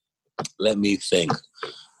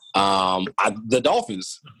 The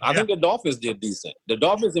Dolphins. I think the Dolphins did decent. The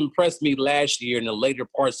Dolphins impressed me last year in the later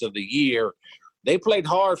parts of the year. They played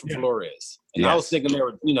hard for Flores. And I was thinking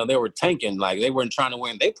they were tanking, like they weren't trying to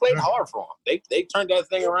win. They played hard for them. They turned that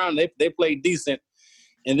thing around. They played decent.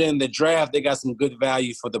 And then the draft, they got some good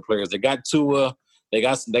value for the players. They got Tua. They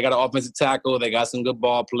got an offensive tackle. They got some good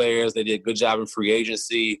ball players. They did a good job in free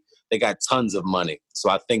agency. They got tons of money. So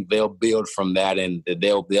I think they'll build from that, and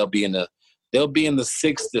they'll be in the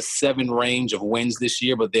 6 to 7 range of wins this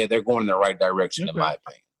year, but they're going in the right direction, in my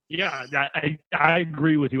opinion. Yeah, I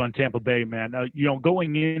agree with you on Tampa Bay, man.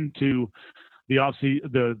 Going into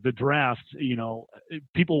the draft,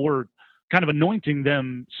 people were kind of anointing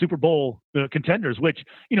them Super Bowl contenders, which,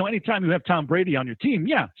 anytime you have Tom Brady on your team,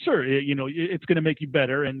 yeah, sure, it's going to make you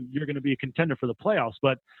better and you're going to be a contender for the playoffs.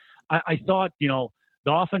 But I thought,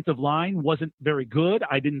 the offensive line wasn't very good.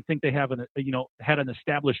 I didn't think they had an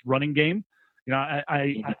established running game.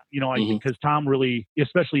 Because Tom really,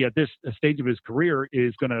 especially at this stage of his career,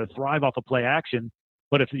 is going to thrive off of play action.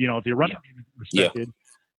 But if your running game is respected,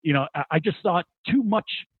 I just thought too much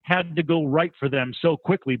had to go right for them so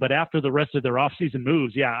quickly. But after the rest of their offseason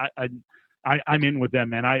moves, I'm in with them,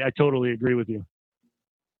 man. I totally agree with you.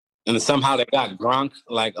 And somehow they got Gronk.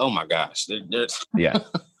 Like, oh my gosh, they're yeah.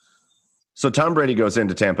 So Tom Brady goes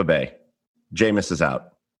into Tampa Bay. Jameis is out.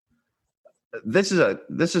 This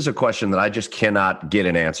is a question that I just cannot get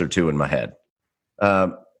an answer to in my head.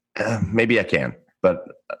 Maybe I can, but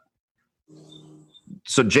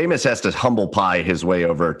so Jameis has to humble pie his way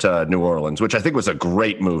over to New Orleans, which I think was a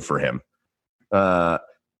great move for him. But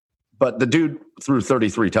the dude threw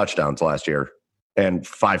 33 touchdowns last year and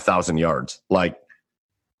 5,000 yards. Like,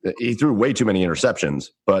 he threw way too many interceptions,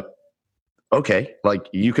 but okay, like,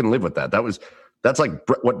 you can live with that. That's like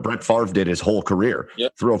what Brett Favre did his whole career.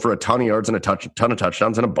 Yep. Throw for a ton of yards and a ton of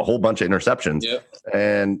touchdowns and a whole bunch of interceptions. Yep.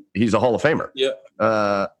 And he's a Hall of Famer. Yep.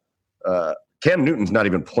 Cam Newton's not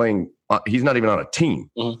even playing. He's not even on a team.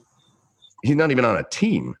 Mm-hmm. He's not even on a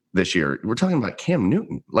team this year. We're talking about Cam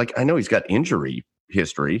Newton. Like, I know he's got injury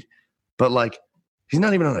history, but like, he's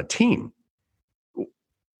not even on a team.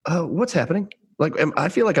 What's happening? Like, I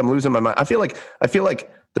feel like I'm losing my mind. I feel like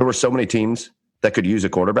there were so many teams that could use a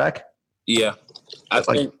quarterback. Yeah, I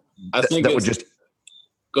think that would just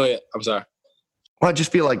go ahead. I'm sorry. Well, I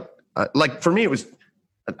just feel like for me, it was,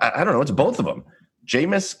 I don't know. It's both of them.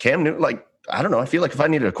 Jameis, Cam Newton. Like, I don't know. I feel like if I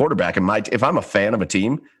needed a quarterback if I'm a fan of a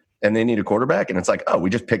team and they need a quarterback and it's like, oh,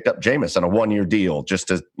 we just picked up Jameis on a 1-year deal just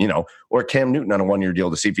to, or Cam Newton on a 1-year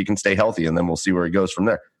deal to see if he can stay healthy. And then we'll see where he goes from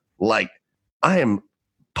there. Like, I am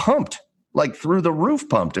pumped, like through the roof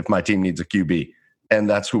pumped if my team needs a QB. And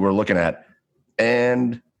that's who we're looking at.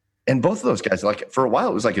 And both of those guys, like, for a while,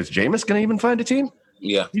 it was like, is Jameis going to even find a team?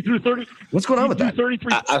 Yeah. He threw 30. What's going on with that?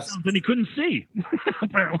 33 and he couldn't see,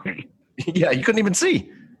 apparently. Yeah, you couldn't even see.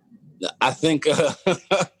 I think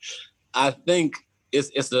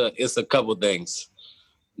it's a couple things.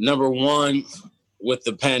 Number one, with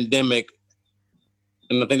the pandemic,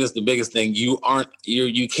 and I think that's the biggest thing, you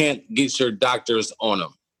can't get your doctors on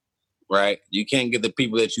them. Right? You can't get the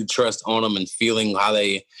people that you trust on them and feeling how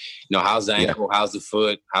they, how's the ankle, how's the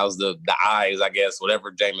foot, how's the eyes, I guess,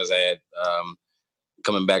 whatever Jameis had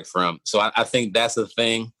coming back from. So I think that's a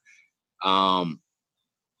thing.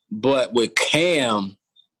 But with Cam,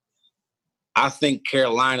 I think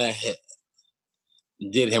Carolina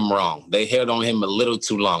did him wrong. They held on him a little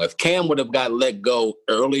too long. If Cam would have got let go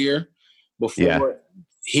earlier before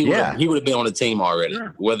he would have been on the team already.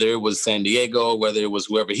 Sure. Whether it was San Diego, whether it was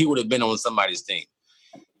whoever, he would have been on somebody's team.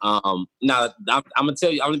 Now, I'm going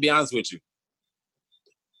to be honest with you.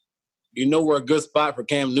 You know where a good spot for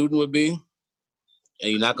Cam Newton would be?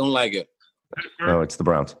 And you're not going to like it. Oh, it's the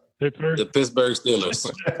Browns. The Pittsburgh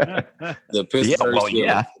Steelers. The Pittsburgh Steelers.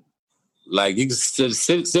 Yeah. Like, you can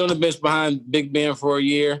sit on the bench behind Big Ben for a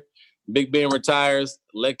year. Big Ben retires.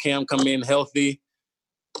 Let Cam come in healthy.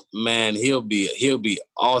 Man, he'll be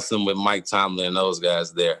awesome with Mike Tomlin and those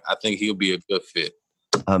guys there. I think he'll be a good fit.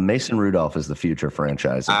 Mason Rudolph is the future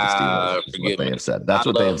franchise of the Steelers. Is what they have said. That's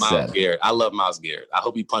what they have said. I love Myles Garrett. I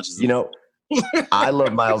hope he punches him. You know, I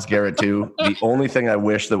love Myles Garrett too. The only thing I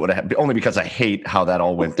wish that would have happened, only because I hate how that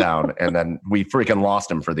all went down, and then we freaking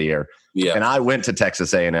lost him for the year. Yeah. And I went to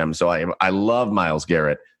Texas A&M, so I love Myles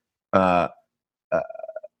Garrett.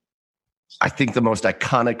 I think the most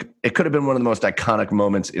iconic, it could have been one of the most iconic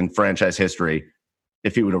moments in franchise history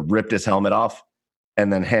if he would have ripped his helmet off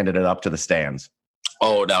and then handed it up to the stands.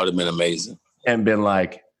 Oh, that would have been amazing. And been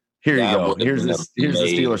like, here you go. Here's the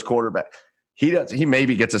Steelers quarterback. He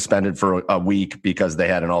maybe gets suspended for a week because they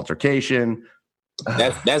had an altercation.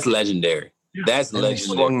 That's legendary. That's legendary. He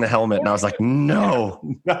swung the helmet, and I was like, no.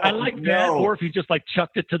 I like that. Or if he just like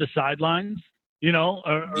chucked it to the sidelines,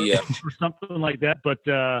 or something like that. But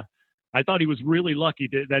I thought he was really lucky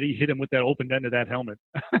that he hit him with that open end of that helmet.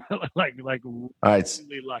 like all right,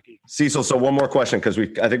 really lucky. Cecil, so one more question, because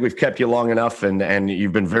I think we've kept you long enough, and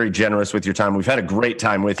you've been very generous with your time. We've had a great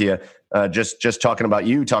time with you, just talking about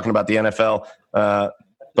you, talking about the NFL.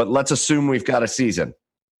 But let's assume we've got a season.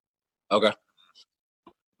 Okay.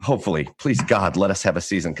 Hopefully, please God, let us have a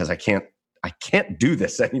season, because I can't do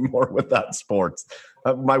this anymore without sports.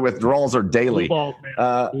 My withdrawals are daily. Blue balls,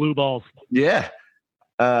 man. Blue balls. Yeah.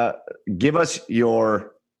 Give us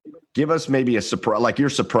maybe a surprise, like your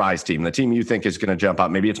surprise team, the team you think is going to jump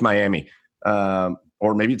out. Maybe it's Miami,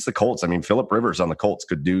 or maybe it's the Colts. I mean, Phillip Rivers on the Colts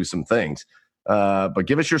could do some things. But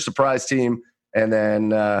give us your surprise team, and then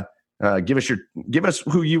give us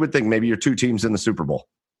who you would think maybe your two teams in the Super Bowl.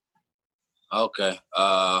 Okay.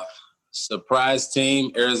 Surprise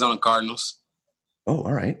team, Arizona Cardinals. Oh,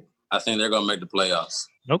 all right. I think they're going to make the playoffs.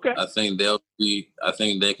 Okay. I think they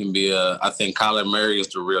can be I think Kyler Murray is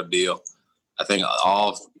the real deal. I think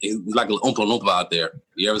he's like a Oompa Loompa out there.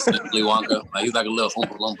 You ever seen Willy Wonka? Like, he's like a little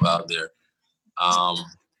Oompa Loompa out there.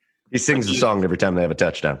 He sings a song every time they have a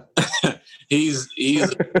touchdown. he's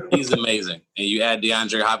amazing. And you add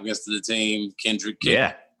DeAndre Hopkins to the team.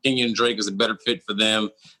 Kenyon Drake is a better fit for them.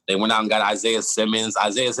 They went out and got Isaiah Simmons.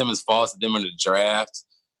 Isaiah Simmons falls to them in the draft.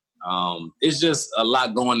 It's just a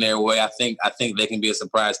lot going their way. I think they can be a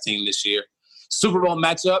surprise team this year. Super Bowl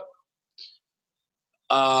matchup.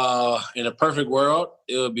 In a perfect world,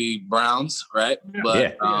 it would be Browns, right?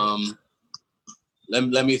 But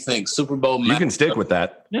let me think. Super Bowl matchup. You can stick with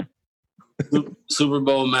that. Yeah. Super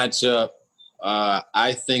Bowl matchup.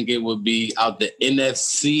 I think it would be out the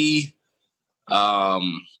NFC.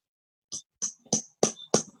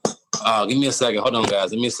 Give me a second. Hold on,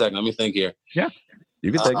 guys. Give me a second. Let me think here. Yeah.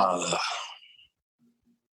 You can think.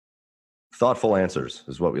 Thoughtful answers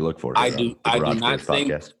is what we look for. I do not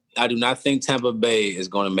think Tampa Bay is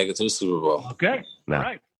going to make it to the Super Bowl. Okay. No. All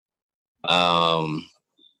right.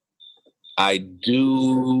 I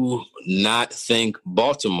do not think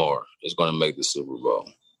Baltimore is going to make the Super Bowl.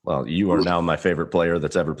 Well, you are now my favorite player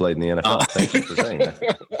that's ever played in the NFL. Thank you for saying that.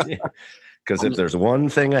 Because if there's one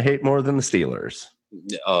thing I hate more than the Steelers.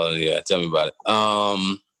 Oh, yeah. Tell me about it.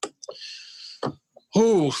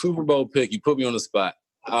 Super Bowl pick. You put me on the spot.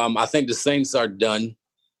 I think the Saints are done.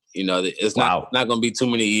 It's not going to be too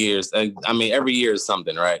many years. I mean, every year is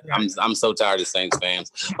something, right? I'm so tired of Saints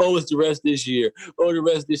fans. Oh, it's the rest this year. Oh, the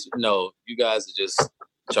rest this year. No, you guys are just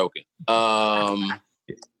choking.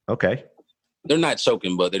 Okay. They're not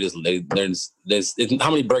choking, but there's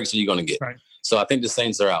how many breaks are you going to get? Right. So I think the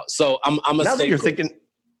Saints are out. So I'm gonna now say that you're thinking.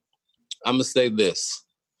 I'm gonna say this.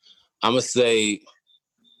 I'm gonna say.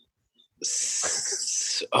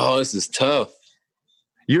 Oh, this is tough.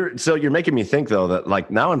 You're making me think though that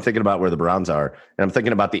like now I'm thinking about where the Browns are, and I'm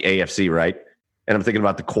thinking about the AFC, right? And I'm thinking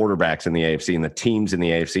about the quarterbacks in the AFC and the teams in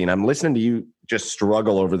the AFC, and I'm listening to you just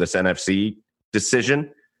struggle over this NFC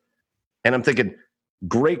decision, and I'm thinking.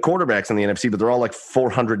 Great quarterbacks in the NFC, but they're all like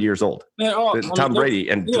 400 years old. Tom Brady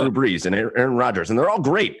and Drew Brees and Aaron Rodgers, and they're all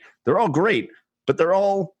great. They're all great, but they're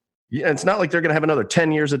all. Yeah, it's not like they're going to have another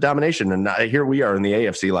 10 years of domination. And here we are in the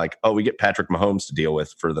AFC, like, oh, we get Patrick Mahomes to deal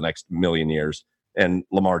with for the next million years, and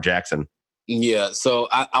Lamar Jackson. Yeah, so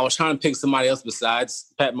I was trying to pick somebody else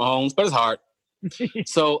besides Pat Mahomes, but it's hard.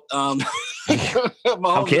 So Mahomes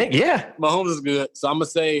is good. So I'm gonna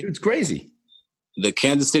say it's crazy. the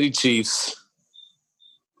Kansas City Chiefs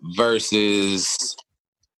versus.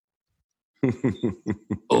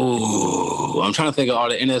 Oh, I'm trying to think of all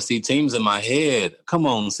the NFC teams in my head. Come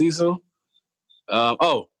on, Cecil.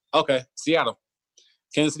 Okay, Seattle.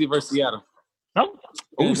 Kansas City versus Seattle. Seattle.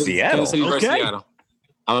 Kansas City versus Seattle.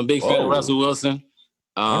 I'm a big fan of Russell Wilson.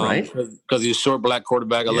 All right. Because he's a short black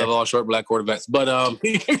quarterback. I love all short black quarterbacks. But I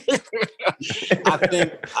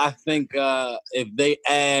think if they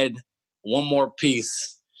add one more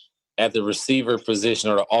piece at the receiver position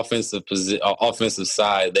or the offensive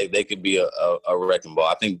side, they could be a wrecking ball.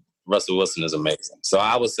 I think Russell Wilson is amazing. So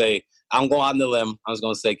I would say I'm going out on the limb. I was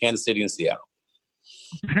going to say Kansas City and Seattle.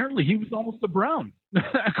 Apparently, he was almost a Brown,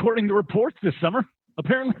 according to reports this summer.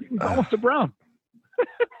 Apparently, he was almost a Brown.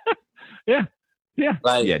 Yeah.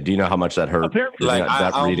 Do you know how much that hurt? Apparently,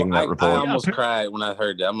 reading that report. I almost cried when I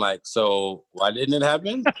heard that. I'm like, so why didn't it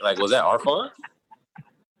happen? Like, was that our fault?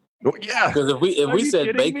 Yeah. Because if we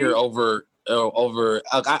said Baker me? over,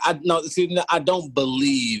 I don't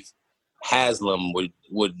believe Haslam would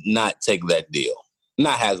not take that deal.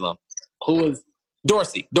 Not Haslam. Who is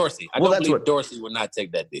Dorsey? I don't believe Dorsey would not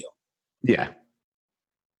take that deal. Yeah.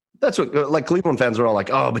 That's what, like, Cleveland fans are all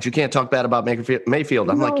like, oh, but you can't talk bad about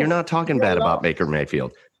Mayfield. I'm like, you're not talking bad about Baker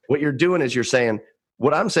Mayfield. What you're doing is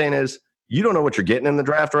what I'm saying is you don't know what you're getting in the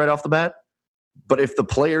draft right off the bat. But if the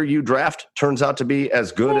player you draft turns out to be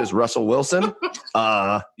as good as Russell Wilson,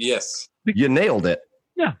 yes, you nailed it.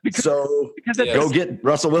 Yeah. Because go get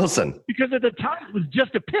Russell Wilson. Because at the time it was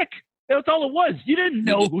just a pick. That's all it was. You didn't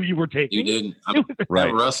know who you were taking. You didn't.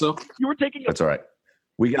 Right, Russell. You were taking. That's all right.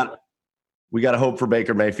 We got to hope for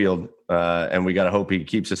Baker Mayfield, and we got to hope he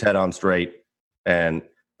keeps his head on straight. And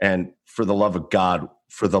for the love of God,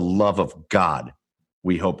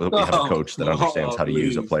 we hope that we have a coach that understands how to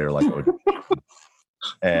use a player like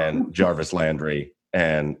and Jarvis Landry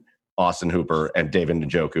and Austin Hooper and David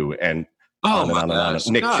Njoku and on.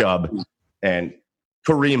 Nick Chubb and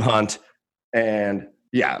Kareem Hunt and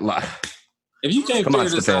if you can't figure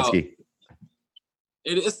this out,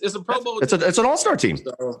 it's a Pro Bowl. It's an all-star team.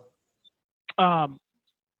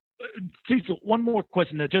 Cecil, one more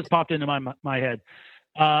question that just popped into my head.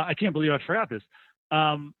 I can't believe I forgot this.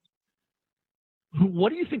 What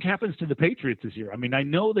do you think happens to the Patriots this year? I mean, I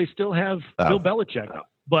know they still have Bill Belichick,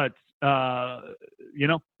 but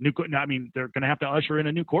they're going to have to usher in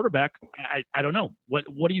a new quarterback. I don't know.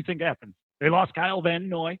 What do you think happens? They lost Kyle Van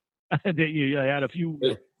Noy. You had a few.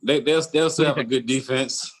 They'll still have a good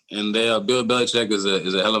defense, and Bill Belichick is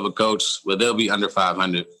a hell of a coach, but they'll be under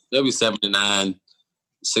 500. They'll be 7-9,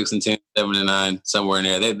 6-10, 7-9, somewhere in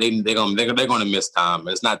there. They're gonna miss time.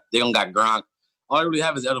 It's not they don't got Gronk. All they really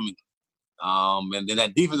have is Edelman. And then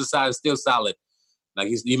that defensive side is still solid. Like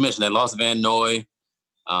you mentioned, they lost Van Noy,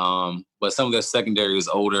 but some of their secondary is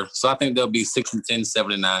older. So I think they'll be 6-10,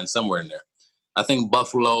 7-9, somewhere in there. I think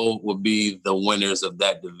Buffalo will be the winners of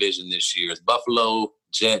that division this year. It's Buffalo,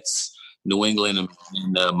 Jets, New England,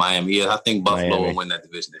 and Miami. Yeah, I think Buffalo will win that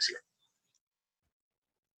division this year.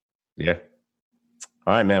 Yeah.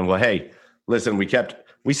 All right, man. Well, hey, listen, we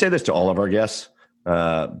say this to all of our guests,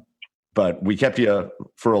 but we kept you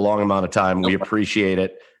for a long amount of time. We appreciate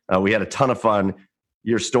it. We had a ton of fun.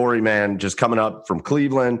 Your story, man, just coming up from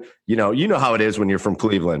Cleveland. You know how it is when you're from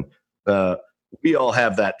Cleveland. We all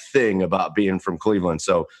have that thing about being from Cleveland.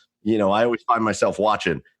 So, I always find myself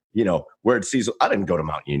watching, where did Cecil? I didn't go to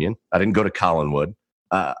Mount Union. I didn't go to Collinwood.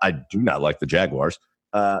 I do not like the Jaguars.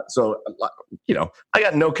 So, I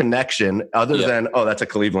got no connection other than, that's a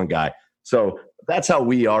Cleveland guy. So that's how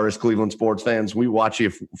we are as Cleveland sports fans. We watch you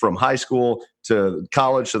from high school to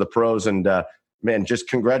college to the pros. And, man, just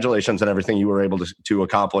congratulations on everything you were able to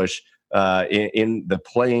accomplish in the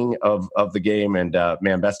playing of the game. And,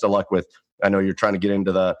 man, best of luck with, I know you're trying to get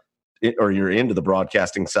into you're into the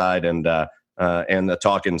broadcasting side and the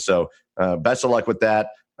talking. So best of luck with that.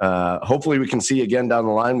 Hopefully we can see you again down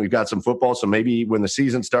the line. We've got some football, so maybe when the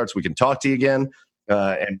season starts, we can talk to you again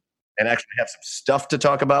and actually have some stuff to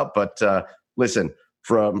talk about. But listen,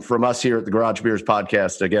 from us here at the Garage Beers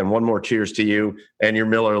podcast, again, one more cheers to you and your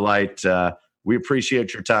Miller Lite. We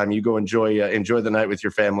appreciate your time. You go enjoy the night with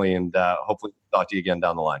your family, and hopefully we'll talk to you again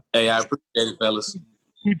down the line. Hey, I appreciate it, fellas.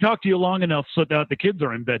 We talked to you long enough so that the kids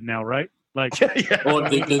are in bed now, right? Like, well,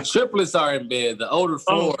 the triplets are in bed. The older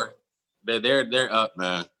four, they're up,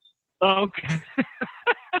 man. Okay.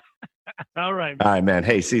 All right. All right, man.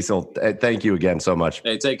 Hey, Cecil, thank you again so much.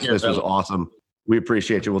 Hey, take care. This was awesome. We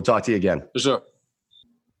appreciate you. We'll talk to you again. For sure.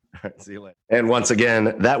 All right, see you later. And once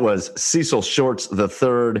again, that was Cecil Shorts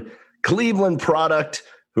III, Cleveland product,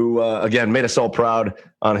 who, again, made us all proud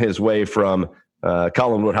on his way from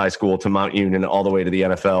Collinwood High School to Mount Union all the way to the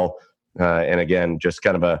NFL. And again, just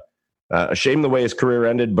kind of a shame the way his career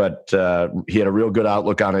ended, but he had a real good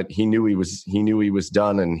outlook on it. He knew he was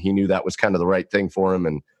done, and he knew that was kind of the right thing for him.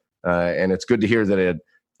 And it's good to hear that it,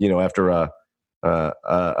 after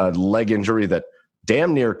a leg injury that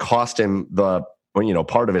damn near cost him the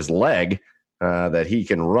part of his leg, that he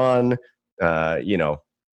can run,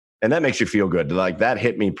 and that makes you feel good. Like, that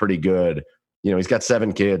hit me pretty good. He's got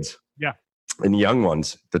 7 kids. Yeah. And young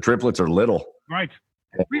ones. The triplets are little. Right.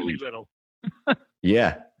 Really little.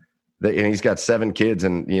 Yeah. And he's got 7 kids.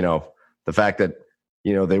 And, the fact that,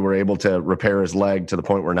 they were able to repair his leg to the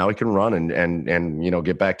point where now he can run and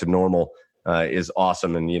get back to normal is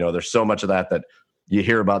awesome. And, there's so much of that you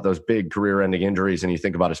hear about, those big career-ending injuries, and you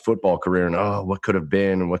think about his football career and, oh, what could have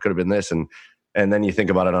been and what could have been this. And then you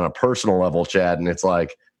think about it on a personal level, Chad, and it's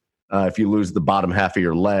like, if you lose the bottom half of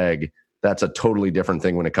your leg, that's a totally different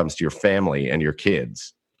thing when it comes to your family and your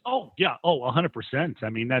kids. Oh, yeah. Oh, 100%. I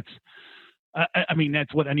mean, that's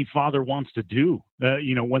what any father wants to do,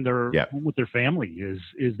 when they're home with their family is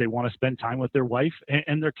they want to spend time with their wife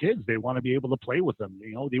and their kids. They want to be able to play with them.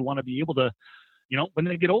 They want to be able to, when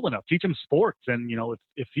they get old enough, teach them sports. And,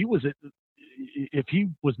 if he was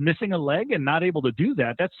missing a leg and not able to do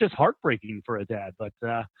that, that's just heartbreaking for a dad. But,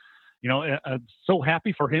 I'm so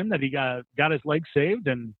happy for him that he got his leg saved.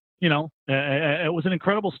 And, it was an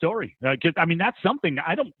incredible story. I mean, that's something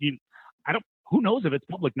who knows if it's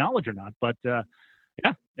public knowledge or not, but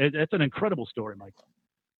it's an incredible story, Mike.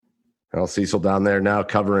 Well, Cecil down there now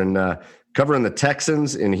covering the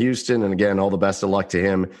Texans in Houston. And again, all the best of luck to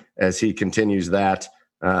him as he continues that.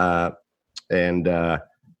 And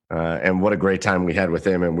what a great time we had with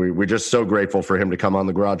him. And we're just so grateful for him to come on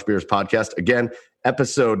the Garage Beers podcast. Again,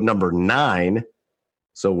 episode number 9.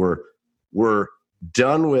 So we're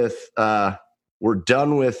done with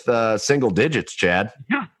single digits, Chad.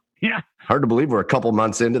 Yeah. Hard to believe we're a couple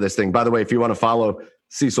months into this thing. By the way, if you want to follow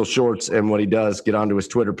Cecil Shorts and what he does, get onto his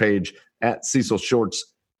Twitter page at Cecil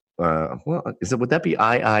Shorts. Would that be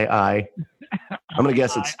I? I'm going to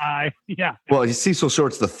guess it's I. Yeah. Well, he's Cecil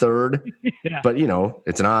Shorts the third, but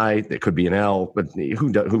it's an I. It could be an L, but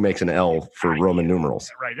who makes an L for Roman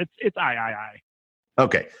numerals? Right. It's I.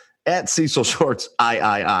 Okay. At Cecil Shorts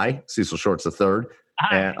I. Cecil Shorts the third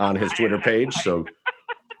on his Twitter page. So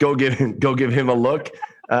go give him a look.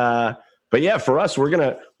 But yeah, for us, we're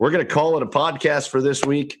gonna call it a podcast for this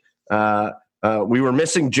week. We were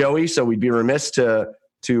missing Joey, so we'd be remiss to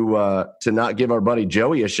not give our buddy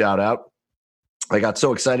Joey a shout out. I got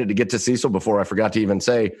so excited to get to Cecil before I forgot to even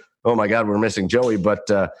say, "Oh my God, we're missing Joey." But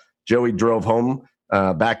Joey drove home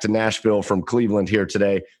back to Nashville from Cleveland here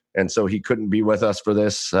today, and so he couldn't be with us for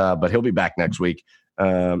this. But he'll be back next week.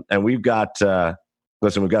 And we've got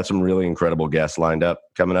some really incredible guests lined up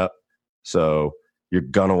coming up. So you're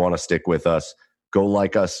going to want to stick with us. Go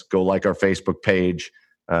like us. Go like our Facebook page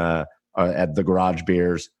at The Garage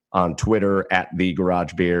Beers, on Twitter at The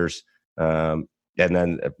Garage Beers. And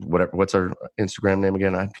then what's our Instagram name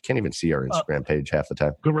again? I can't even see our Instagram page half the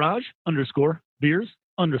time.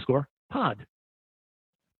 Garage_beers_pod.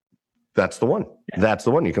 That's the one. Yeah. That's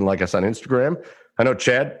the one. You can like us on Instagram. I know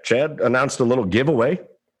Chad announced a little giveaway.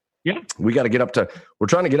 Yeah. We're trying to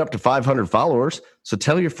get up to 500 followers. So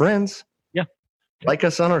tell your friends. Like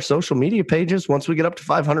us on our social media pages. Once we get up to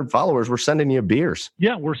 500 followers, we're sending you beers.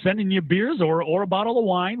 Yeah, we're sending you beers or a bottle of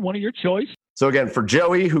wine, one of your choice. So again, for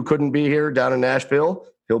Joey, who couldn't be here down in Nashville,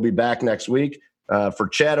 he'll be back next week. For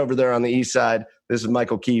Chad over there on the east side, this is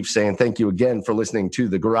Michael Keefe saying thank you again for listening to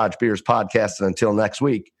the Garage Beers podcast. And until next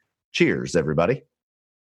week, cheers, everybody.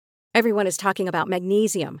 Everyone is talking about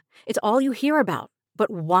magnesium. It's all you hear about.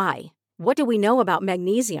 But why? What do we know about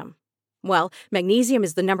magnesium? Well, magnesium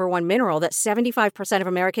is the number one mineral that 75% of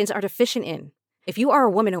Americans are deficient in. If you are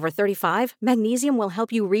a woman over 35, magnesium will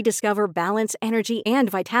help you rediscover balance, energy,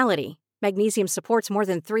 and vitality. Magnesium supports more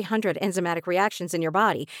than 300 enzymatic reactions in your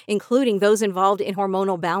body, including those involved in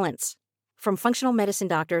hormonal balance. From functional medicine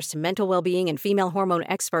doctors to mental well-being and female hormone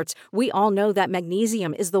experts, we all know that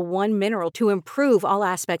magnesium is the one mineral to improve all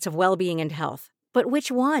aspects of well-being and health. But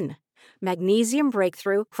which one? Magnesium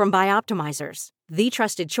Breakthrough from Bioptimizers, the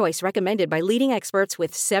trusted choice recommended by leading experts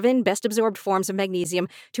with 7 best-absorbed forms of magnesium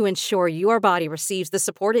to ensure your body receives the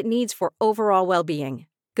support it needs for overall well-being.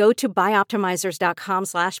 Go to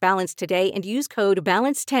bioptimizers.com/balance today and use code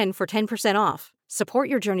BALANCE10 for 10% off. Support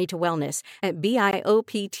your journey to wellness at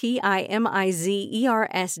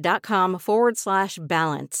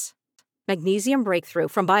bioptimizers.com/balance. Magnesium Breakthrough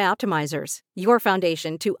from Bioptimizers, your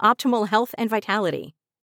foundation to optimal health and vitality.